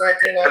Murphys since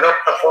 1990. I love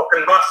the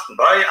fucking Boston,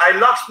 but I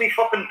lost me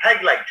fucking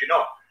peg leg, you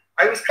know?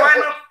 I was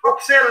climbing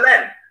up sail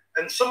then,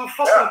 and some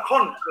fucking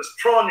cunt was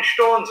throwing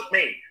stones at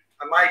me,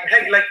 and my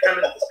peg leg fell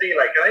into the sea,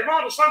 like, and I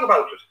wrote a song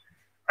about it,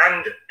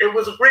 and it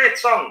was a great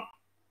song,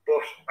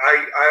 but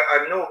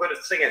I'm no good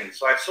at singing,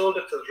 so I sold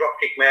it to the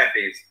Dropkick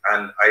Murphys,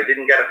 and I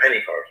didn't get a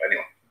penny for it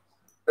anyway.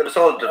 Could have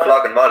sold it to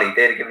Flog and Molly.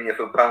 They'd have given you a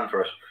few pounds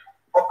for it.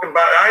 Fucking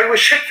bad. I was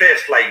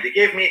shit-faced, like, they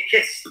gave me a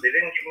kiss, they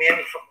didn't give me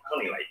any fucking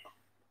money, like.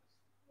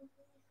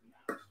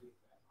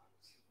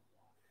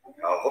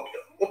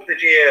 Up the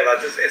GA,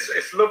 lads.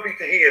 It's lovely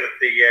to hear that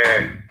the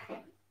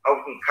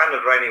out in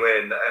Canada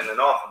anyway, in the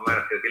North of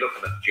America, they'll be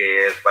looking at the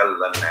GA as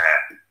well. And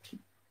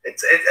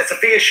it's a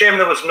fair shame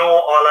there was no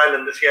All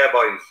Ireland this year,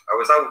 boys. I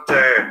was out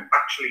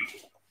actually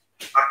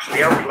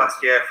out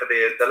last year for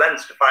the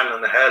Leinster final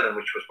in the hurling,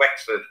 which was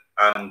Wexford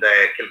and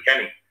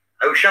Kilkenny.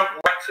 I was shouting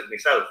Wexford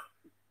myself.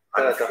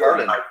 And the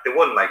hurling, like, they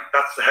won, like,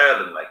 that's the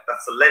hurling, like,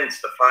 that's the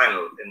Leinster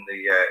final in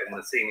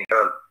the senior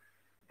hurling.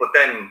 But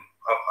then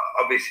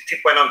obviously Tip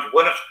went on to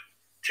win it.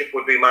 Tip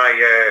would be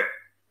my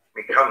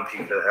county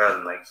for the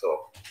hurling, like,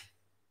 so.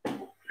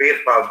 Fair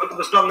foul. But there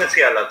was none this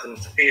year, lads, and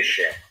it's a fair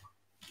shame.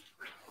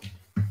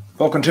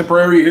 Fucking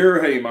Tipperary here,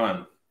 hey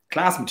man.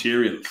 Class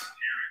materials.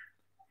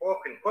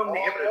 Fucking put me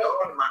give it a go,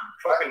 man.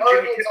 Fucking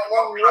Jimmy Tip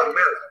from Clonmel.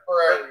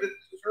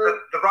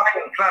 The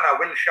Ryan clan, I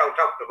will shout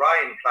out the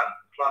Ryan clan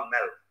from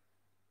Clonmel.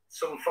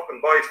 Some fucking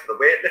boys for the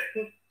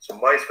weightlifting, some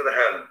boys for the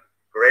hurling.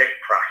 Great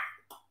crack.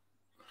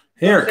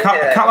 Here,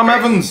 Callum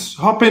Evans,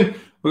 hop in.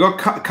 We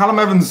got Callum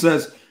Evans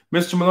says,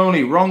 Mr.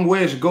 Maloney, wrong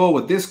way to go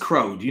with this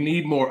crowd. You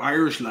need more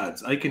Irish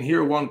lads. I can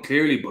hear one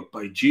clearly, but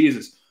by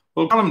Jesus.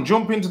 Well, Callum,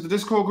 jump into the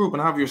Discord group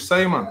and have your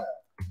say, man.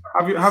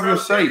 Have your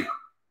say.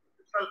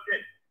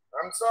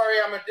 I'm sorry,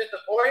 I'm a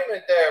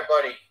disappointment there,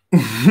 buddy.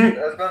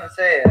 I was going to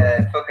say,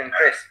 fucking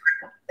Chris,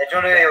 do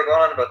you know you were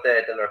going on about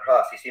the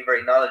lacrosse? You seem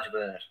very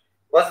knowledgeable in it.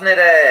 Wasn't it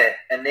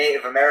a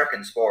Native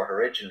American sport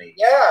originally?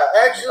 Yeah,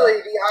 actually,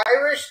 the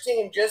Irish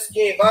team just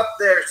gave up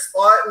their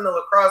spot in the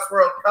Lacrosse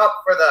World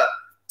Cup for the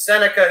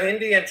Seneca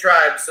Indian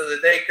tribe so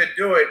that they could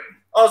do it.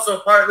 Also,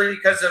 partly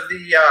because of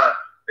the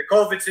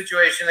COVID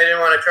situation, they didn't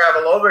want to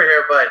travel over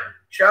here. But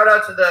shout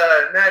out to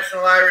the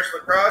National Irish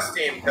Lacrosse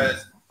team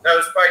because that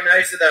was quite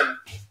nice of them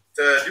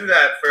to do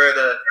that for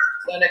the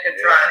Seneca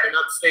tribe in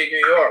upstate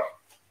New York.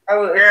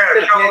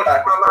 Yeah, shout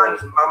out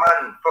to my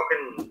man,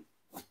 fucking,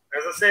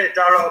 as I say,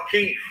 Darrell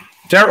O'Keefe.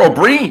 Darrell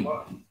O'Brien. Shout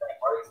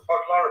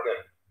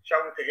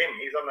out to him.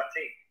 He's on that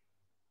team.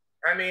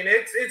 I mean,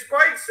 it's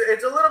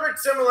a little bit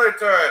similar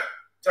to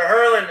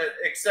hurling,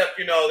 except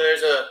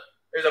there's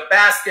a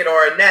basket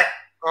or a net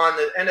on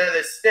the end of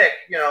the stick.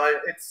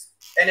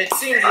 It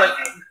seems like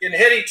you can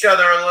hit each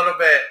other a little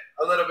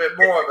bit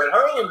more. But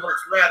hurling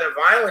looks rather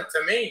violent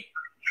to me.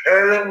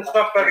 Hurling's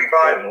not very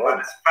violent, but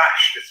it's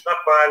fast. It's not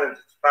violent.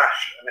 It's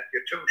fast. And if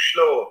you're too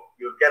slow,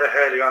 you'll get a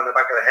hurley on the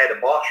back of the head.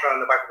 A boss on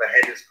the back of the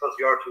head is because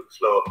you're too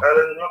slow.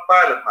 Hurling's not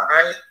violent,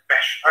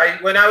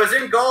 man. When I was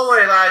in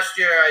Galway last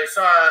year, I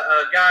saw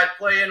a guy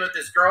playing with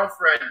his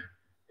girlfriend,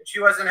 and she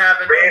wasn't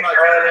having too much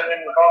fun.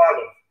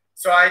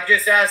 So I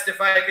just asked if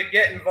I could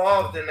get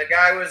involved, and the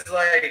guy was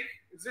like,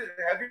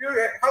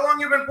 how long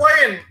you been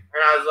playing?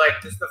 And I was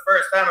like, this is the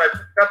first time I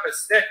picked up a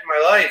stick in my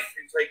life.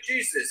 He's like,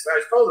 Jesus.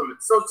 I told him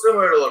it's so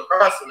similar to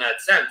lacrosse in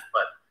that sense,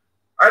 but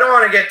I don't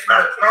want to get too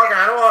much talking.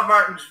 I don't want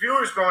Martin's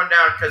viewers going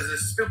down because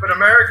this stupid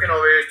American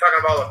over here is talking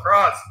about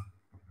lacrosse.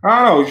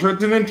 Oh, sure,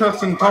 it's an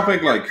interesting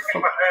topic, like.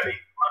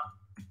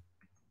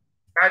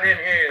 I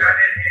didn't hear you.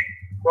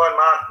 Go on,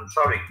 Martin,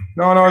 sorry.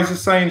 No, I was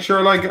just saying,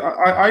 sure, like,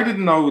 I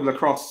didn't know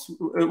lacrosse.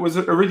 It was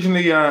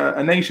originally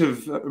a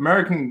Native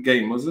American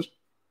game, was it?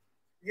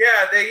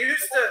 Yeah, they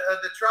used to,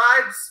 the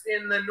tribes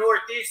in the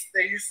Northeast,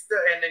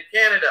 and in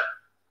Canada,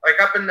 like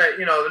up in the,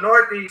 the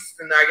Northeast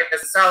and I guess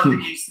the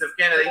Southeast of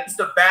Canada, they used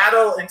to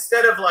battle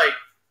instead of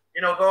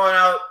going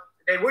out,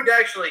 they would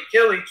actually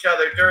kill each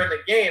other during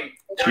the game.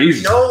 There'd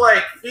be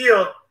no,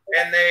 field,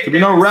 and there'd be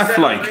no ref,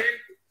 like.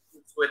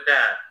 With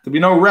that. There'd be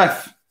no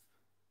ref.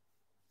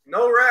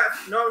 No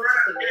ref, no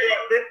nothing.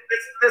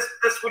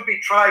 This would be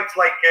tribes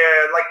like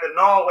the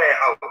Norway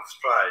House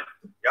tribe.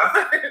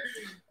 Yeah,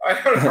 I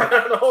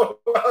don't know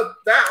about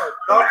that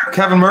one.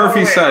 Kevin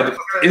Murphy said,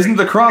 "Isn't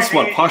the cross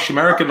what posh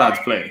American lads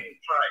play?"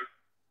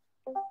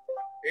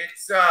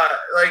 It's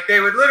like they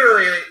would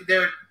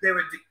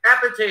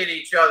decapitate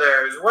each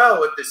other as well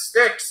with the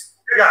sticks.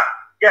 Yeah,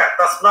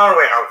 that's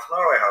Norway House.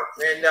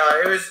 And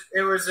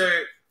it was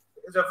a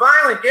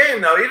violent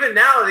game though. Even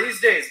now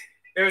these days.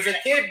 There was a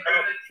kid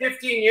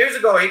 15 years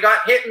ago. He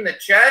got hit in the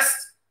chest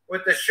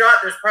with the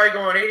shot. There's probably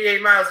going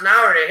 88 miles an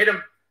hour. They hit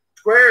him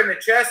square in the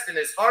chest, and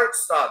his heart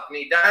stopped, and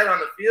he died on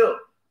the field.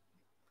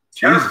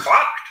 You're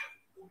fucked.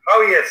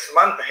 Oh yes,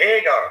 Samantha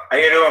Hagar. How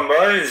you doing,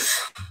 boys?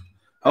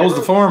 How's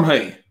the form,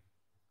 hey?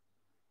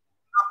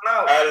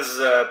 That is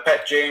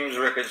Pet James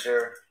Ricketts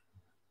here.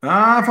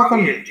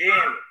 Fucking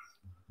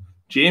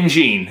James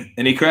Jean.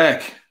 Any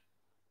crack?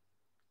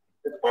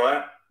 Good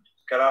boy.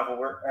 Got off of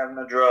work having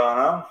a draw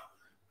now.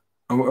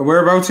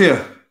 Whereabouts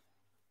here?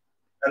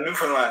 In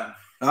Newfoundland.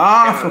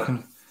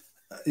 Fucking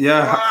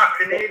yeah.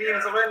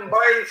 Canadians are winning,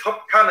 boys.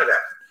 Up Canada.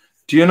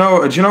 Do you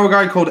know a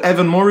guy called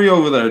Evan Murray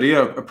over there? Do you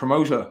a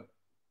promoter?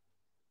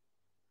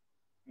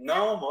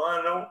 No,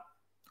 I don't.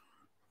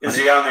 Is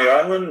he on the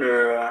island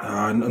or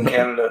in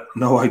Canada?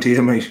 No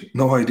idea, mate.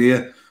 No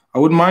idea. I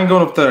wouldn't mind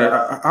going up there.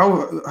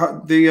 How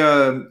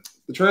the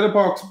Trailer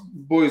Parks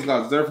boys,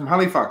 lads? They're from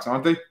Halifax,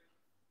 aren't they?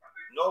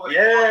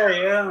 Yeah.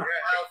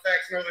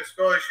 Halifax, Nova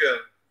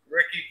Scotia.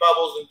 Ricky,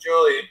 Bubbles, and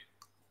Julian.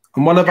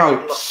 And what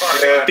about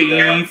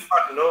Steve?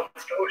 Nova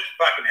Scotia,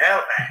 fucking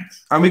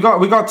Halifax. And we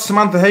got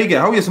Samantha Hager.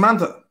 How are you,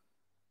 Samantha? Doing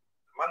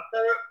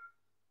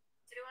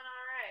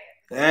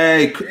all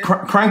right. Hey,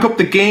 crank up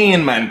the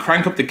gain, man.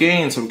 Crank up the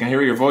gain so we can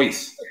hear your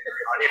voice.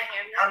 Are you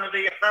from Canada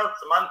yourself,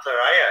 Samantha?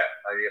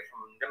 Are you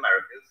from the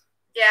Americas?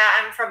 Yeah,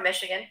 I'm from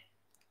Michigan.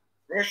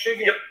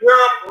 Michigan. Yep,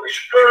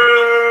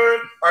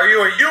 Michigan. Are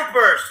you a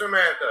Youper,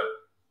 Samantha?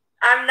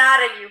 I'm not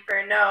a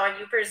Youper. No,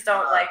 Youpers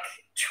don't like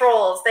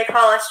trolls. They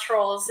call us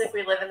trolls if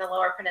we live in the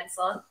Lower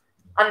Peninsula,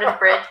 under the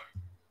bridge.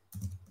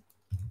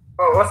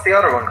 Oh, what's the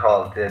other one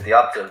called? The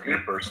opposite of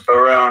Youpers.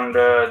 Around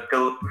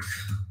Duluth,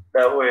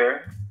 that way.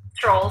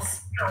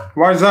 Trolls.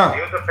 Why is that?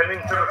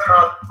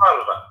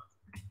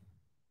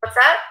 What's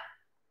that?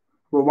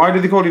 Well, why do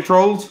they call you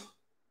trolls?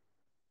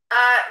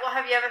 Well,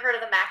 have you ever heard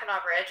of the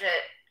Mackinac Bridge?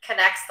 It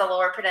connects the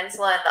Lower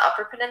Peninsula and the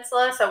Upper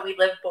Peninsula, so we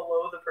live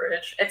below the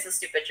bridge. It's a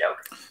stupid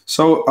joke.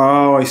 So,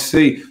 I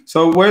see.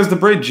 So, where's the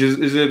bridge?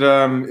 Is it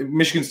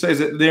Michigan State? Is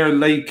it near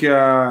Lake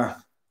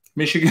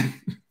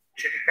Michigan?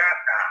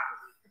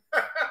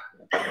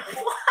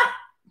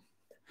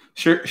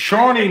 Sure,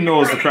 Shawnee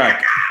knows the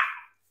crack.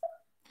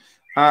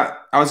 I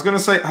was going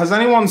to say, has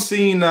anyone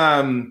seen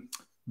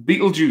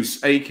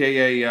Beetlejuice,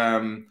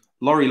 aka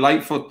Lori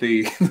Lightfoot,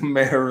 the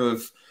mayor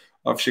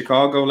of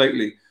Chicago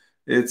lately?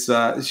 It's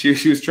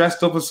she was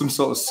dressed up as some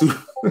sort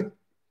of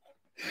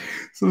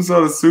some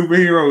sort of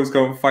superhero who's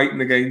going fighting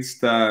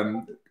against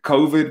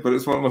COVID, but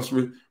it's one of the most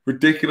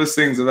ridiculous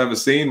things I've ever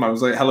seen. Man, it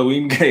was like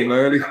Halloween game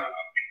early. I was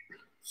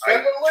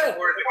worried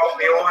about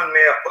my own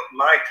mayor putting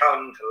my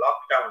town into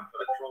lockdown for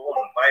the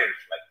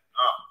coronavirus. Like,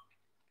 no.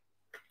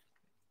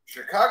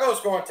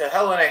 Chicago's going to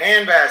hell in a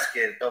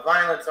handbasket. The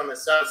violence on the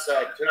south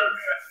side, too.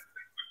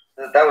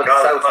 That was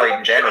the south side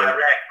in general.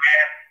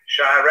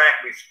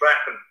 Chirac, we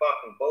scrapping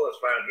fucking bullets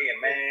around here,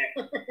 man.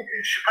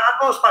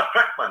 Chicago's bad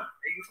crack, man.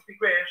 It used to be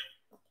great.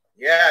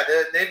 Yeah,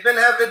 they've been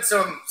having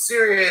some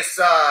serious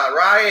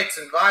riots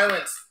and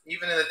violence,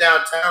 even in the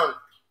downtown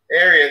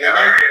area.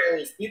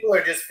 People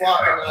are just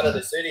flocking out of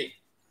the city.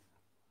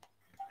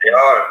 They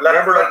are.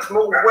 Let's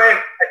move away.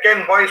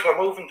 Again, boys, we're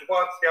moving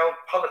towards the old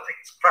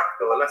politics crack,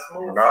 though. Let's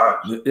move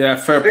on. Yeah,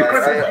 fair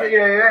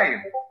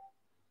play.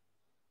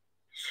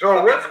 So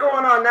what's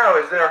going on now?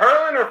 Is there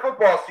hurling or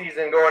football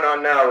season going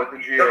on now with the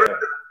GAA?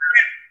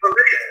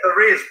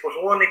 There is, but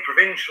only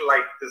provincial.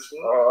 Like there's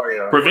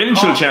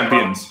provincial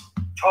champions.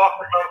 Talk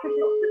about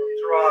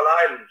Winter All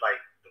Ireland.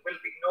 Like there will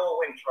be no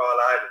Winter All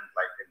Ireland.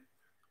 Like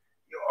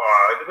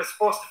it was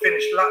supposed to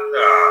finish last.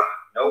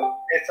 No,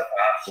 it's a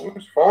pass.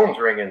 Whose phone's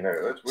ringing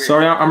there? That's weird.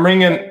 Sorry, I'm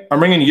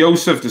ringing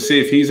Joseph to see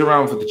if he's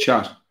around for the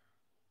chat.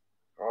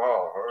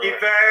 Oh, Give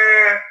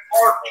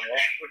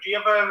would you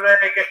ever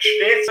get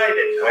stateside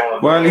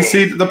in? Well, you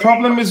see, the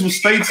problem is with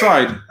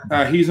stateside,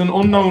 he's an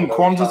unknown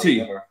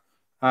quantity.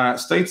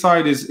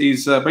 Stateside is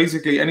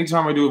basically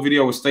anytime I do a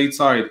video with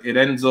stateside, it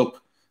ends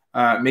up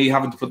me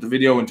having to put the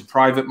video into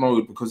private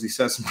mode because he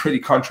says some pretty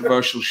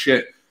controversial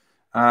shit.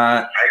 He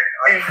actually.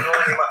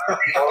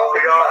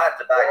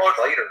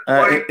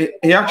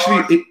 I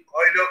love to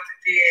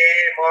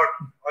DM or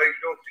I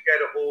love to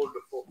get a hold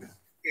of fucking.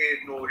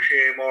 Ain't no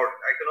shame or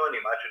I can only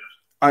imagine it.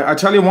 I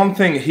tell you one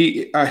thing,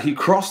 he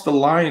crossed the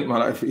line.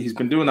 Well, he's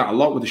been doing that a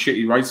lot with the shit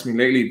he writes to me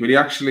lately. But he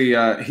actually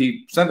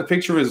he sent a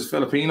picture of his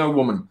Filipino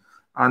woman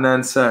and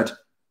then said,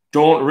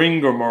 "Don't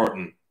ring her,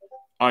 Martin.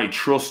 I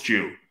trust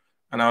you."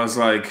 And I was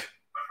like,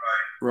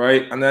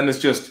 right. And then it's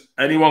just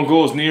anyone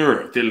goes near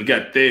her, they'll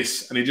get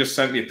this. And he just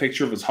sent me a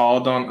picture of his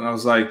hard on, and I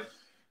was like,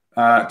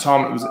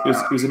 Tom,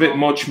 it was a bit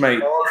much,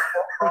 mate. All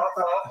fucking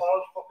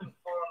 4.5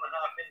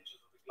 inches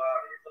of the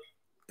glory, is it?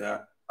 Yeah.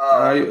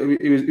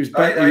 He was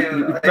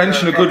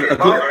benching a good.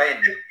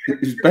 He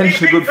was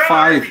benching a good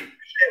 5.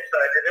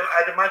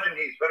 I'd imagine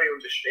he's very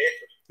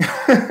understated.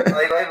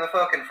 I have a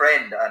fucking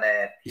friend, and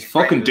he's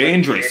fucking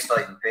dangerous.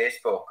 On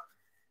Facebook,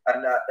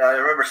 and I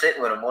remember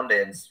sitting with him one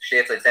day, and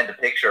Shadeside sent a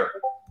picture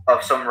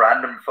of some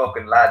random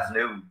fucking lad's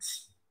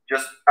nudes,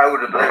 just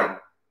out of the blue.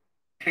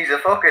 He's a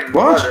fucking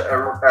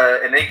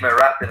enigma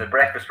wrapped in a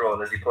breakfast roll,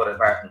 as he put it,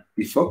 Martin.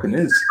 He fucking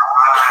is.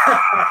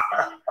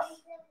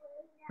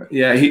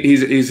 Yeah,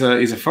 he's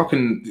a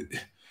fucking.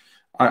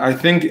 I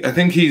think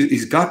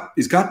he's got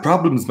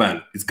problems,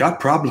 man. He's got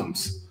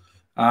problems,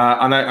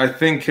 and I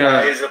think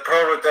he's a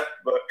prototype,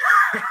 but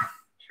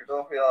sure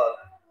don't we all?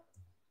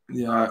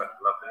 Yeah.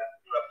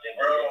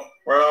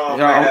 Well,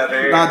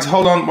 lads,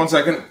 hold on 1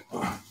 second.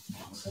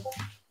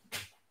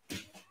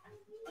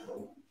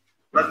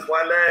 That's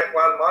while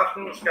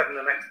Martin was getting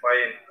the next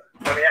buy-in.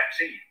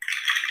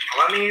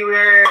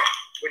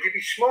 Would you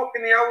be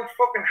smoking the old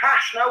fucking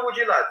hash now, would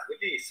you, lads?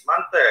 Would you,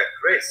 Samantha,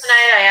 Chris?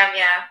 Tonight I am,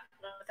 yeah.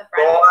 With a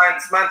friend. Oh,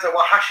 and Samantha,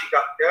 what hash you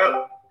got,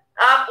 girl?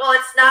 Well,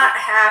 it's not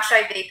hash.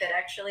 I vape it,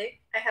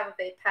 actually. I have a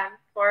vape pen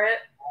for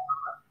it.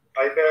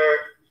 I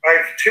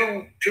have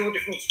two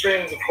different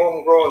strains of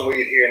homegrown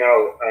weed here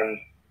now, and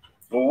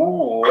I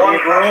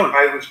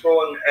was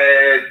growing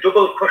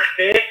double kush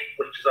cake,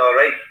 which is all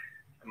right.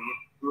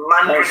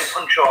 Mandarin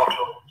punch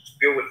auto, it's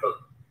beautiful.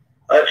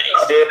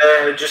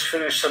 I just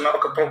finished some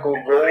Acapulco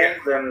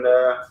Gold and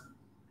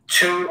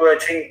 2, I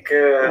think.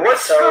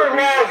 What's the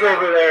laws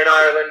over there in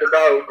Ireland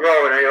about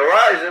growing? Are you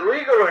right? Is it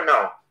legal or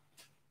no?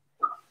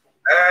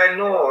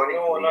 No,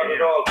 not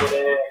at all. But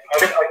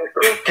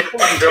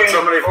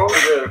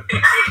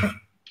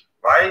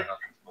right?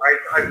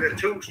 I have the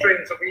 2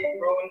 strains of weed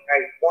growing. I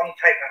have one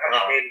type of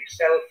hash made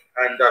myself,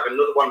 and I have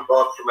another one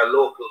bought from a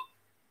local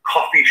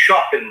coffee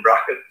shop in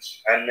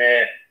brackets. And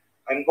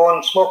I'm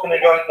going smoking a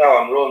joint now.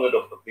 I'm rolling it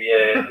up with the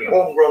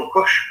homegrown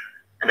kush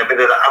and a bit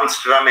of the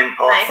Amsterdam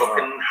import. Nice.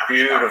 Fucking hash.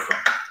 Beautiful.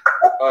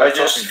 I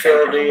just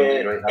feel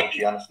the.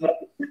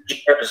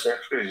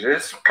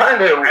 It's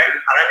kind of.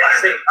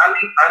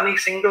 Any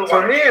single For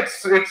one. me,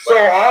 it's so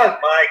odd.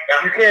 My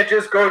God. You can't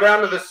just go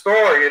down to the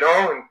store, you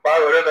know, and buy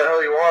whatever the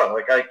hell you want.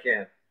 Like I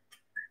can.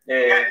 Yeah,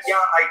 I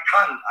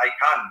can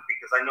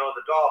because I know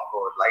the door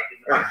code. Like,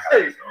 Yeah,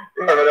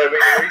 but I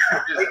mean,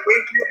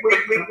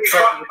 we've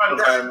got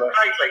clandestine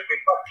chai. Like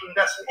we've got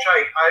clandestine chai.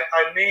 I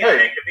may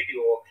make a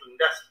video of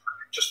clandestine,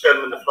 just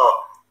film on the floor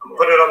and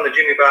put it on the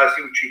Jimmy Bar's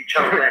YouTube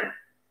channel. Then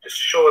just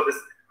show this.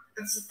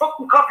 There's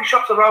fucking coffee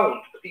shops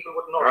around that people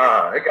wouldn't know.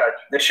 I got you.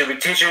 They should be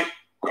teaching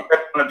on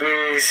the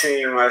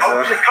BBC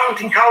myself. The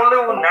County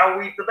Kowloon now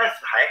we've the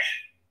best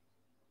hash.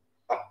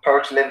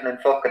 Perks living in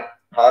fucking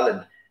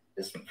Holland.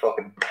 There's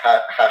fucking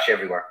hash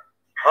everywhere.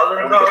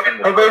 Holland's all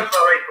right.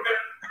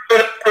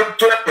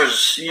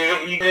 Flippers.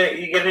 You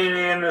get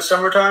any in the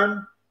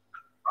summertime?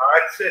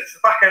 It's the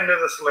back end of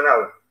the summer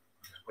now.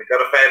 We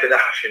got a fair bit of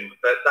hashing.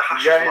 The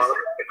hashing is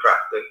the crack.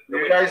 Do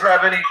you guys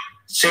have any?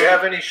 Do you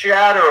have any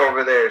shatter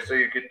over there so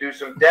you could do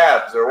some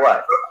dabs or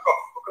what?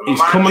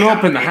 He's coming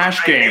up in the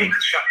hash game.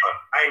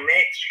 I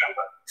make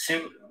shatter.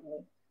 See,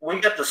 we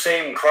got the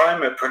same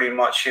climate pretty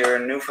much here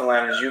in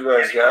Newfoundland as you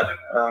guys got.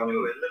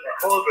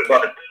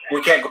 But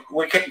we can't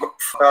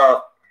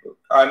go.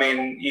 I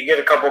mean, you get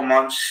a couple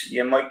months,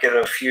 you might get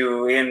a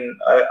few in.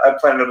 I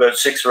planned about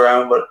 6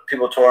 around, but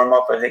people tore them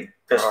up, I think,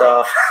 pissed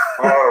off.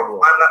 Horrible.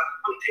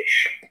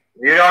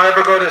 You don't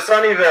ever go to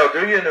Sunnyvale,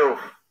 do you, Noof?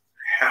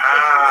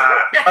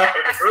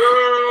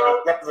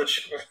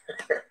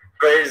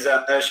 Praise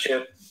that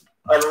shit.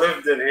 I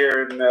lived it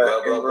here in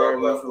rural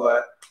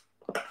Newfoundland.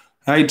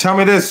 Hey, tell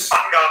me this.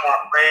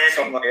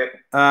 Something like it.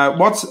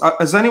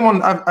 Has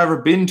anyone ever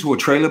been to a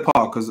trailer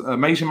park? Because a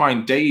mate of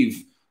mine,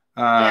 Dave.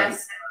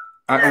 Yes.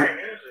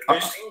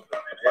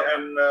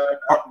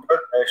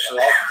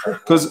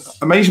 Because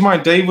a mate of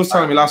mine, Dave, was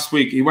telling me last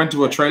week he went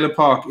to a trailer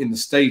park in the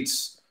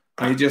States,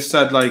 and he just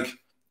said like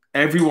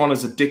everyone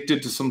is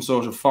addicted to some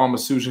sort of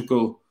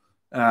pharmaceutical.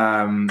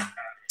 Yeah,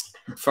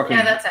 that's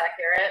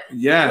accurate.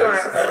 Yeah.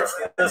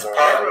 That's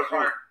part of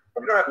it.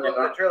 You don't have to go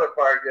to the trailer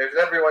park.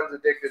 Everyone's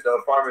addicted to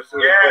a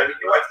pharmaceutical. Yeah, the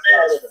USA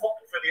is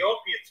fucking for the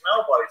opiates now,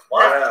 boys.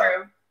 That's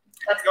true.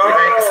 That's I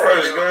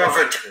was going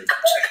for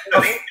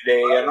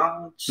today, you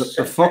know.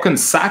 The fucking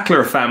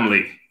Sackler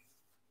family.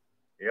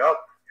 Yep.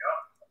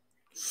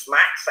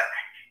 Smack sack.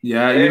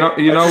 Yeah,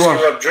 you know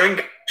what?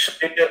 Drink.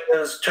 It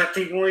was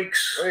 13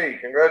 weeks. Hey,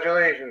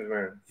 congratulations,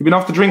 man. You've been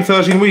off the drink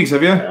 13 weeks,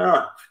 have you?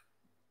 Yeah.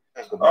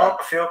 Oh,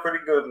 I feel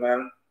pretty good,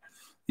 man.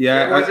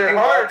 Yeah. Was it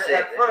hard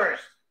at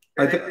first?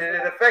 Did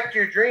it affect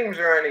your dreams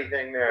or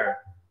anything there?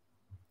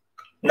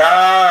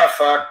 Nah,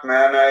 fuck,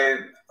 man.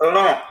 I don't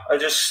know.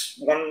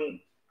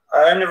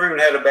 I never even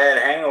had a bad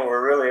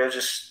hangover, really. I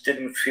just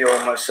didn't feel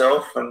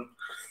myself, and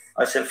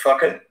I said,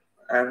 fuck it.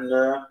 And,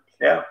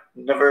 yeah,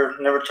 never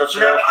touched it.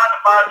 You never had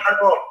a bad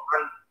hangover,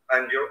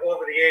 and you're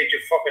over the age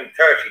of fucking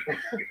 30.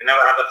 You've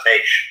never had a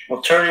fish.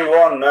 Well,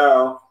 31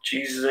 now.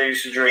 Jesus, I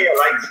used to drink. Yeah,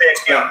 like saying,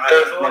 yeah,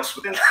 since last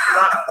year,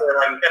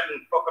 I'm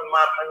getting fucking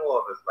mad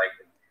hangovers, like,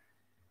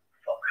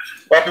 fuck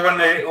it. But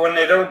when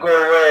they don't go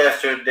away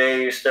after a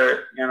day, you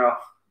start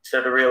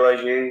to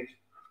realize you age.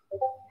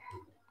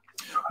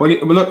 Well,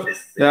 look,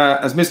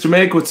 as Mr.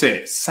 Make would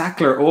say,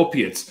 Sackler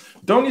opiates.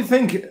 Don't you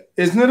think,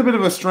 isn't it a bit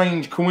of a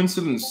strange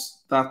coincidence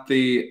that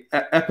the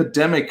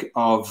epidemic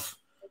of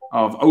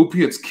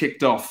opiates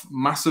kicked off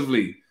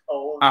massively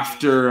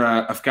after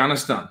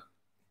Afghanistan?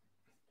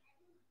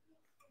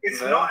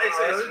 It's not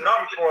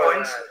before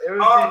that. It was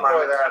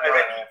before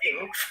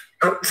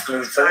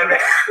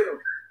that.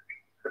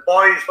 The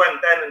boys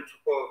went then and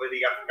took over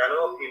the Afghan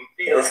opium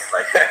fields.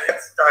 Like,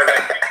 it's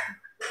directly.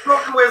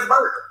 Look where's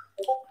America.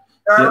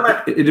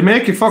 Yeah, it'd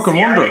make you fucking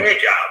wonder.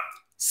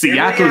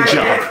 Seattle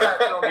job.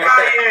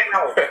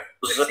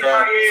 The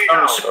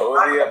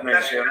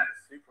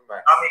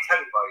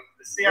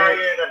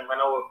CIA then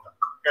went over.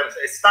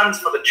 It stands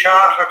for the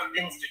Chartered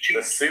Institute.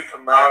 The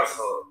Superman.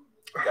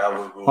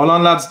 Hold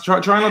on, lads. Try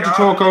not to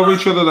talk over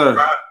each other there.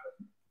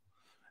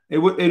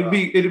 It'd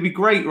be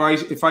great, right?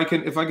 If I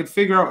could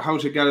figure out how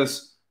to get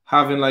us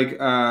having like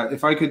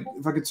if I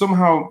could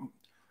somehow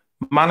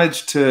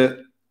manage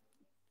to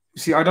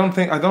see. I don't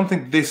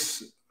think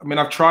this. I mean,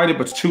 I've tried it,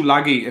 but it's too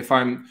laggy. If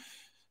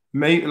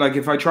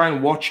I try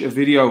and watch a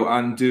video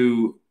and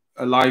do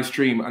a live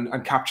stream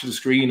and capture the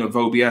screen of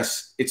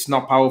OBS, it's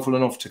not powerful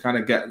enough to kind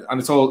of get. And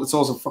it's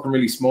also fucking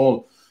really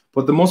small.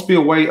 But there must be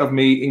a way of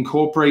me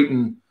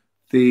incorporating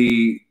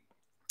the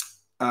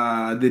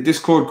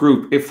Discord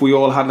group if we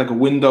all had like a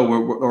window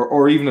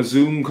or even a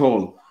Zoom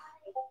call.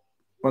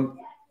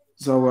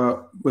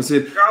 So was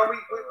it?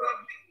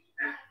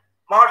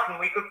 Martin,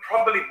 we could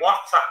probably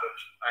WhatsApp it,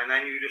 and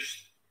then you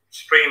just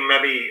stream.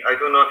 Maybe I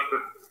don't know if you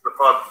could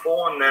record the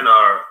phone then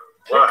or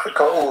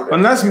what.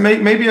 Unless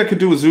maybe I could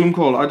do a Zoom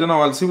call. I don't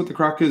know. I'll see what the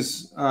crack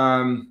is.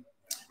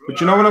 But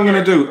you know what I'm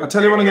going to do? I'll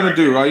tell you what I'm going to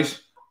do. Right?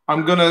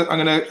 I'm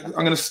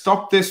gonna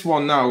stop this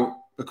one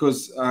now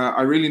because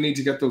I really need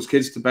to get those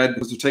kids to bed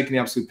because they're taking the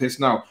absolute piss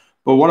now.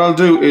 But what I'll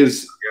do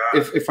is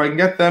if I can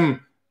get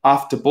them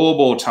off to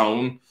Bobo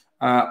Town,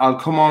 I'll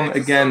come on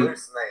again. There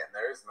is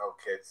no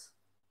kids.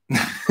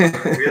 we'll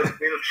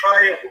try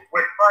a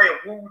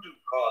voodoo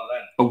call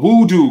then. A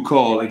voodoo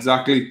call,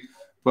 exactly.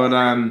 But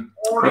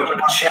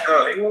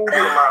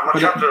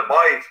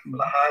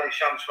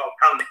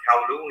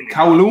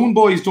Kowloon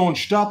boys don't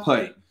stop,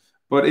 hey.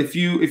 But if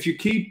you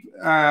keep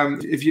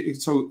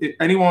if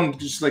anyone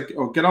just like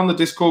get on the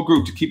Discord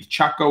group to keep the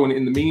chat going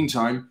in the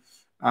meantime,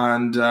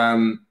 and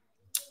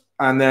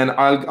then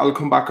I'll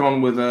come back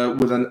on with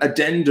an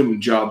addendum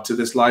job to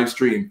this live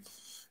stream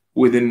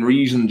within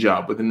reason.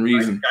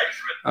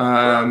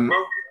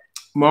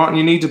 Martin,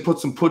 you need to put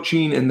some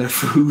poutine in their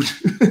food.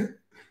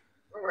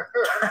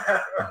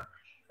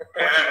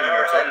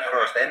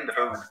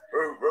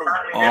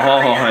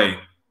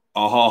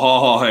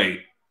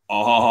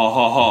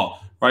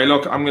 Right, right,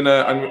 look,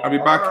 I'll be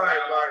back. All right,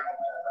 Martin.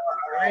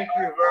 Thank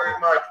you very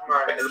much,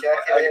 Martin.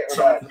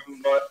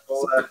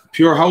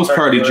 Pure house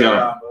party,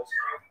 Joe.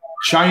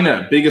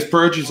 China, biggest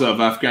purchase of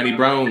Afghani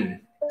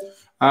Brown.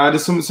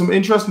 There's some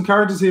interesting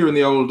characters here in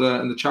the old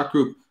in the chat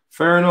group.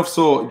 Fair enough.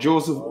 So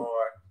Joseph,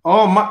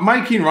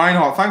 Mikey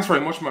Reinhardt, thanks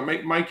very much,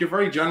 Mike. You're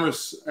very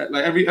generous.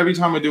 Like every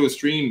time I do a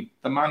stream,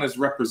 the man is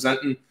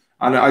representing,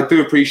 and I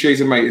do appreciate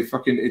it, mate.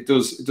 It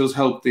does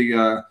help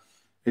the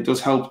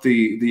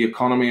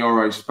economy, all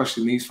right,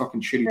 especially in these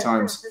fucking shitty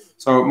times.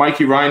 So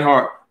Mikey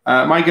Reinhardt,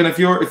 Mike, and if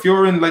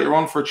you're in later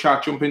on for a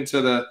chat, jump in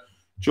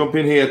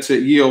here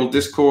to Ye Old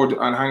Discord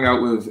and hang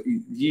out with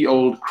Ye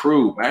Old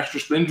crew, Master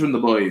Splinter and the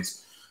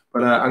boys.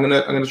 But I'm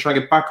gonna try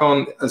and get back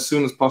on as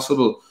soon as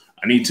possible.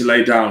 I need to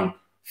lay down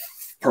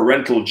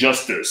parental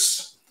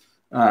justice.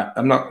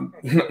 I'm not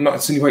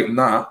insinuating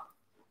that,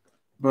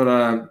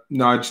 but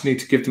no, I just need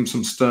to give them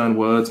some stern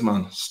words,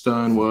 man.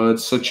 Stern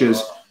words such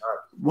as,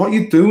 "What are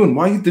you doing?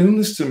 Why are you doing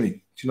this to me?"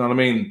 Do you know what I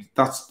mean?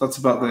 That's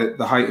about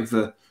the height of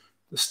the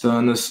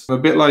sternness. I'm a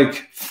bit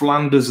like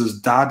Flanders'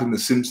 dad in The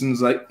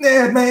Simpsons, like,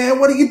 "Yeah, man,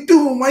 what are you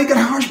doing? Why are you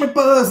gonna harsh my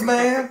buzz,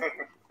 man?"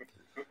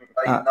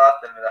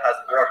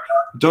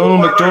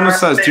 Donald McDonough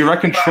says, "Do you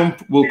reckon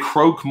Trump will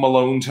croak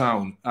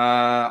Malonetown?"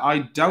 I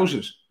doubt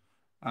it.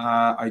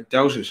 I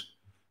doubt it.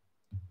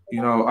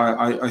 You know,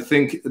 I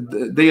think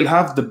they'll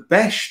have the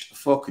best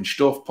fucking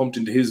stuff pumped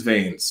into his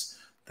veins.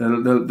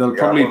 They'll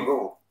probably,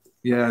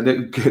 yeah,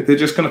 they're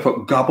just gonna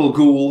put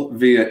gabagool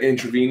via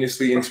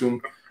intravenously into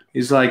him.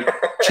 He's like,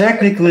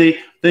 technically,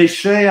 they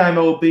say I'm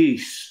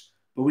obese,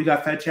 but we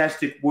got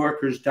fantastic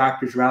workers,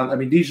 doctors around. I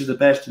mean, these are the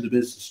best in the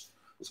business.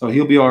 So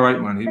he'll be all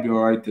right, man. He'll be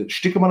all right.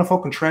 Stick him on a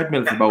fucking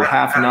treadmill for about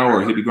half an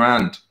hour. He'll be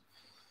grand.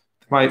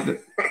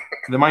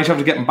 They might have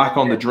to get him back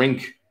on the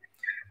drink.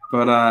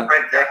 But let me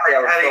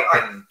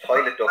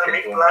tell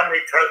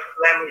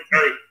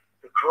you,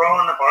 the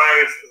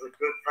coronavirus is a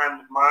good friend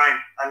of mine,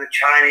 and the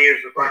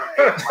Chinese are going.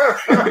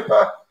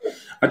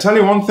 I tell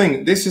you one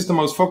thing. This is the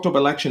most fucked up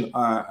election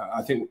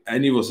I think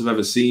any of us have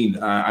ever seen.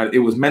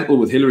 It was mental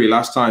with Hillary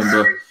last time,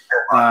 but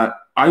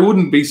I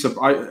wouldn't be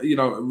surprised. You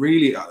know,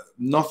 really,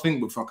 nothing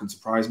would fucking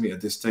surprise me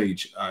at this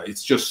stage.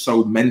 It's just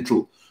so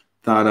mental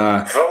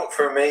that. Vote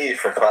for me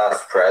for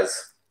class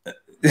prez.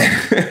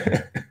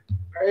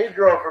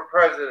 Pedro for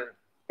president.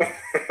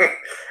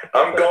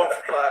 I'm going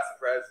for class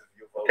prez.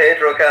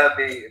 Pedro can't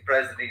be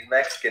president. He's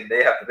Mexican.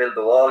 They have to build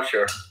the wall,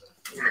 sure.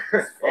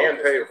 And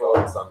pay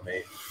votes on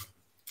me.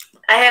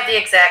 I have the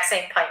exact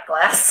same pint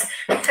glass.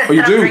 Oh,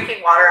 you do? I'm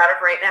drinking water out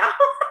of right now.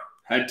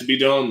 Had to be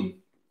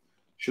done.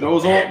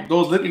 Those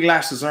little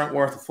glasses aren't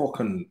worth a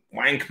fucking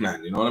wank,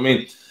 man. You know what I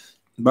mean?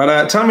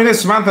 But tell me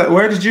this, Samantha,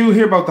 where did you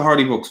hear about the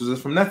Hardy books? Was it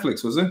from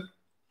Netflix, was it?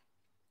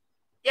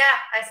 Yeah,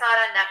 I saw it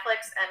on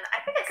Netflix, and I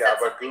think it said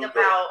something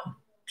about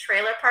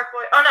Trailer Park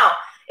Boy. Oh, no,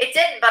 it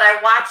didn't, but I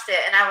watched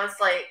it, and I was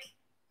like,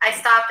 I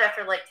stopped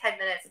after like 10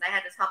 minutes, and I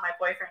had to tell my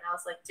boyfriend, I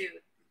was like,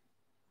 dude,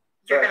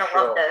 you're going to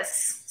love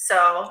this.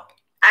 So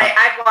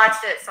I've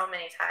watched it so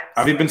many times.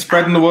 Have you been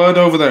spreading the word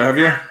over there, have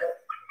you?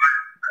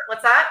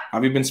 What's that?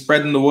 Have you been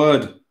spreading the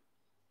word?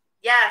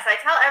 Yes, I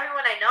tell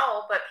everyone I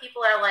know, but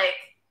people are like,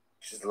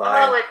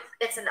 lying. oh,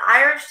 it's an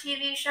Irish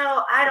TV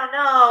show? I don't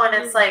know. And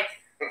it's like,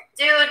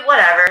 dude,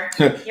 whatever.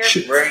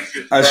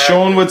 As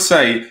Sean would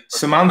say,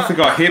 Samantha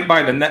got hit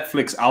by the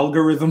Netflix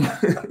algorithm.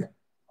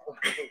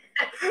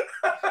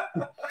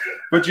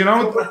 But you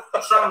know,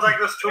 sounds like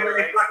there's too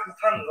many black and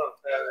tans out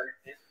there.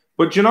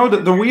 But you know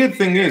that the weird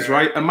thing is,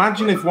 right?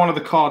 Imagine if one of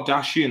the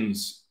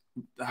Kardashians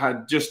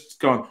had just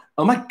gone,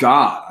 "Oh my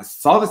god, I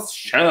saw this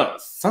show.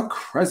 It's so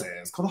crazy.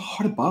 It's called The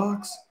Hardy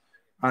Box,"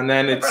 and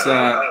then it's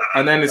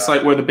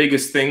like we're the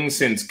biggest thing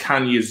since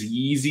Kanye's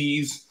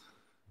Yeezys.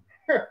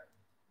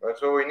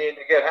 That's what we need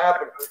to get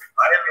happening.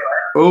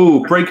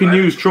 Oh, breaking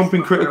news: Trump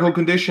in critical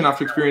condition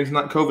after experiencing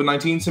that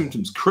COVID-19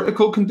 symptoms.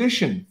 Critical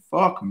condition.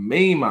 Fuck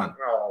me, man.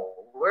 Oh,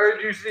 where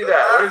did you see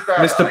that? What is that?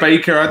 Mr.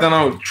 Baker, I don't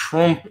know.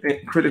 Trump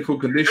in critical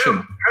condition.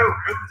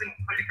 Who's in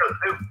critical?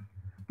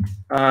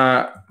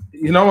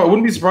 You know, I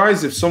wouldn't be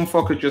surprised if some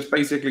fucker just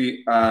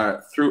basically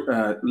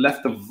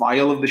left the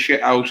vial of the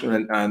shit out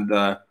and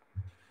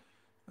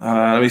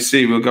let me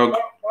see. We'll go.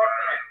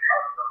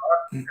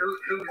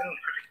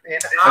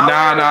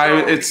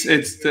 No, it's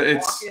and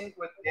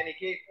he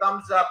gave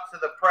thumbs up to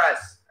the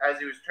press as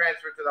he was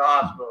transferred to the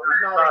hospital.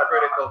 He's not in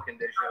critical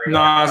condition.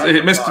 No,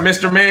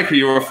 Mr. Maker,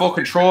 you were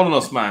fucking trolling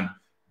us, man.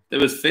 It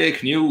was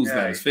fake news,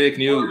 man. It was fake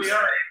news.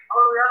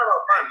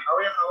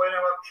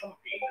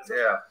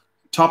 Yeah.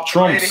 Top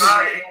Trumps.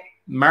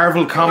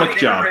 Marvel comic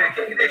job.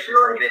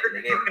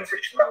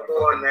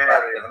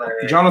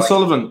 John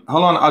O'Sullivan,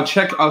 hold on. I'll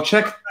check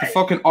the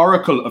fucking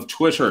oracle of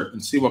Twitter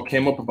and see what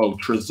came up about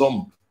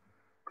Trump.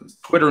 Because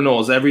Twitter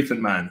knows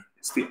everything, man.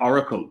 It's the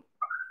oracle.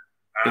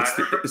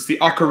 It's the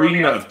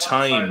ocarina of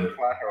time. Twitter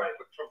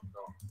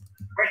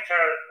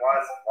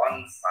was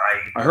one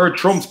side. I heard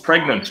Trump's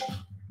pregnant.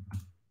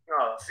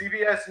 No,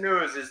 CBS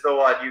News is the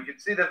one. You can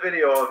see the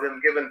video of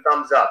him giving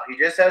thumbs up. He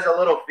just has a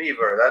little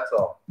fever. That's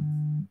all.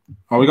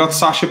 Oh, we got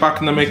Sasha back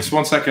in the mix.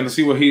 1 second to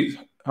see what he.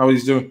 how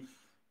he's doing.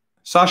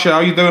 Sasha, how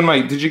you doing,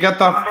 mate? Did you get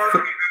that?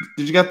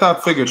 Did you get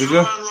that figure? Did you?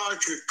 Like a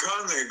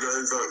cunning,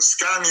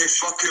 scan your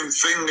fucking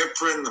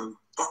fingerprint and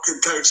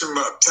fucking takes him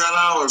about 10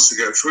 hours to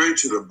get through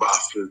to the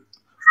bastard.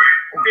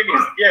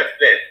 Yes,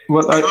 Dave.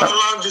 Well, I'm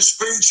allowed to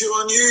speak to you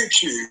on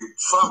YouTube.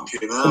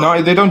 Fucking hell.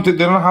 No, they don't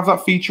have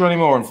that feature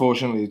anymore.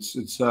 Unfortunately, it's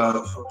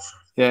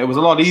yeah, it was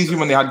a lot easier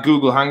when they had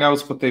Google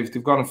Hangouts, but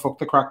they've gone and fucked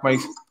the crack,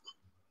 mate.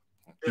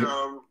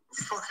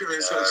 Fucking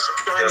it says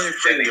scan your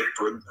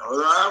fingerprint.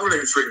 I have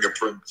any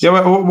fingerprints. Yeah,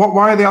 well,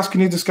 why are they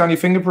asking you to scan your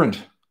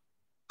fingerprint?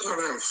 I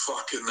don't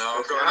fucking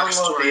know.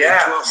 Download the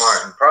app,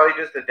 Martin. Probably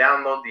just to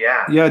download the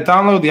app. Yeah,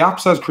 download the app,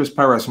 says Chris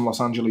Perez from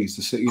Los Angeles,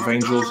 the City of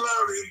Angels. If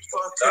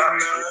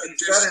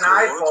you've got an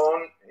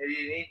iPhone,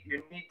 you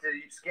need to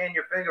scan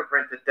your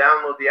fingerprint to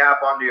download the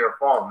app onto your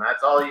phone.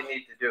 That's all you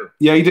need to do.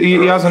 Yeah,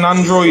 he has an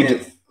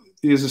Android.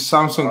 He has a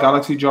Samsung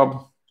Galaxy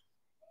job.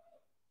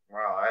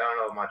 Wow, I don't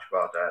know much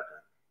about that.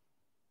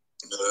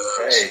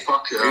 Hey,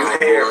 you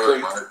here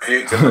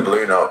puked in the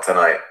Blue Note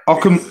tonight?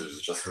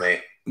 It's just me.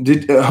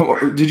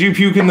 Did you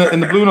puke in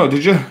the Blue Note?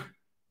 Did you?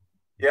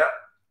 Yeah.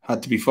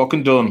 Had to be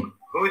fucking done.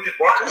 What's the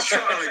question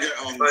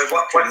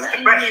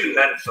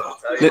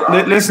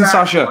then? Listen,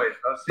 Sasha,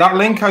 that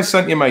link I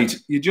sent you, mate.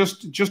 You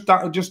just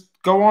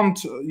go on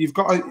to. You've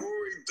got. I've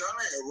already done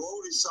it. I've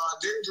already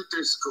signed into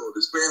Discord.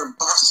 It's been a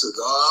bastard.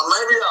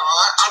 Maybe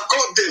I've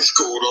got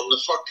Discord on the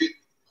fucking.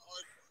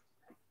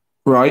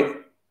 Right.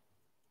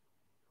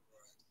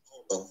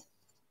 Hold on.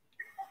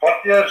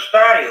 What's your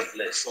style,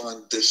 please?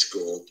 Find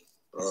Discord.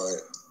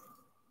 Right.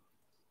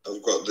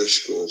 I've got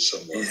Discord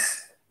somewhere.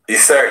 You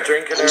start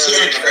drinking I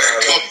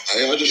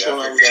just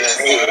want to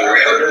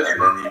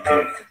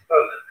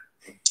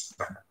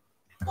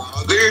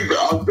I'll do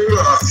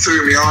that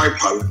through my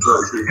iPad.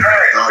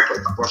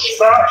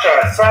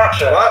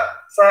 Sasha. What?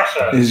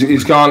 Sasha.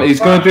 He's gone. He's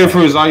going to do it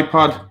through his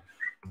iPad.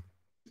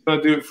 He's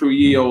going to do it through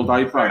ye old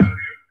iPad.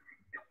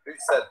 Who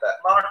said that?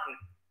 Martin,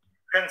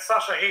 can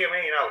Sasha hear me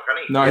now? Can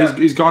he? No,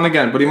 he's gone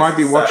again, but he might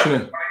be watching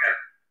it.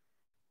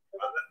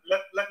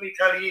 Let me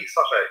tell you,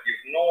 Sasha,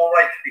 you've no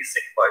right to be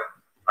sick, boy.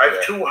 I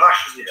have 2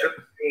 hashes and 2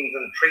 beans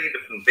and 3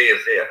 different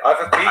beers here. I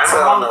have a pizza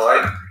on the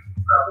way.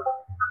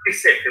 Be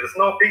sick. There's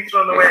no pizza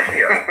on the way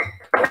here.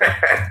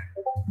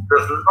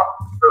 There's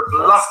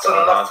lots and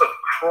lots of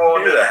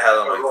crawling. Who the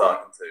hell am I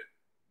talking to?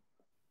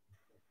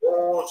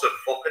 Loads of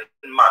fucking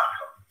mad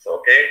cunts,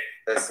 okay?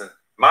 Listen.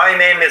 My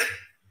name is.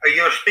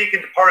 You're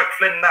speaking to Porrick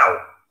Flynn now,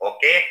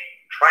 okay?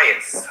 Try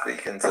it.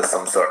 Speaking to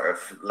some sort of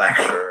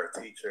lecturer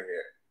or teacher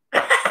here.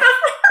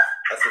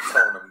 That's the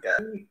tone I'm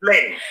getting.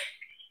 Flynn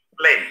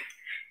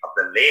of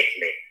the Late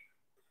Late.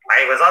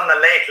 I was on the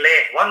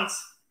Late once.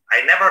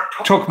 I never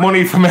took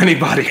money from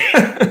anybody. You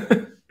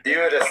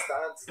had a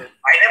stance.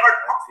 I never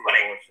took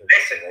money.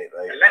 Listen,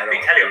 let me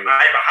tell you,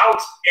 I have a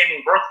house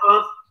in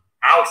Brussels,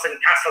 a house in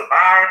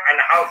Castlebar, and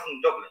a house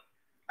in Dublin.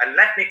 And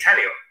let me tell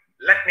you,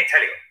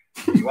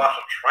 you ought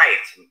to try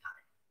it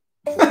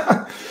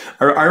sometime.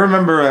 I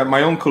remember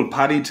my uncle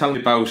Paddy telling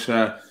me about.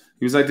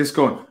 He was like this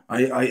going,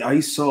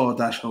 I saw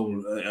that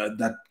whole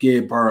that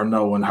gay bar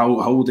now and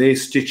how they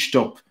stitched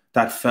up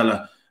that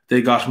fella.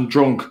 They got him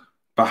drunk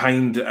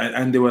behind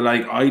and they were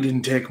like, I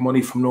didn't take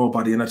money from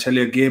nobody. And I tell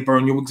you, Gay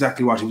Byrne knew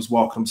exactly what he was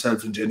walking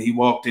himself into. And he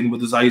walked in with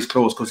his eyes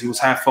closed because he was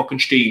half fucking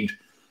steamed.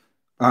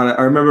 And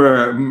I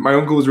remember my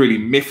uncle was really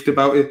miffed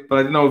about it, but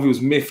I didn't know if he was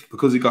miffed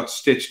because he got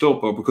stitched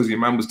up or because your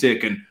man was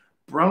taking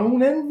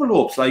brown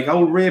envelopes like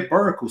old Ray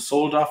Burke who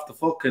sold off the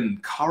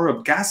fucking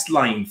Corrib gas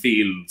line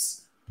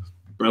fields.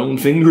 Brown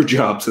finger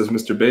job, says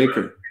Mr.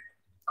 Baker.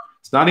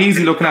 It's not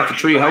easy looking at the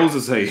 3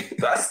 houses, hey.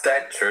 That's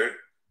dead true.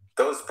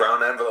 Those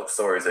brown envelope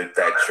stories are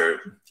dead true.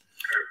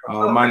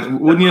 Oh man,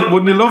 wouldn't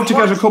you love to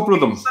get a couple of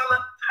them?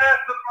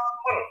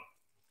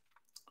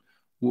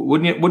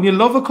 Wouldn't you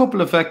love a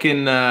couple of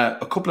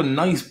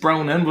nice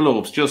brown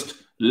envelopes just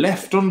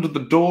left under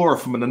the door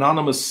from an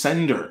anonymous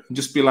sender and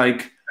just be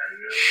like,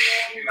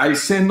 I'll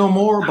say no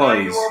more,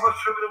 boys.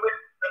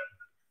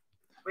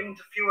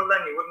 Winter fuel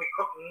then you wouldn't be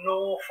cutting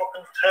no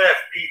fucking turf,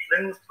 Pete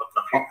Lynn's putting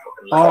a few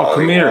fucking Oh,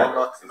 come here.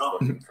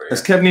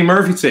 As Kevin E.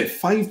 Murphy said,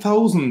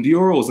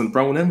 €5,000 in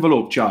brown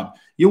envelope job.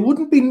 You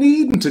wouldn't be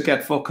needing to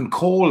get fucking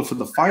coal for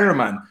the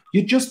fireman.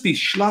 You'd just be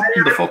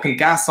slapping the fucking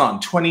gas on.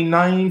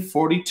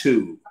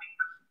 29.42.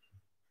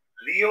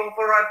 Leo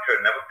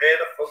Varadkar never paid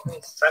a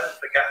fucking cent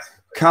for gas.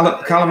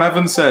 Callum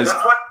Evans says,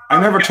 I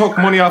never took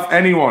money off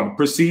anyone.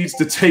 Proceeds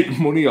to take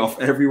money off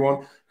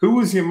everyone. Who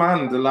was your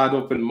man, the lad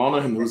up in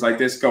Monaghan, who was like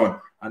this going,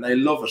 and I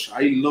love it.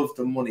 I love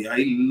the money.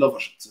 I love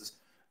it. Says,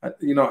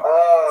 you know.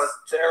 Oh,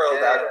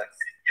 Gerald Adams.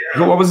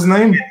 Yeah. What was his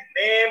name? His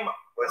name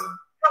was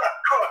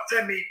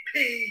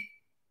MEP.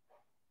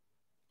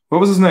 What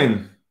was his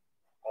name?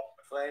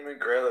 Flaming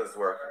Grill is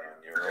working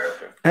on you.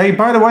 Hey,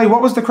 by the way,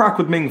 what was the crack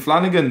with Ming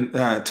Flanagan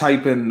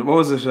typing? What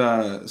was it?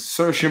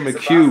 Saoirse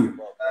McHugh. He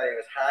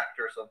was hacked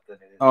or something.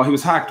 Oh, he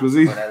was hacked, was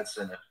he? Yeah.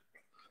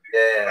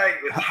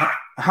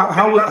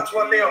 How that's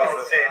what they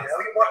all say.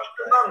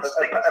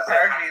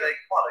 Apparently, like,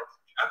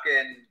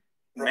 fucking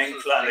Ming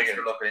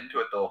Flanagan look into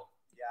it though.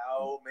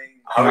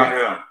 How are you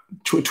doing?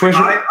 Twitter.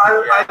 I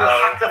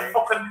hack the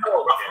fucking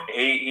code.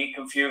 He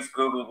confused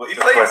Google with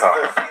Twitter.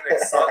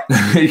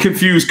 He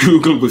confused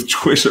Google with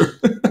Twitter.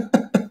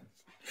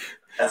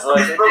 It's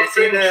like, Did you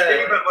see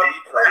the?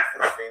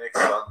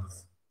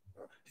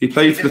 He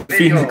played for the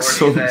Phoenix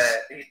Suns.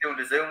 He's doing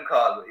the Zoom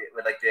call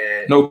with like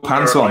the No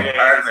pants on.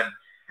 apartment.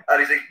 And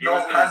he's like,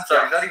 no pants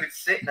on. He's not even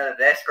sitting at a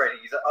desk or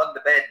anything. He's on the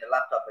bed and the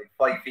laptop like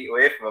 5 feet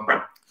away from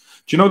him.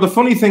 Do you know the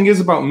funny thing is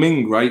about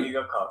Ming, right? you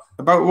got caught.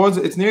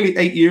 It's nearly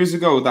 8 years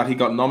ago that he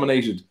got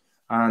nominated,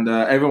 and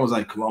everyone was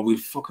like, "Come on, we'll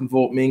fucking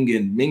vote Ming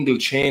in. Ming will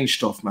change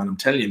stuff, man. I'm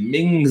telling you,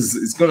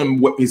 he's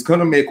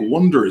gonna make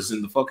wonders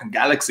in the fucking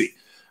galaxy."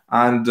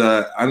 And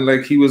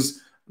like he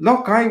was,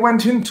 look, I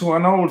went into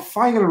an old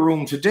file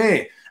room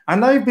today,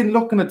 and I've been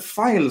looking at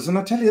files, and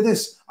I tell you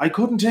this, I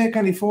couldn't take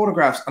any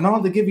photographs, and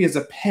all they give you is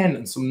a pen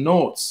and some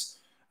notes,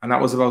 and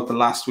that was about the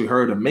last we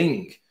heard of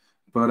Ming.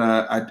 But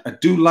I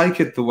do like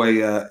it the way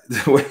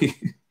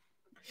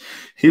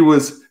he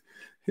was.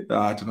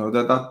 I don't know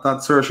that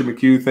Saoirse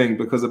McHugh thing,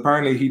 because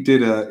apparently he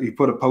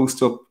put a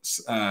post up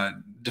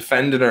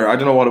defending her. I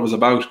don't know what it was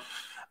about,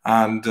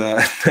 and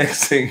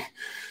next thing,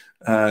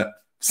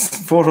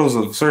 photos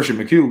of Saoirse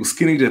McHugh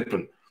skinny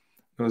dipping.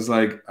 It was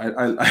like I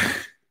like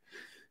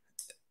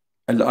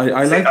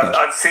that.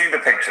 I've seen the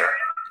picture.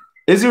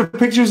 Is there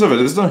pictures of it?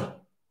 Is there?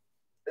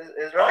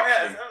 Is Oh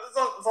yeah,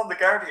 it's on the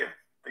Guardian.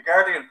 The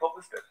Guardian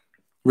published it.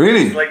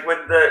 Really? It's like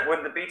when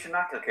the Beach and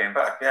Knuckle came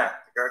back, yeah,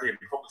 the Guardian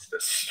published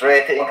it.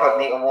 straight to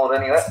incognito mode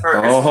anyway. It's straight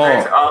on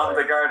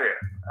the Guardian.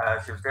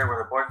 She was there with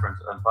her boyfriend,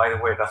 and by the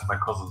way, that's my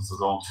cousin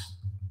Suzanne.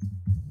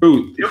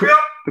 Who?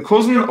 The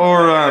cousin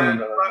or When I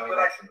drop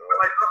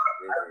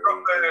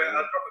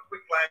a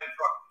quick line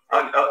from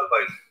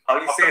All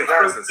you see is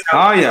ours.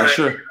 Ah, yeah,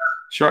 sure.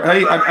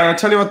 Hey, I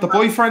tell you what, the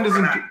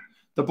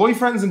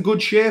boyfriend's in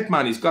good shape,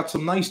 man. He's got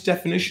some nice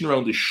definition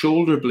around his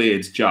shoulder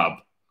blades job.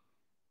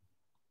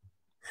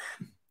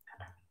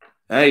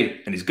 Hey,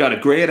 and he's got a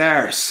great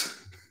arse.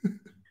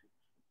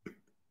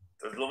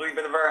 There's a lovely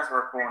bit of arse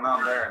work going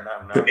on there in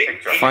that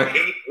picture.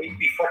 He'd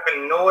be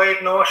fucking no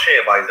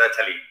shave eyes, I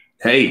tell you.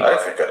 Hey,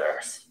 That's a good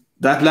arse.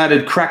 that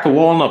lad'd crack a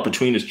walnut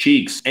between his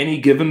cheeks any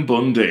given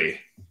Bunday.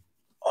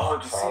 Oh,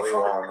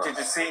 did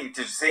you see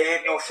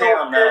Aidan O'Shea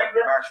on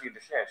Marty in the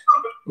Shed?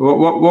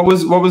 What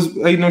was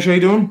Aidan O'Shea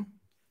doing?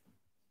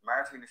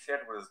 Marty in the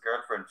Shed with his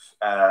girlfriend.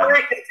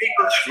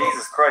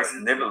 Jesus Christ,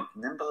 nimble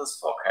as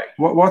fuck, hey.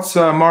 What's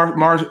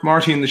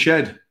Marty in the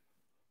Shed?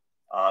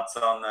 It's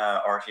on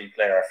RT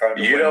Player. I found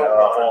it when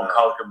Owen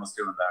Colgan was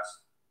doing that.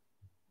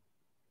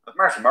 But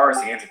Marty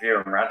Morrissey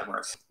interviewing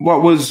randomers.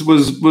 What was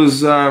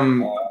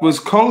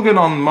Colgan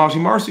on Marty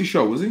Morrissey's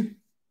show? Was he?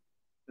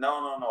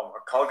 No.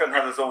 Colgan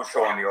had his own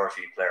show on the RT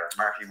Player.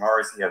 Marty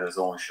Morrissey had his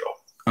own show.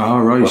 Oh,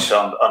 right. But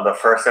on the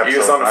first episode, He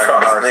was on the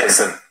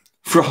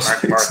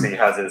Marty Morrissey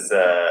has his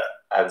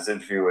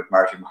interview with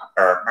Marty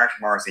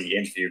Morrissey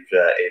interviewed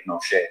Aidan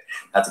O'Shea.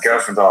 Had the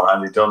girlfriend on,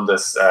 and they done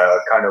this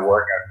kind of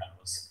workout, and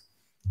it was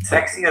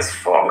sexy as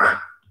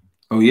fuck.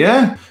 Oh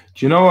yeah.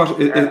 Do you know what?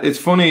 It's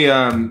funny.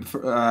 I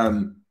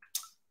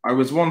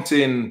was once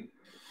in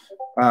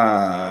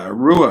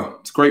Rua.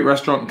 It's a great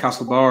restaurant in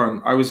Castlebar,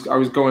 and I was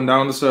going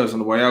down the stairs on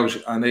the way out,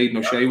 and Aidan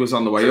O'Shea was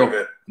on the way up.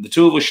 And the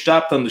two of us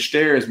stopped on the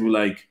stairs and we were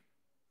like,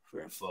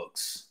 "Fair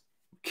fucks."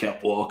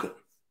 Kept walking.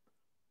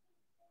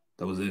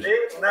 That was it.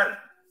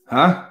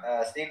 Huh?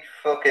 Steve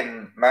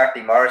fucking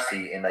Marty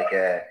Morrissey in like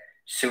a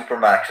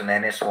Supermax and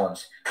Ennis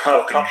once.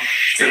 Fucking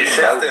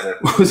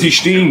Was he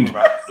steamed?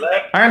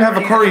 I'll have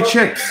a curry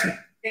chips.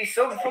 He's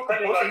some fucking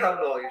pussy hound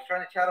though. He was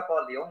trying to chat up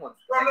all the young ones.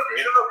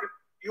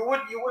 You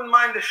wouldn't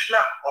mind the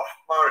schlep of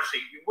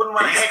Morrissey. You wouldn't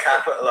want to He's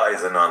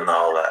capitalising on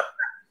all that.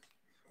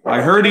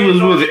 I heard he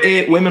was with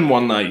 8 women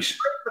one night.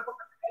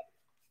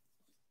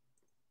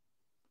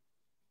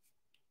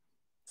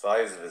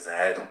 Size of his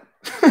head.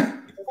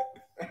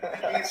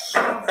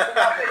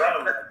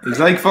 He's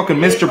like fucking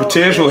Mr.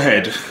 Potato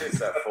Head. It's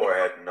that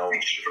forehead, no.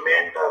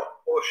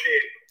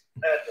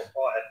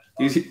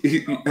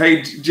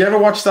 Hey, did you ever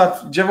watch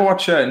that? Did you ever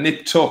watch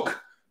Nick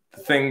Tuck,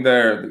 the thing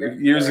there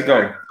years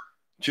ago?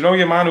 Do you know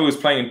your man who was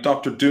playing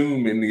Doctor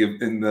Doom in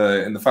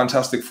the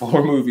Fantastic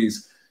Four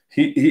movies?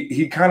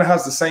 He kind of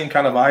has the same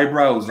kind of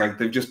eyebrows, like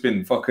they've just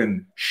been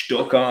fucking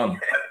stuck on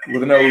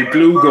with an old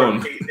glue gun.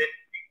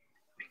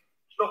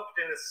 Plucked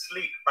in his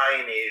sleep by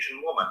an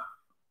Asian woman.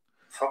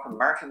 Fucking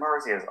Marty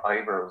Morrissey has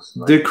eyebrows.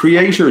 The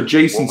creator,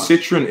 Jason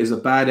Citron, is a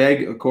bad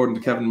egg, according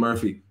to Kevin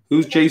Murphy.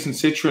 Who's Jason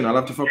Citron? I'll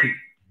have to fucking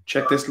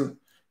check this. It's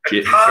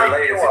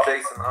related to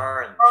Jason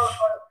Orange.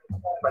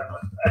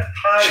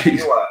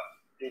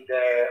 Did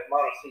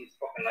Morrissey's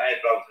fucking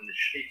eyebrows in the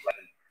sleep,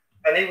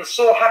 and he was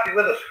so happy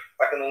with it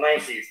back in the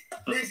 90s.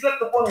 Please let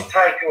the one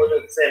type you do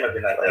the same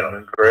every night.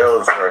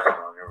 Grills working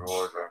on your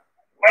wardrobe.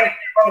 Might be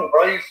wrong,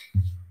 boys.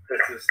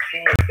 This is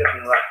team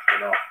getting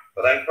wrapped,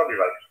 but I'm probably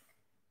right.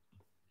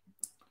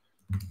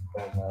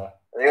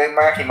 Like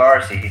Marty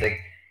Morrissey, he's like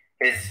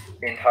his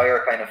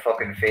entire kind of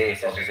fucking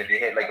face is just if you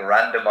hit like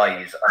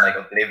randomize on like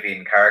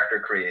Oblivion character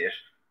create.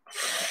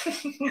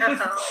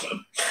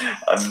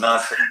 I'm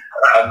not.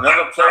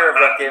 another player of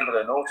that game, but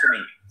I know to me.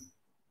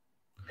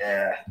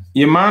 Yeah.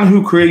 Your man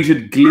who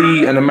created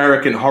Glee, an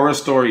American Horror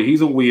Story,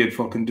 he's a weird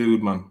fucking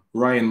dude, man.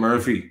 Ryan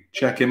Murphy.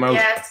 Check him out.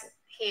 Yes,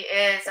 he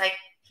is.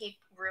 He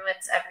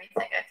ruins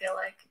everything, I feel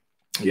like.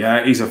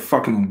 Yeah, he's a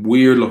fucking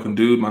weird looking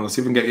dude, man. Let's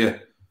see if we can get you.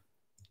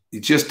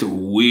 He's just a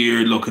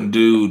weird looking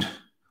dude.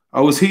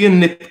 Oh, was he a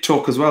nip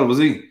tuck as well, was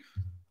he?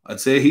 I'd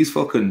say he's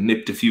fucking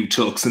nipped a few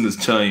tucks in his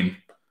time.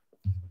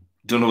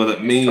 Don't know what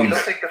that means. He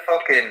looks like the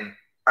fucking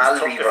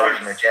Aldi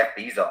version of Jeff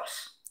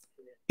Bezos.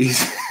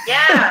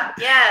 Yeah,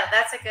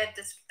 that's a good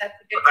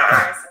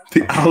comparison.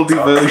 The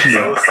Aldi version.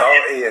 So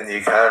salty and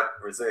you can't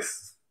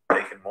resist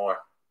taking more.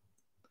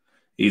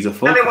 He's a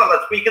fucking. Tell you what,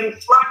 lads, we can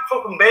slap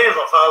fucking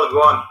Bezos all we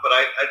want, but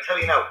I tell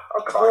you now,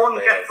 go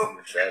and get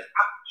fucking skins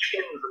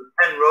and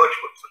 10 roach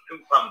books for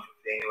 £2.50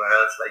 anywhere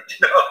else,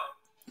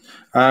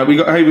 we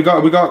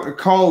got a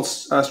call.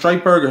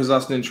 Strikeburger has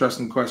asked an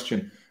interesting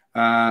question.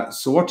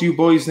 So what do you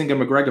boys think of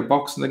McGregor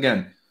boxing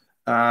again?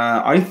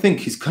 I think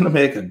he's going to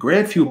make a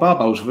great few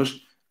bob out of it.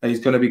 He's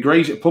going to be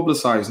great at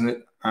publicising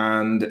it,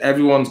 and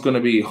everyone's going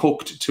to be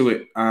hooked to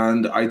it.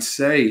 And I'd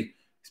say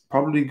he's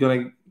probably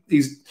going to.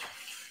 He's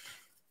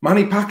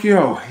Manny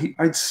Pacquiao.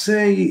 I'd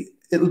say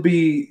it'll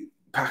be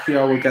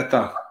Pacquiao will get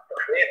that.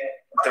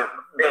 The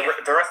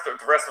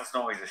rest of us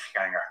know he's a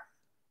scanger.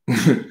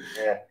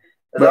 Yeah,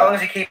 as long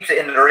as he keeps it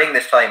in the ring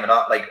this time and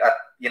not like at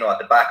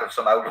the back of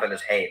some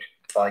outfielder's head.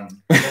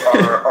 Fine.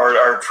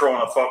 or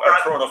throwing a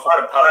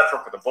fucking pallet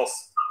truck at the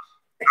bus.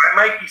 It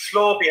might be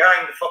slow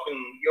behind the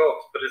fucking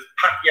yokes, but it's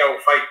Pacquiao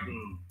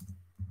fighting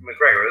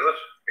McGregor, is it?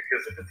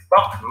 Because if it's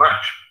boxing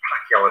match,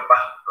 Pacquiao is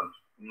battle.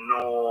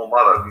 No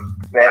matter.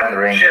 Bet in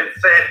the ring.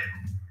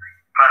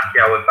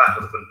 Pacquiao is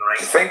battle in the ring.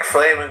 I think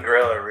Flame and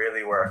Grill are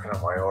really working on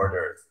my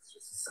orders. It's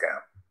just a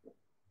scam.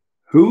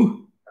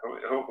 Who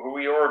are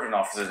we ordering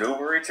off? Is it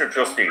Uber Eats or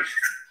Just Eat?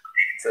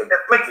 You go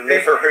with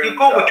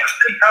Just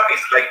Eat,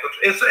 obviously.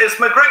 Is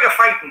McGregor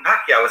fighting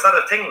Pacquiao? Is that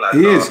a thing, lad?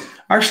 He is.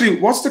 Actually,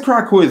 what's the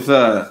crack with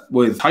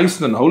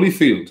Tyson and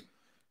Holyfield?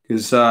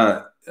 Because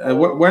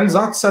when's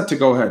that set to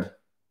go ahead?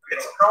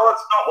 It's not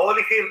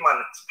Holyfield,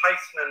 man. It's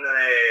Tyson and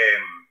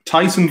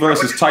Tyson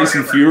versus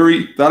Tyson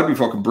Fury. That'd be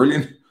fucking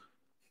brilliant.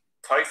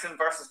 Tyson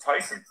versus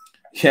Tyson.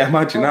 Yeah,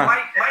 imagine that.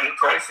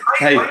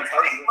 Hey. Mike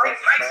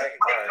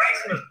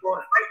Tyson is going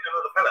to fight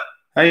another fella.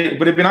 Hey,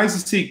 but it'd be nice to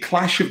see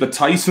Clash of the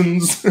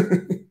Tysons.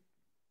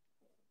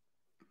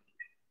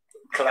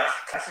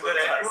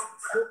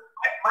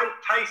 Mike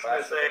Tyson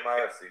is he's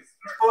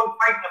going to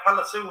fight a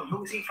fella soon.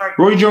 Who's he fighting?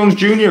 Roy Jones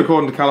Jr.,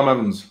 according to Callum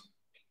Evans.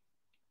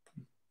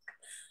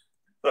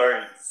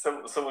 Sorry,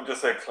 someone just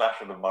said Clash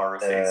of the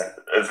Morrises.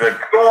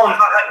 Go on,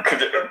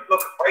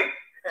 look,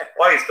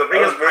 why is the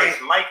real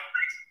Tyson? Mike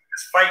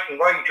is fighting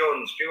Roy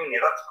Jones Jr.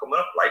 That's coming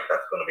up.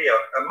 That's going to be a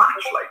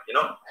match,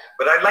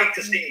 But I'd like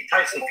to see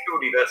Tyson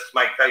Fury versus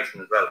Mike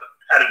Tyson as well.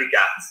 That'd be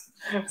gas.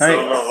 Hey.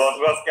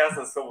 What's gas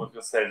is someone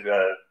just said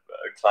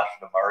Clash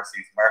of the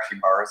Morrises, Marty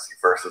Morrissey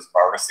versus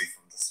Morrissey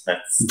from the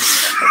Smiths.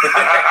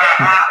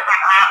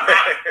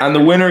 And the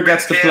winner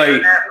gets to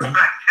play.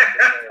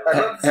 I'd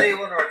love to see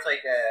one where it's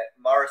like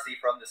Morrissey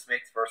from the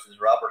Smiths versus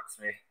Robert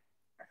Smith.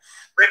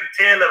 Rick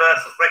Taylor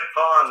versus Rick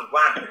Thorne.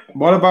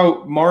 What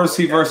about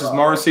Morrissey versus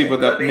Morrissey,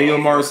 but that Neil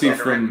Morrissey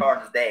from... Rick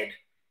Thorne's dead.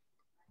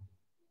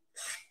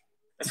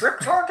 Is Rick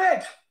Thorne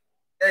dead?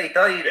 Yeah, he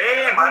died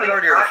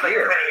earlier this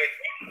year.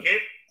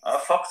 Oh,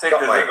 fuck's sake.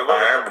 Got my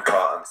arm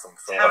caught on some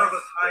sauce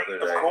the other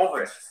day.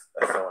 COVID.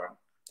 I saw him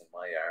in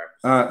my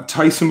arm.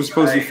 Tyson was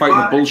supposed to be fighting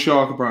a bull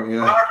shark, apparently.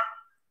 Yeah.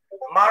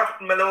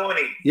 Martin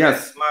Maloney.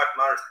 Yes.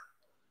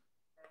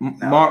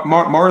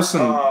 Mark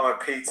Morrison. Oh, my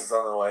pizza's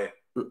on the way.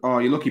 Oh,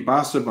 you lucky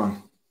bastard,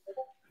 man.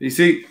 You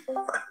see,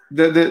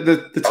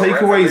 the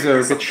takeaways are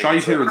a bit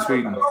shite here in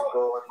Sweden. I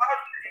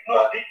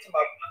love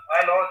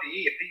to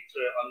eat a pizza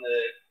on the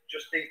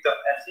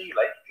justeat.se.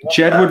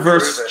 Jedward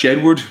versus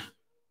Jedward.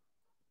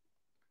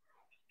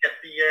 Get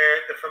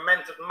the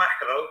fermented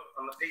mackerel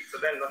on the pizza,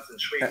 then that's in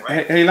Sweden,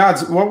 right? Hey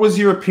lads, what was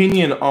your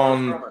opinion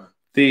on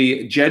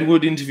the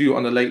Jedward interview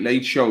on the Late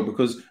Late Show?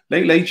 Because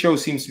Late Late Show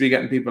seems to be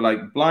getting people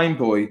like Blind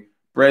Boy,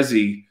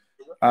 Brezzy,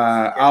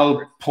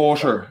 Al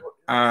Porter,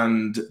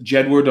 and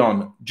Jedward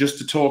on just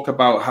to talk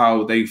about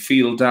how they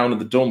feel down in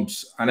the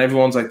dumps, and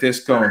everyone's like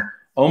this going,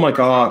 "Oh my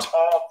god."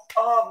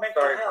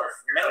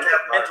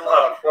 Mental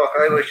health. Look,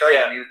 I wish I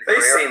had music. They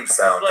seem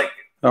sound.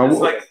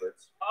 Millionaires,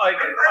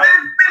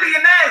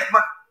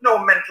 but no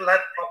mental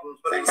health problems.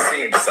 But they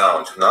seem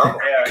sound, no?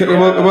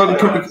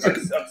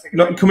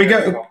 Can we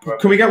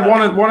get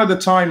one at a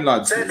time,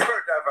 lads? They're to have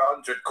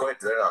 100 quid.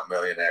 They're not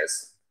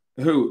millionaires.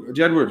 Who?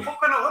 Jedward.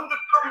 Fucking £100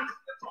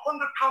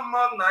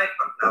 more than I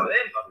got now.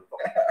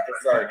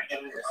 Sorry. I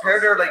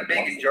heard they're like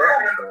big in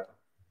Germany, though.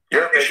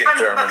 You're big in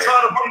Germany. I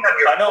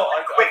know. I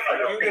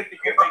get big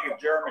in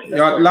Germany.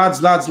 Yeah,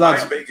 lads.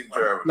 I'm big in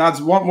Germany.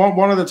 Lads,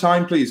 one at a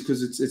time, please,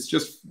 because it's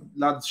just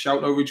lads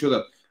shouting over each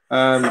other.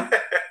 I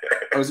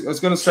was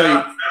going to say,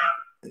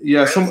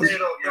 yeah, Jedward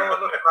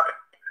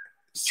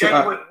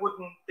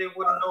they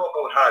wouldn't know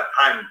about hard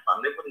times,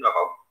 man. They wouldn't know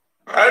about.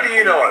 How do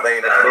you know what they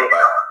know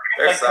about?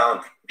 Their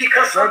sound.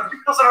 Because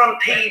they're on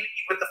TV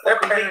with the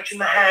fucking bleach in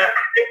the hair.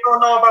 They don't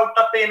know about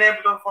that being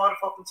able to afford a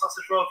fucking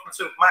sausage roll from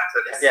Supermax.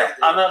 Yeah,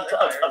 and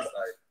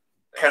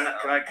can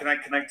I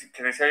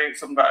tell you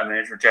something about and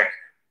interject?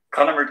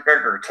 Conor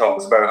McGregor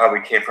talks about how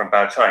he came from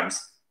bad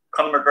times.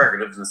 Conor McGregor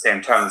lives in the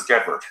same town as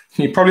Jedward.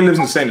 He probably lives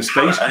in the same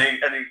estate.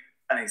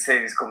 And he's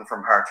saying he's coming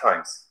from hard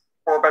times.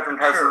 4-bedroom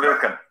house in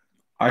Lucan.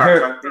 I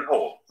heard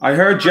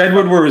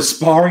Jedward were his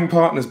sparring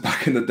partners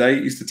back in the day.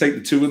 He used to take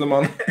the two of them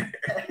on.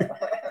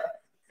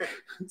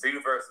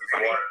 2 versus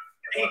 1.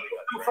 He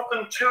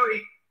fucking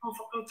 2-1,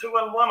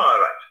 all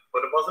right.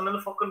 But it wasn't in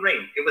the fucking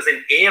ring. It was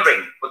in a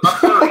ring, but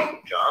not the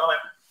ring, John.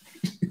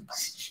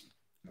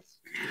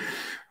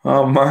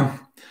 Oh man,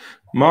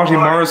 Marty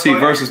Morrissey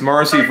versus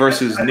Morrissey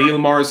versus Neil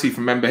Morrissey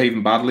from Men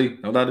Behaving Badly.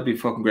 Now that'd be a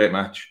fucking great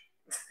match.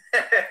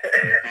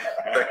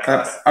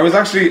 I was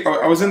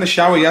in the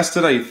shower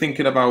yesterday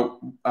thinking about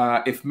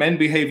if Men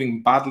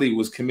Behaving Badly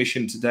was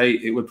commissioned today,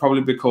 it would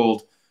probably be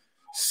called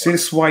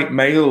Cis White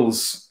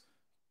Males.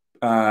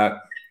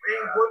 What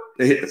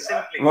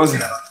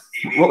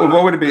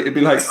would it be? It'd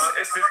be like cis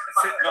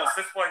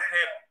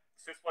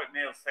white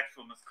male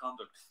sexual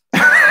misconduct.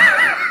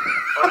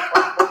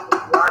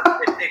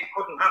 It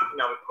couldn't happen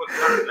now. It couldn't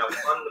happen now.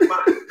 On the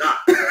back of that,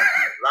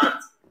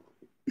 lads.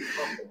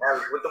 Fucking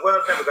hell. With the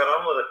world never got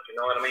on with it. You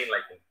know what I mean?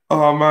 Like.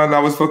 Oh man,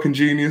 that was fucking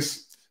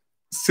genius.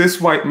 Cis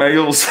white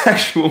male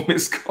sexual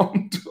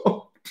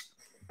misconduct.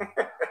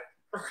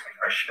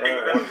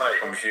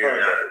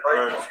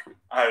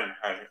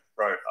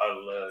 Right,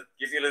 I'll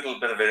give you a little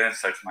bit of an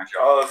insight to my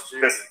job.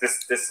 This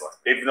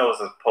even though this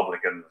is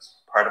public and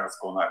part of it's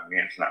going out on the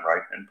internet,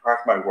 right? And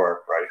part of my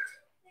work, right,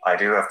 I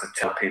do have to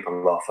tell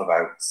people off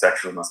about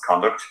sexual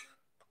misconduct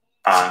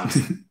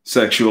and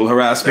sexual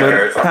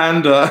harassment.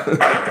 And I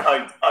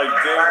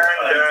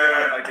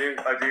do.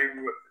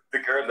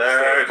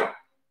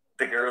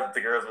 The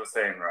girls were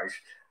saying, right,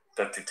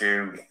 that they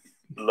do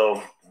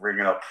love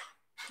ringing up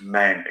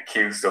men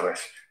accused of it,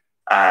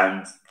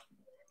 and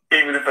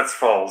even if it's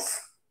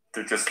false,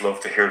 they just love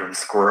to hear them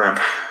squirm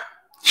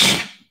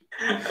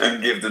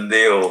and give them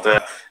the old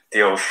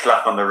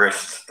slap on the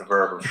wrist, the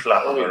verbal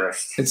slap on the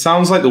wrist. It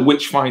sounds like the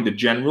Witchfinder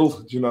General.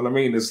 Do you know what I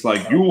mean? It's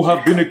like, you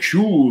have been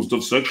accused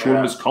of sexual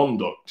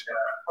misconduct.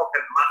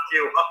 Fucking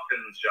Matthew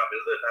Hopkins' job,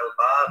 is it? El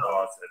Bad?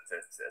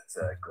 It's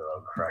a good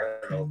old crack.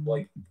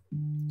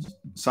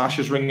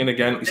 Sasha's ringing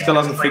again. He still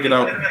hasn't figured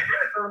out. There's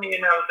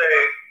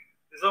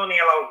only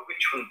about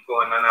which one's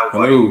going on now.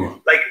 Hello.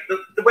 Like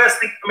the worst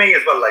thing for me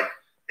as well, like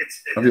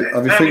have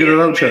you figured it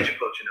out, Chad? You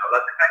know,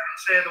 like I can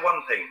say the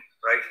one thing,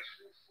 right?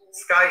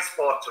 Sky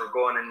Sports are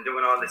going and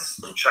doing all this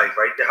shite,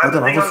 right? They had the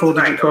thing on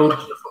tonight. They were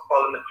watching the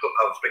football in the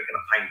clubhouse, drinking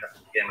a pint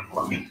after the game of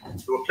fun.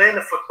 They were playing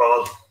the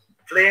football,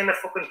 playing the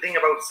fucking thing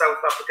about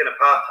South African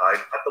apartheid.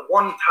 At the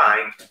one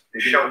time,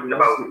 they shouted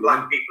about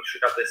black people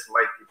should have this and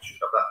white people should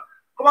have that.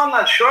 Come on,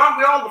 lads, sure,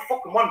 aren't we all the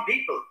fucking one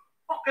people?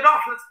 Fuck it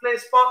off, let's play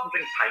sport and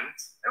drink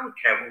pints. I don't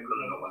care what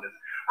colour no one is.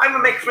 I'm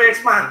a mixed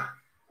race man.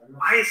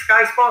 Why is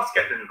Sky Sports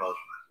getting involved?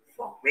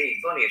 Fuck me,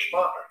 it's only a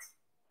sport.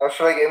 I was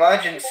like,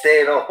 imagine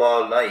staying up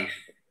all night,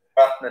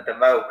 frothing at the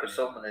mouth because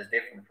someone is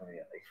different from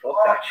you. Like,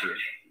 fuck that shit.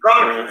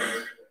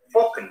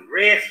 Fucking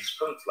racist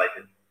cunts like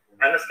it.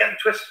 And it's getting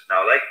twisted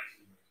now, like.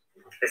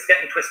 It's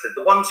getting twisted.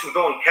 The ones who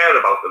don't care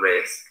about the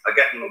race are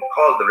getting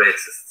called the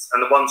racists,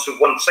 and the ones who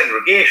want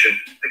segregation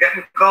are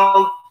getting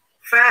called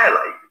fair,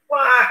 like.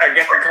 Are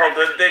getting called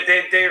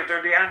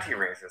they're the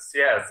anti-racists.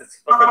 Yeah, it's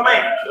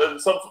fucking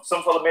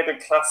some fellow made a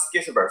class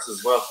skitterverse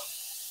as well.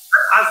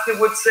 As they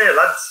would say,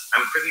 lads,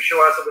 I'm pretty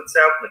sure as they would say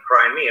out in the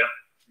Crimea,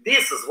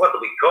 this is what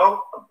we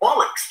call a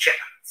bollocks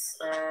chance.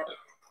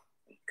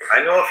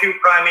 I know a few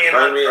Crimean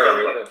lads.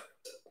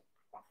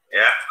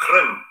 Yeah,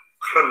 Krim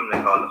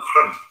they call it,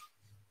 Krim.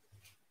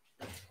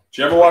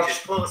 Do you ever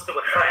watch? Do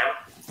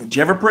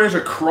you ever pray to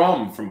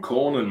Crom from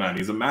Conan, man?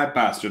 He's a mad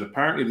bastard.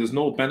 Apparently, there's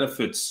no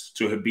benefits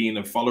to being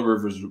a follower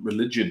of his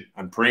religion,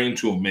 and praying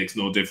to him makes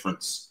no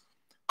difference.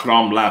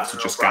 Crom laughs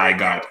at your sky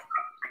god.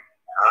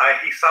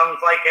 He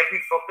sounds like every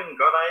fucking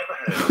god I ever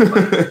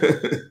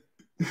heard of.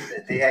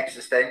 The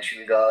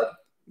existential god.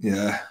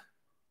 Yeah.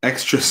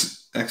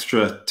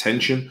 Extra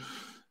tension.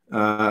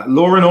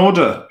 Law and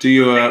Order.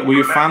 Were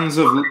you fans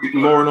of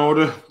Law and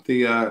Order?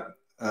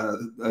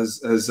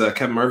 As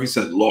Kevin Murphy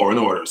said, Law and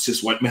Order,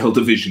 cis white male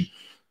division.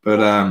 But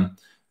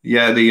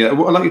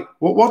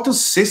what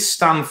does cis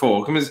stand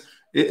for? Because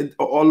a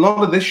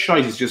lot of this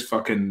shite is just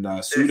fucking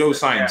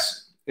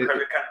pseudoscience. Yeah.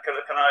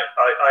 Can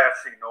I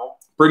actually know?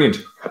 Brilliant.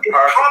 It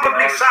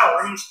probably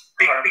sounds,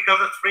 because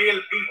it's real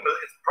people,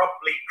 it's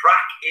probably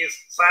crack is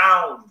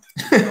sound.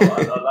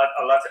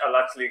 I'll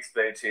actually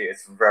explain to you.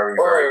 It's very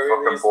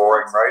fucking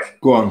boring, right?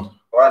 Go on.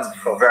 It's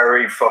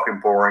very fucking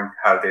boring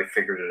how they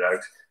figured it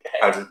out.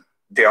 How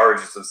the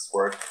origins of this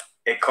word.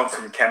 It comes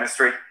from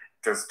chemistry.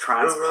 There's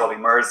trans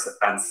polymers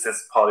and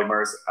cis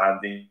polymers, and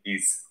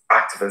these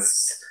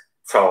activists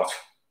thought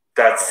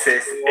that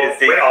cis is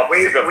the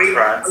opposite of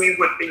trans. We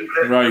would be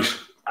the, right.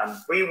 And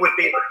we would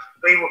be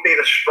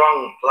the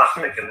strong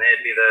plastic, and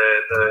they'd be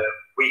the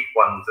weak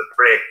ones that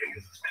break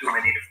because there's too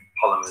many different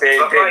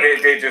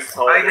on. They just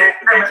told I know.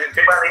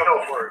 they man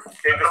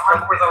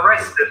was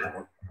arrested.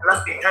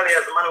 Let me tell you,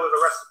 as a man who was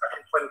arrested back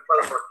in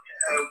 2012 for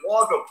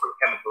wardrobe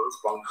chemicals,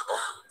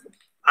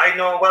 I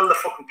know well the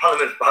fucking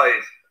polymers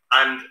buys,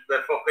 and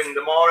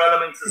the more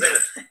elements is in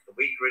it, the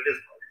weaker it is.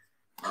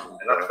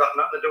 And that's got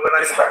nothing to do with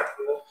anything.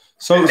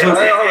 So it's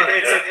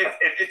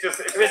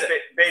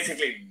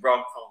basically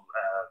wrongful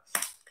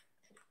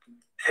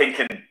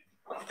thinking.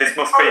 This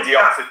must be the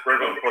opposite. We're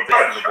going to put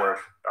this in the word.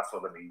 That's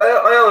what I mean.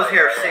 I always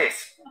hear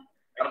cis.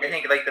 And I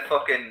think like the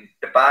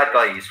bad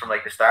guys from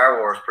like the Star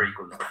Wars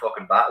prequels, the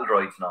fucking battle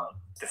droids and all.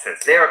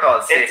 They were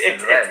called cis.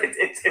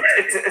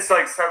 It's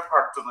like South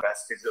Park done the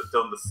best. They've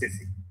done the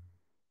sissy.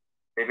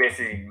 They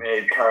basically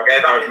made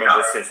Cartman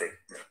the sissy.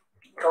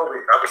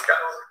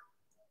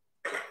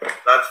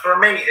 That's for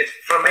me.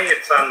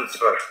 It stands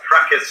for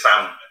crackers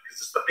sound.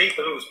 It's the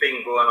people who's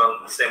been going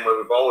on the same way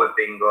we've always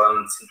been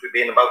going since we've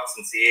been about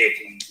since the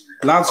 80s.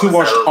 Lads who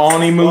watch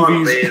Arnie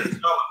movies. There's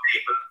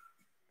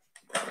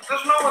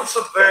no one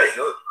subverting it.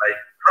 Like,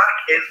 crack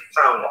is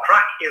sound.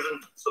 Crack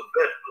isn't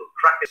subvertible.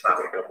 Crack is sound.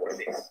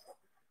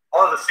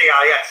 Or the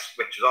CIS,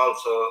 which is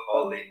also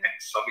all the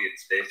ex-Soviet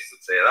states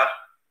that say that.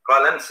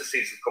 Well, them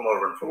sissies have come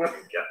over and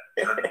fucking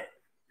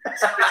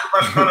That's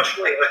kind of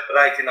shit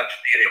right in that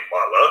stadium.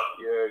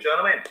 Do you know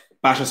what I mean?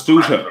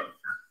 Batistuta.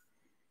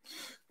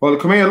 Well,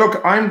 come here.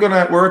 Look,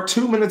 we're at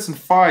 2 minutes and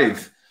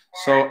 5,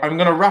 so I'm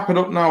gonna wrap it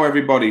up now,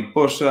 everybody.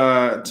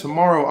 But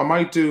tomorrow I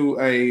might do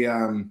a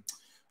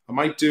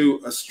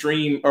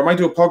stream, or I might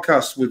do a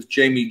podcast with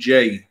Jamie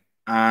J,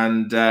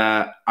 and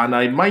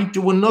I might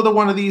do another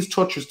one of these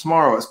touches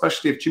tomorrow,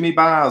 especially if Jimmy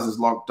Baz is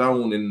locked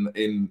down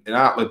in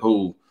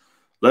Hartlepool.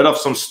 Let off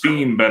some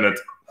steam, Bennett.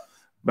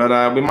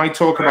 But we might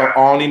talk about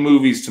Arnie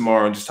movies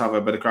tomorrow and just have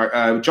a bit of crack.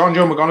 John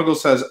Joe McGonigal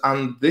says,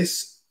 and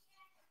this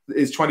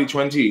is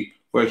 2020.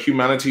 Where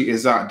humanity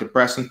is at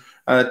depressing.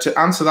 To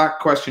answer that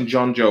question,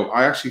 John Joe,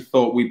 I actually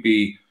thought we'd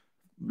be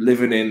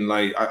living in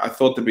I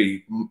thought there'd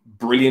be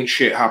brilliant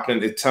shit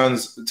happening. It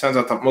turns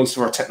out that most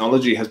of our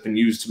technology has been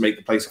used to make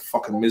the place a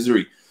fucking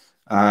misery.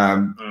 So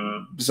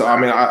I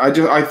mean,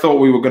 I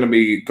thought we were going to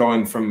be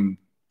going from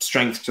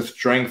strength to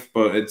strength,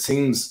 but it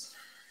seems,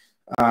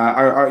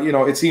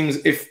 it seems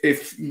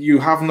if you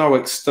have no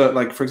external,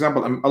 like for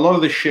example, a lot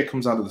of this shit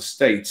comes out of the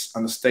States,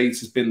 and the States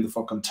has been the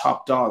fucking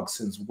top dog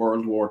since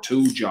World War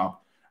II job.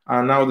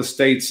 And now the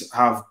States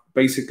have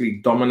basically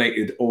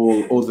dominated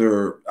all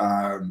other,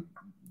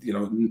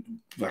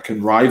 like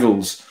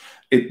rivals.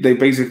 They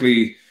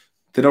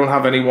don't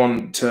have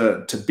anyone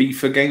to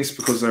beef against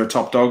because they're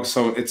top dogs.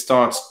 So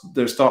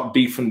they start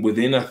beefing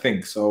within, I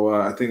think. So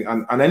I think,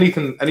 and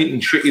anything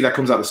shitty that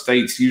comes out of the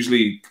States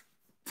usually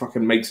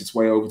fucking makes its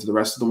way over to the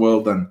rest of the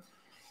world. Then,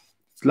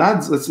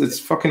 lads, it's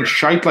fucking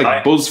shite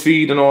like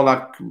BuzzFeed and all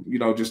that.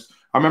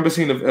 I remember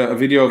seeing a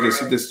video of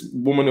this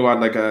woman who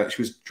had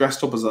she was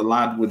dressed up as a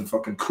lad with a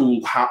fucking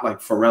cool hat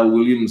like Pharrell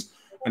Williams,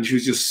 and she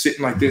was just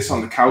sitting like this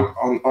on the couch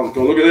going,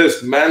 look at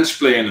this,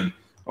 mansplaining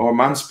or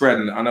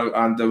manspreading. And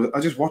I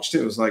just watched it.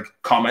 It was like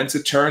comments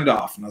had turned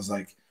off, and I was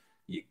like,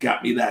 you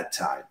got me that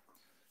time.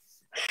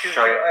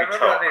 I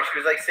remember that she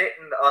was like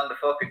sitting on the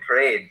fucking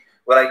train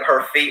with like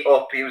her feet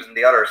up, using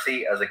the other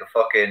seat as like a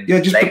fucking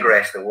leg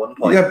rest at one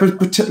point. Yeah,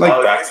 but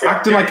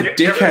acting like a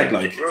dickhead.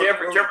 Like, do you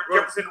ever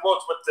see the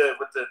ones with the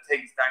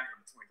things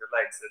dangling between their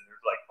legs, and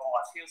they're like, oh,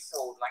 I feel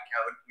so like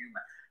how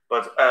inhuman.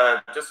 But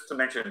just to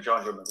mention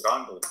John Joe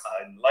McGonigal,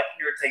 I like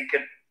you're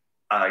thinking,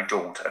 and I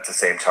don't at the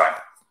same time.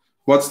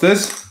 What's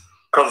this?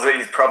 Because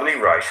he's probably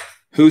right.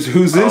 Who's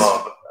this?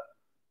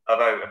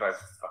 About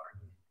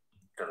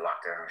the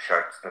lockdown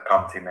shot, the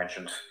comment he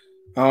mentioned.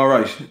 All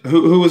right.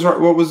 Who was right?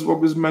 What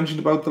was mentioned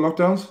about the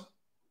lockdowns?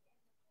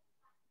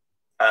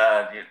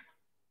 Fucking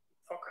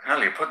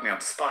hell, you put me on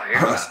the spot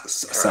here.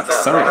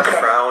 Sorry.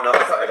 Brown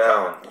upside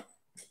down.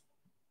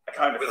 I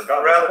kind of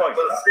forgot that point.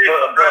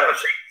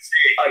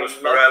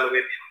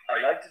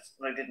 I liked it,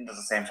 but I didn't at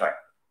the same time.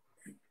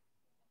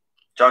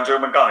 John Joe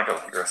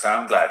McGonigal, you're a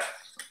sound lad.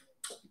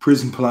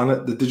 Prison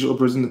Planet, the digital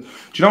prison. Do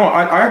you know what?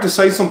 I had to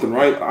say something,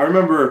 right? I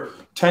remember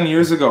 10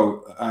 years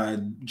ago,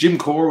 Jim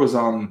Core was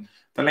on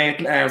the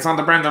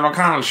the Brendan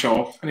O'Connell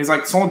show, and he's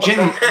like, "So Jim,"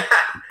 and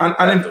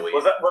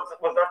was that the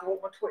one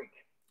with Twig?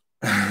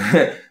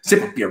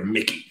 Zip up your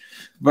Mickey.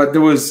 But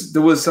there was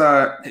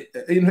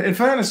in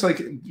fairness,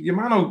 like your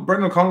man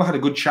Brendan O'Connell had a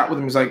good chat with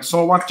him. He's like,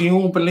 "So what do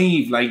you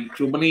believe? Like,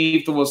 do you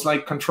believe there was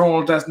like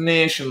controlled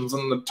destinations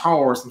and the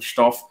towers and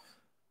stuff?"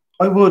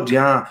 I would,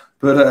 yeah.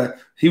 But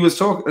he was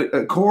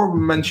talking. Core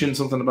mentioned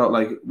something about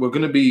like we're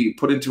going to be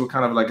put into a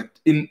kind of like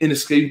an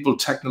inescapable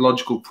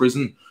technological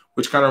prison,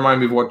 which kind of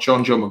reminded me of what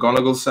John Joe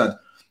McGonigal said.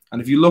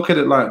 And if you look at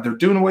it like they're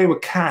doing away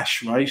with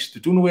cash, right?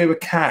 They're doing away with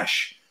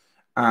cash,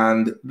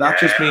 and that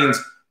just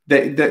means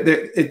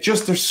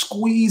they're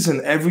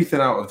squeezing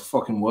everything out of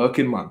fucking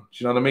working man. Do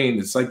you know what I mean?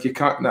 It's like you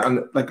can't.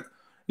 And like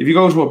if you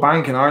go to a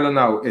bank in Ireland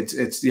now,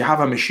 it's you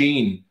have a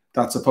machine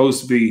that's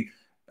supposed to be.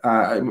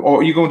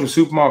 Or you go into a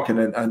supermarket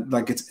and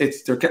like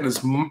they're getting this,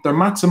 they're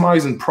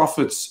maximizing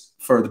profits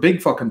for the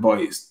big fucking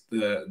boys,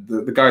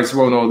 the guys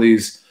who own all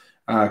these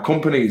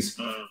companies,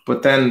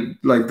 But then,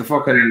 like the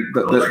fucking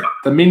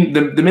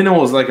the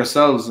minnows like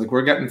ourselves, like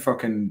we're getting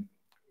fucking,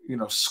 you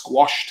know,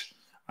 squashed.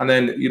 And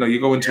then, you know, you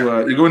go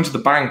into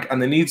the bank,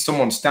 and they need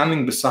someone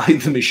standing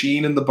beside the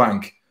machine in the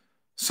bank,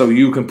 so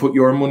you can put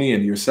your money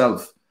in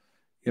yourself.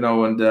 You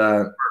know, and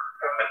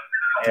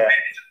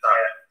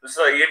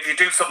So if you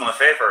do someone a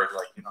favor,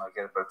 like, you know, I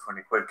get about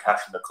 20 quid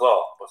cash in the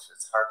claw, but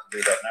it's hard to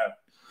do that now.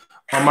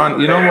 Oh man,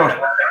 you know what?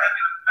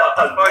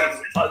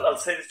 I'll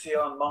send it to you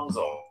on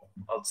Monzo.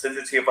 I'll send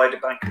it to you by the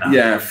bank now.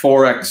 Yeah,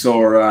 Forex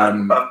or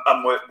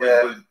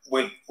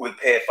we'll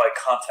pay it by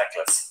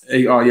contactless.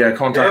 Oh yeah,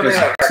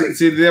 contactless.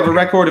 See, they have a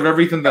record of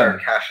everything then.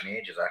 Cash in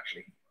ages,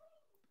 actually.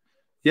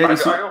 Yeah, I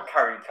don't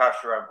carry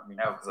cash around with me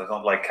now because I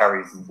don't like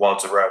carrying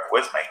wads around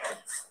with me.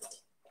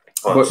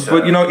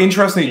 But you know,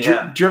 interestingly,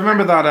 do you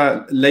remember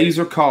that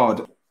laser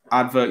card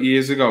advert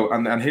years ago?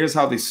 And here's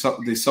how they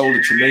sold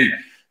it to me.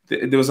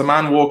 There was a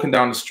man walking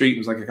down the street. It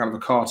was like a kind of a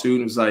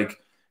cartoon. It was like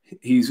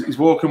he's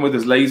walking with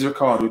his laser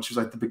card, which was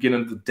like the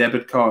beginning of the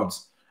debit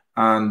cards.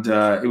 And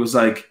it was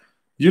like,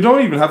 you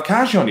don't even have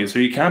cash on you, so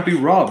you can't be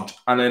robbed.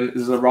 And then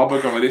there's a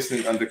robber going like this,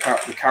 and the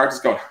card is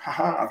going,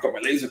 haha, I've got my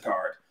laser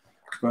card.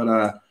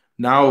 But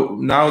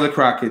now the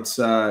crack, it's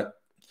I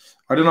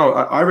don't know.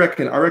 I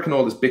reckon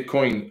all this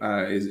Bitcoin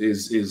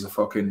is a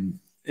fucking.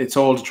 It's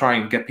all to try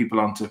and get people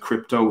onto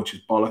crypto, which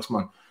is bollocks,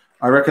 man.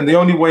 I reckon the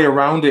only way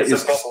around it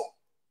is a bubble.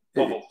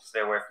 Bubble.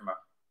 Stay away from it.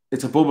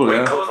 It's a bubble,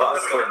 yeah.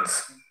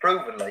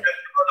 Proven, like.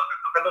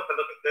 Look at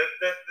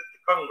the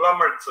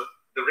conglomerates,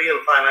 the real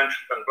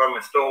financial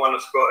conglomerates don't want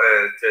us to go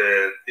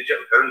to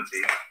digital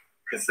currency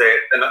because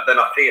they're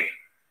not paid.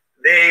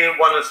 They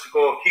want us to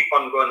keep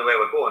on going the way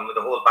we're going with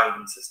the whole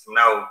banking system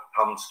now.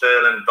 Pound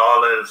sterling,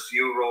 dollars,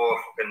 euro,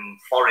 fucking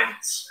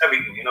forints,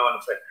 everything, you know what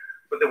I'm saying?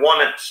 But they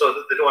want it so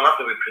that they don't have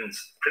to be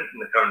printing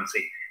the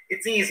currency.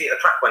 It's easy to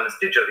track when it's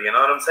digital, you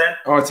know what I'm saying?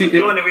 Oh, it's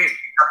the only reason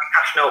we have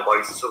cash now,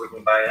 boys, is so we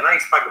can buy a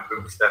nice bag of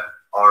booster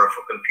or a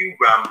fucking few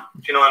gram. Do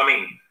you know what I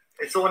mean?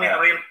 It's only the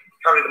real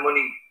carry the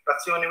money.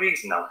 That's the only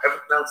reason now.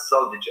 Everything else is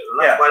all digital. And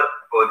that's why they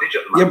go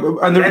digital. Yeah,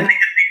 and then they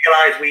can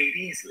legalize weed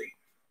easily.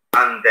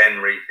 And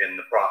then reap in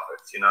the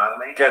profits, you know what I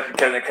mean?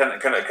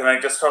 Can I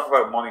just talk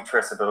about money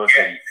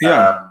traceability?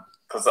 Yeah.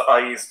 Because I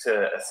used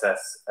to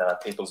assess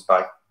people's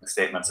bank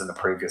statements in the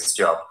previous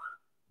job.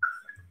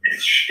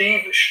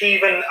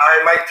 Stephen,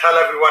 I might tell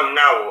everyone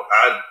now.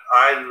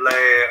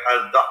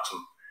 I'll dox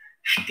him.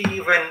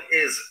 Stephen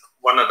is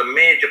one of the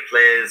major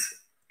players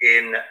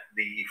in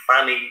the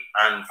Fannie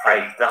and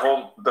Freddie. The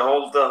whole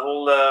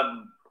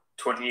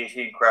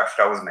 2018 crash.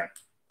 That was me.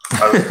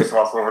 I was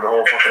responsible for the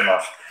whole fucking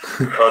lot.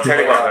 So I'll tell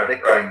you what,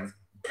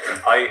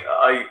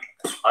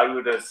 I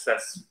would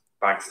assess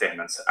bank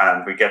statements,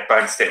 and we get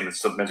bank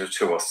statements submitted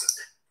to us,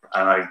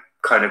 and I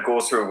kind of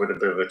go through with a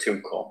bit of a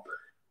tooth comb,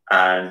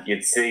 and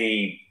you'd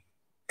see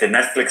the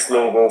Netflix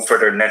logo for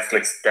their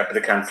Netflix debit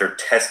account, the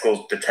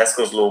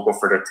Tesco's logo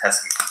for their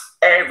Tesco.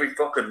 Every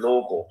fucking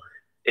logo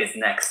is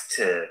next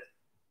to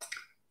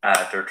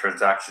their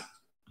transaction.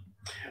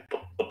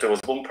 But there was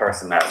one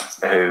person now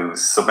who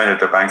submitted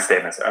their bank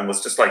statements and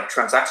was just like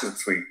transactions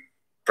between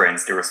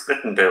friends. They were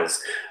splitting bills,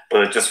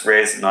 but it just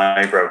raised an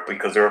eyebrow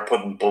because they were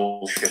putting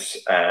bullshit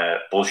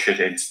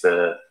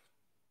into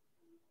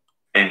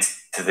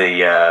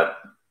the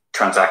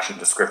transaction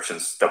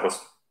descriptions that was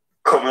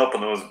coming up,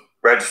 and I was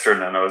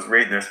registering and I was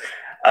reading it,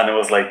 and it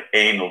was like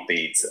anal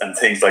beads and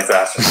things like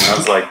that, and I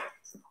was like,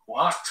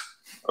 what?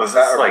 I was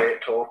just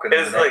like talking.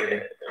 It's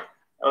like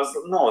it's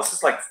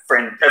just like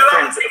friends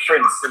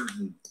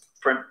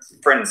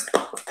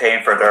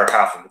paying for their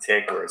half of the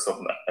takeaway or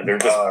something, and they're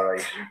just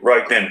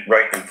writing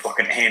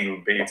fucking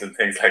anal beads and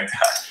things like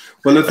that.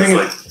 Well, the thing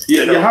is,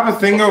 you have a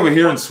thing over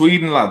here in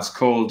Sweden, lads,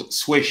 called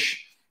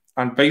Swish,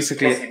 and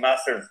basically Pussy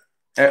Master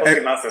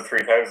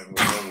 3000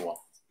 was another one.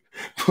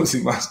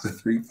 Pussy Master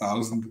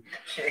 3000.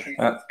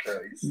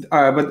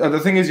 But the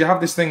thing is, you have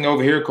this thing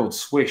over here called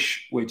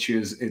Swish, which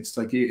is it's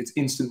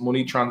instant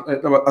money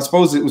I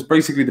suppose it was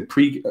basically the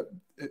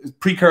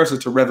precursor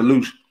to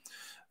Revolut.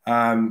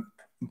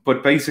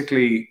 But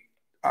basically,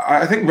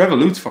 I think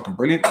Revolut's fucking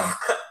brilliant, man.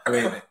 I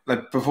mean,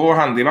 like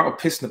beforehand, the amount of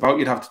pissing about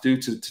you'd have to do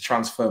to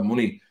transfer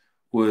money.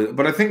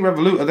 But I think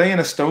Revolut, are they an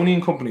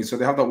Estonian company? So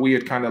they have that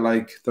weird kind of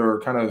like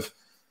their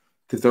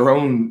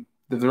own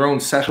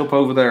setup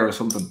over there or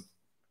something.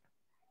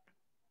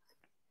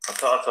 I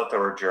thought they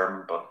were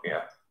German, but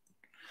yeah.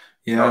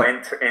 No,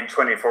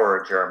 N24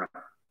 are German.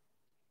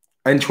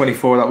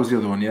 N24, that was the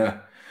other one, yeah.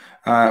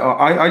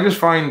 I just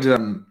find,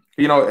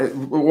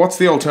 what's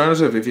the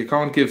alternative? If you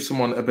can't give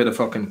someone a bit of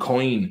fucking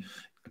coin,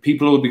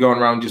 people will be going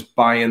around just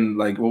buying,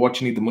 like, well, what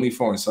do you need the money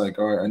for? It's like,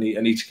 all right, I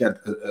need to get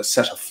a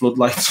set of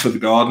floodlights for the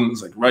garden.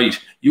 It's like, right,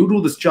 you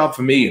do this job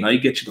for me and I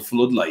get you the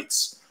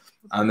floodlights.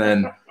 And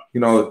then,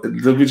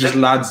 there'll be just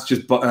lads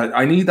just,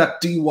 I need that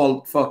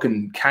DeWalt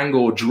fucking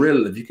Kango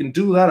drill. If you can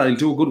do that, I'll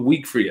do a good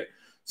week for you.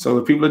 So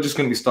the people are just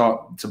going to be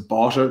start to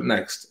barter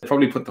next. They'll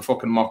probably put the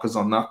fucking mockers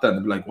on that then.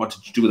 They'll be like, what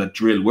did you do with that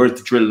drill? Where's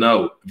the drill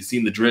now? Have you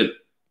seen the drill?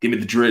 Give me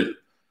the drill.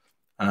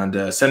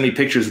 And send me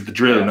pictures of the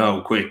drill now,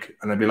 quick.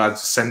 And I'd be allowed to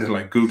send in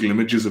like Google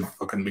images of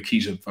fucking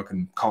Makita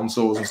fucking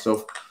consoles and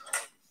stuff.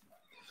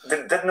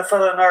 Didn't the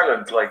fella in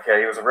Ireland, like,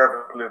 he was a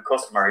Revolut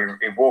customer,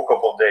 he woke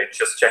up one day,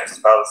 just checked his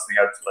balance, and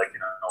he had, like,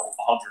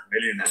 100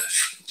 million in it.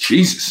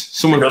 Jesus.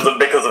 Someone...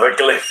 Because of a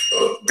glitch.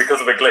 Because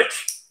of a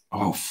glitch.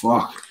 Oh,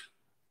 fuck.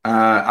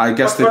 I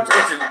guess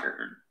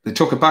they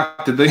took it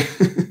back, did they?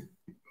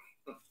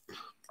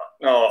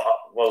 No,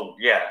 well,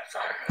 yeah.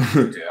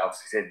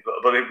 Obviously did.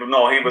 But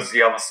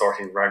he almost sort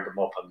of rang them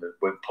up and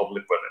went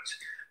public with it.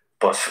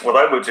 But what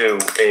I would do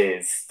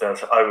is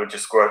that I would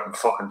just go out and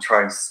fucking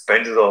try and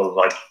spend it all,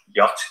 like,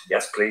 yacht,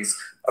 yes please,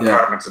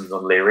 apartments in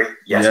Dunleary,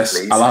 yes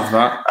please. I love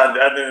that. And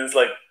then it's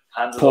like,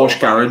 Porsche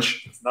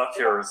garage. It's not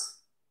yours.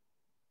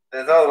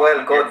 There's all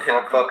well good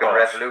until fucking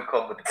Revolut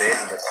come with the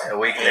business a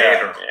week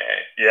later.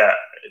 Yeah,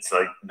 it's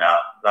like, nah,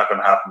 not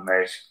going to happen,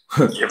 mate.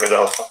 Give it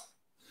up.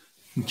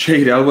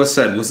 Jade Elba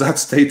said, was that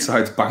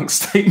Stateside's bank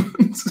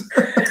statement?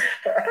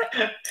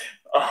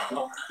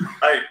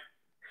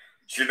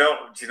 Do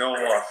you know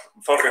what?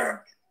 Fucking,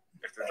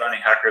 if there's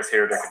any hackers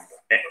here that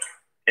can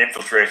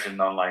infiltrate an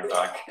online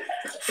bank,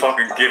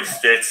 fucking give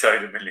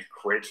Stateside £1 million.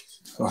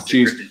 Oh,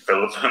 jeez.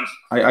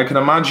 I can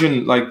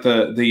imagine, like,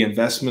 the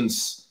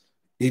investments.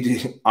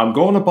 I'm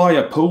going to buy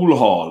a pool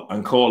hall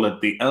and call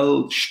it the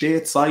El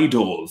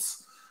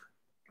Statesidos.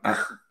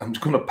 I'm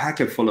just going to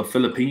pack it full of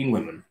Philippine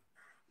women.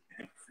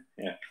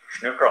 Yeah.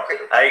 No problem.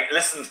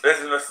 Listen,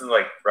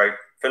 like, right,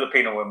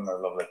 Filipino women are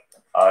lovely.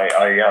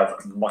 I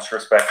have much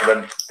respect for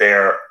them.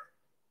 They're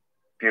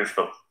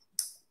beautiful.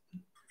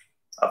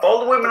 Of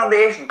all the women on the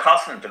Asian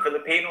continent, the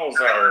Filipinos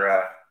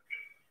are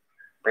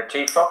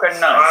pretty fucking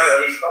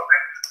nice.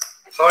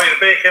 Sorry to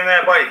bake in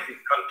there, boy.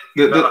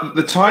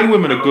 The Thai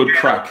women are good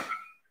crack.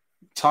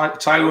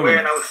 Thai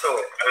women.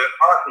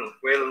 Martin,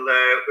 we'll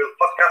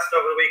podcast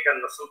over the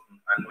weekend or something,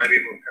 and maybe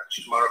we'll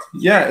catch tomorrow.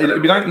 Yeah,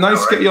 it'd be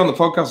nice to get you on the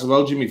podcast as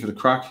well, Jimmy, for the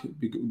crack.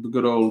 Be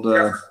good old.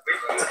 Good.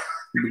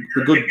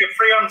 You're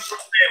free on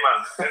Sunday,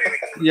 man.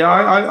 Yeah,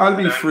 I'll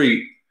be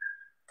free.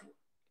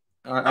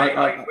 We'll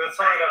arrange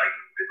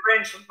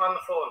something on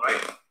the phone,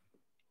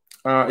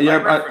 right? Yeah, I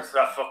referenced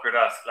that fucker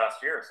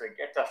last year, so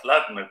get that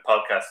lad in the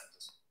podcast and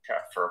just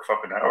chat for a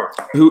fucking hour.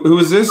 Who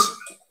is this?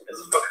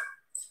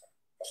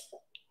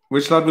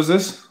 Which lad was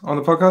this on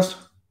the podcast?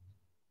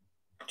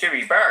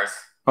 Jimmy Bars.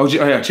 Oh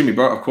yeah, Jimmy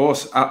Bar, of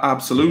course.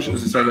 Absolutely,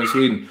 as they say in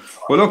Sweden.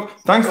 Well, look,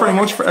 thanks very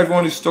much for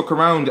everyone who stuck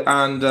around.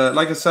 And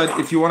like I said,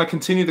 if you want to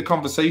continue the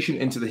conversation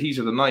into the heat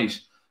of the night,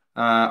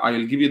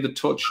 I'll give you the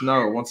touch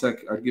now. One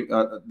sec, I'll give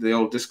the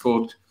old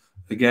Discord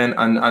again,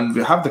 and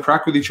we have the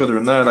crack with each other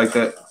in there. Like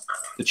the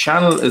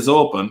channel is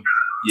open.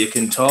 You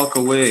can talk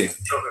away.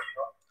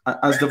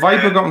 Has the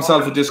Viper got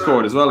himself a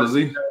Discord as well, is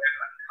he?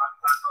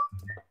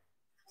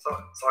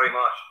 Sorry,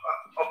 Marsh.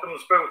 Up in the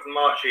spoon from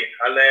Marshy.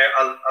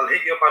 I'll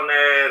hit you up on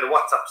the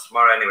WhatsApps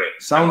tomorrow anyway.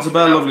 Sounds a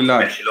bell, lovely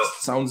lad.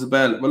 Sounds a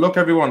bell. Well, look,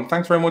 everyone,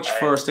 thanks very much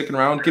for sticking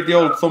around. Give the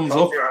old thumbs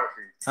up,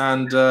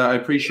 and I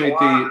appreciate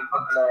it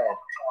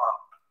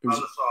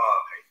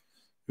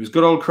was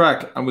good old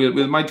crack, and we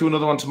might do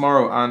another one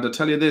tomorrow. And I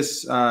tell you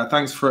this,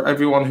 thanks for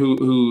everyone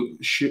who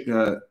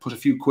put a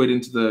few quid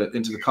into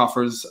the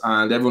coffers,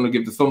 and everyone who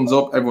give the thumbs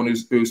up, everyone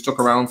who stuck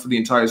around for the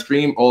entire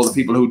stream, all the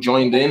people who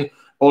joined in,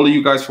 all of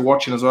you guys for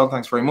watching as well.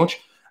 Thanks very much.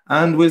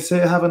 And we'll say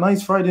have a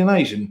nice Friday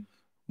night and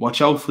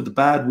watch out for the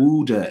bad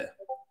woo day.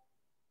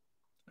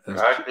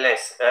 God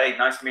bless. Hey,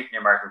 nice meeting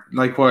you, Martin.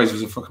 Likewise, it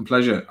was a fucking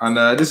pleasure. And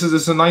this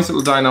is a nice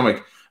little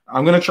dynamic.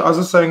 I'm gonna try, as I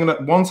was saying,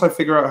 once I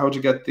figure out how to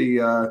get the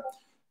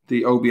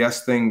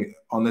OBS thing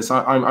on this,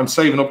 I'm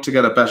saving up to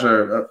get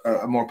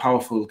a more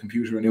powerful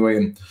computer anyway.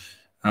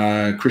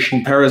 And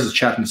Christian Perez is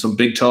chatting some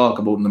big talk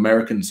about an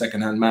American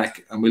secondhand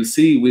Mac, and we'll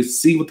see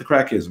what the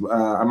crack is.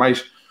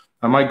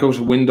 I might go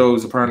to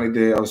Windows.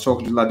 Apparently, I was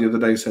talking to a lad the other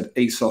day who said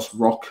ASUS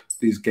Rock.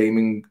 These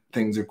gaming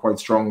things are quite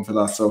strong for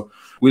that. So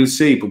we'll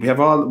see. But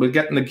we're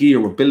getting the gear.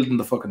 We're building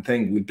the fucking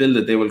thing. We build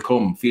it, they will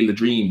come. Feel the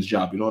dreams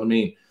job. You know what I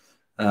mean?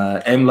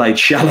 M. Light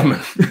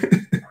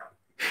Shyamalan.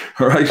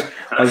 All right.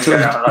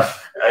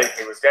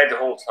 He was dead the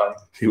whole time.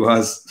 He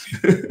was.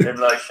 M.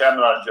 Light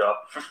Shyamalan job.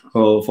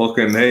 Oh,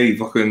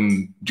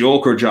 fucking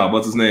Joker job.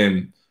 What's his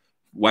name?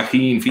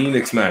 Joaquin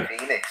Phoenix, man.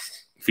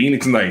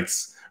 Phoenix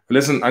Nights.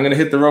 Listen, I'm going to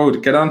hit the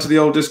road. Get onto the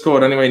old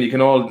Discord anyway, and you can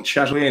all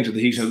chat away into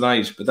the heat of the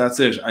night. But that's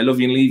it. I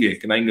love you and leave you.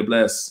 Good night and God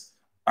bless.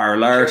 Our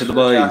lar to the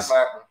boys.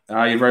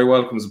 You're very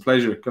welcome. It's a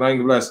pleasure. Good night and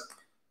God bless.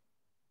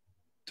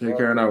 Take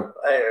care now.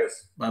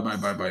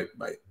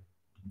 Bye.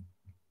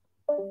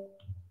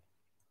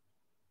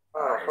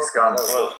 Oh, he's gone.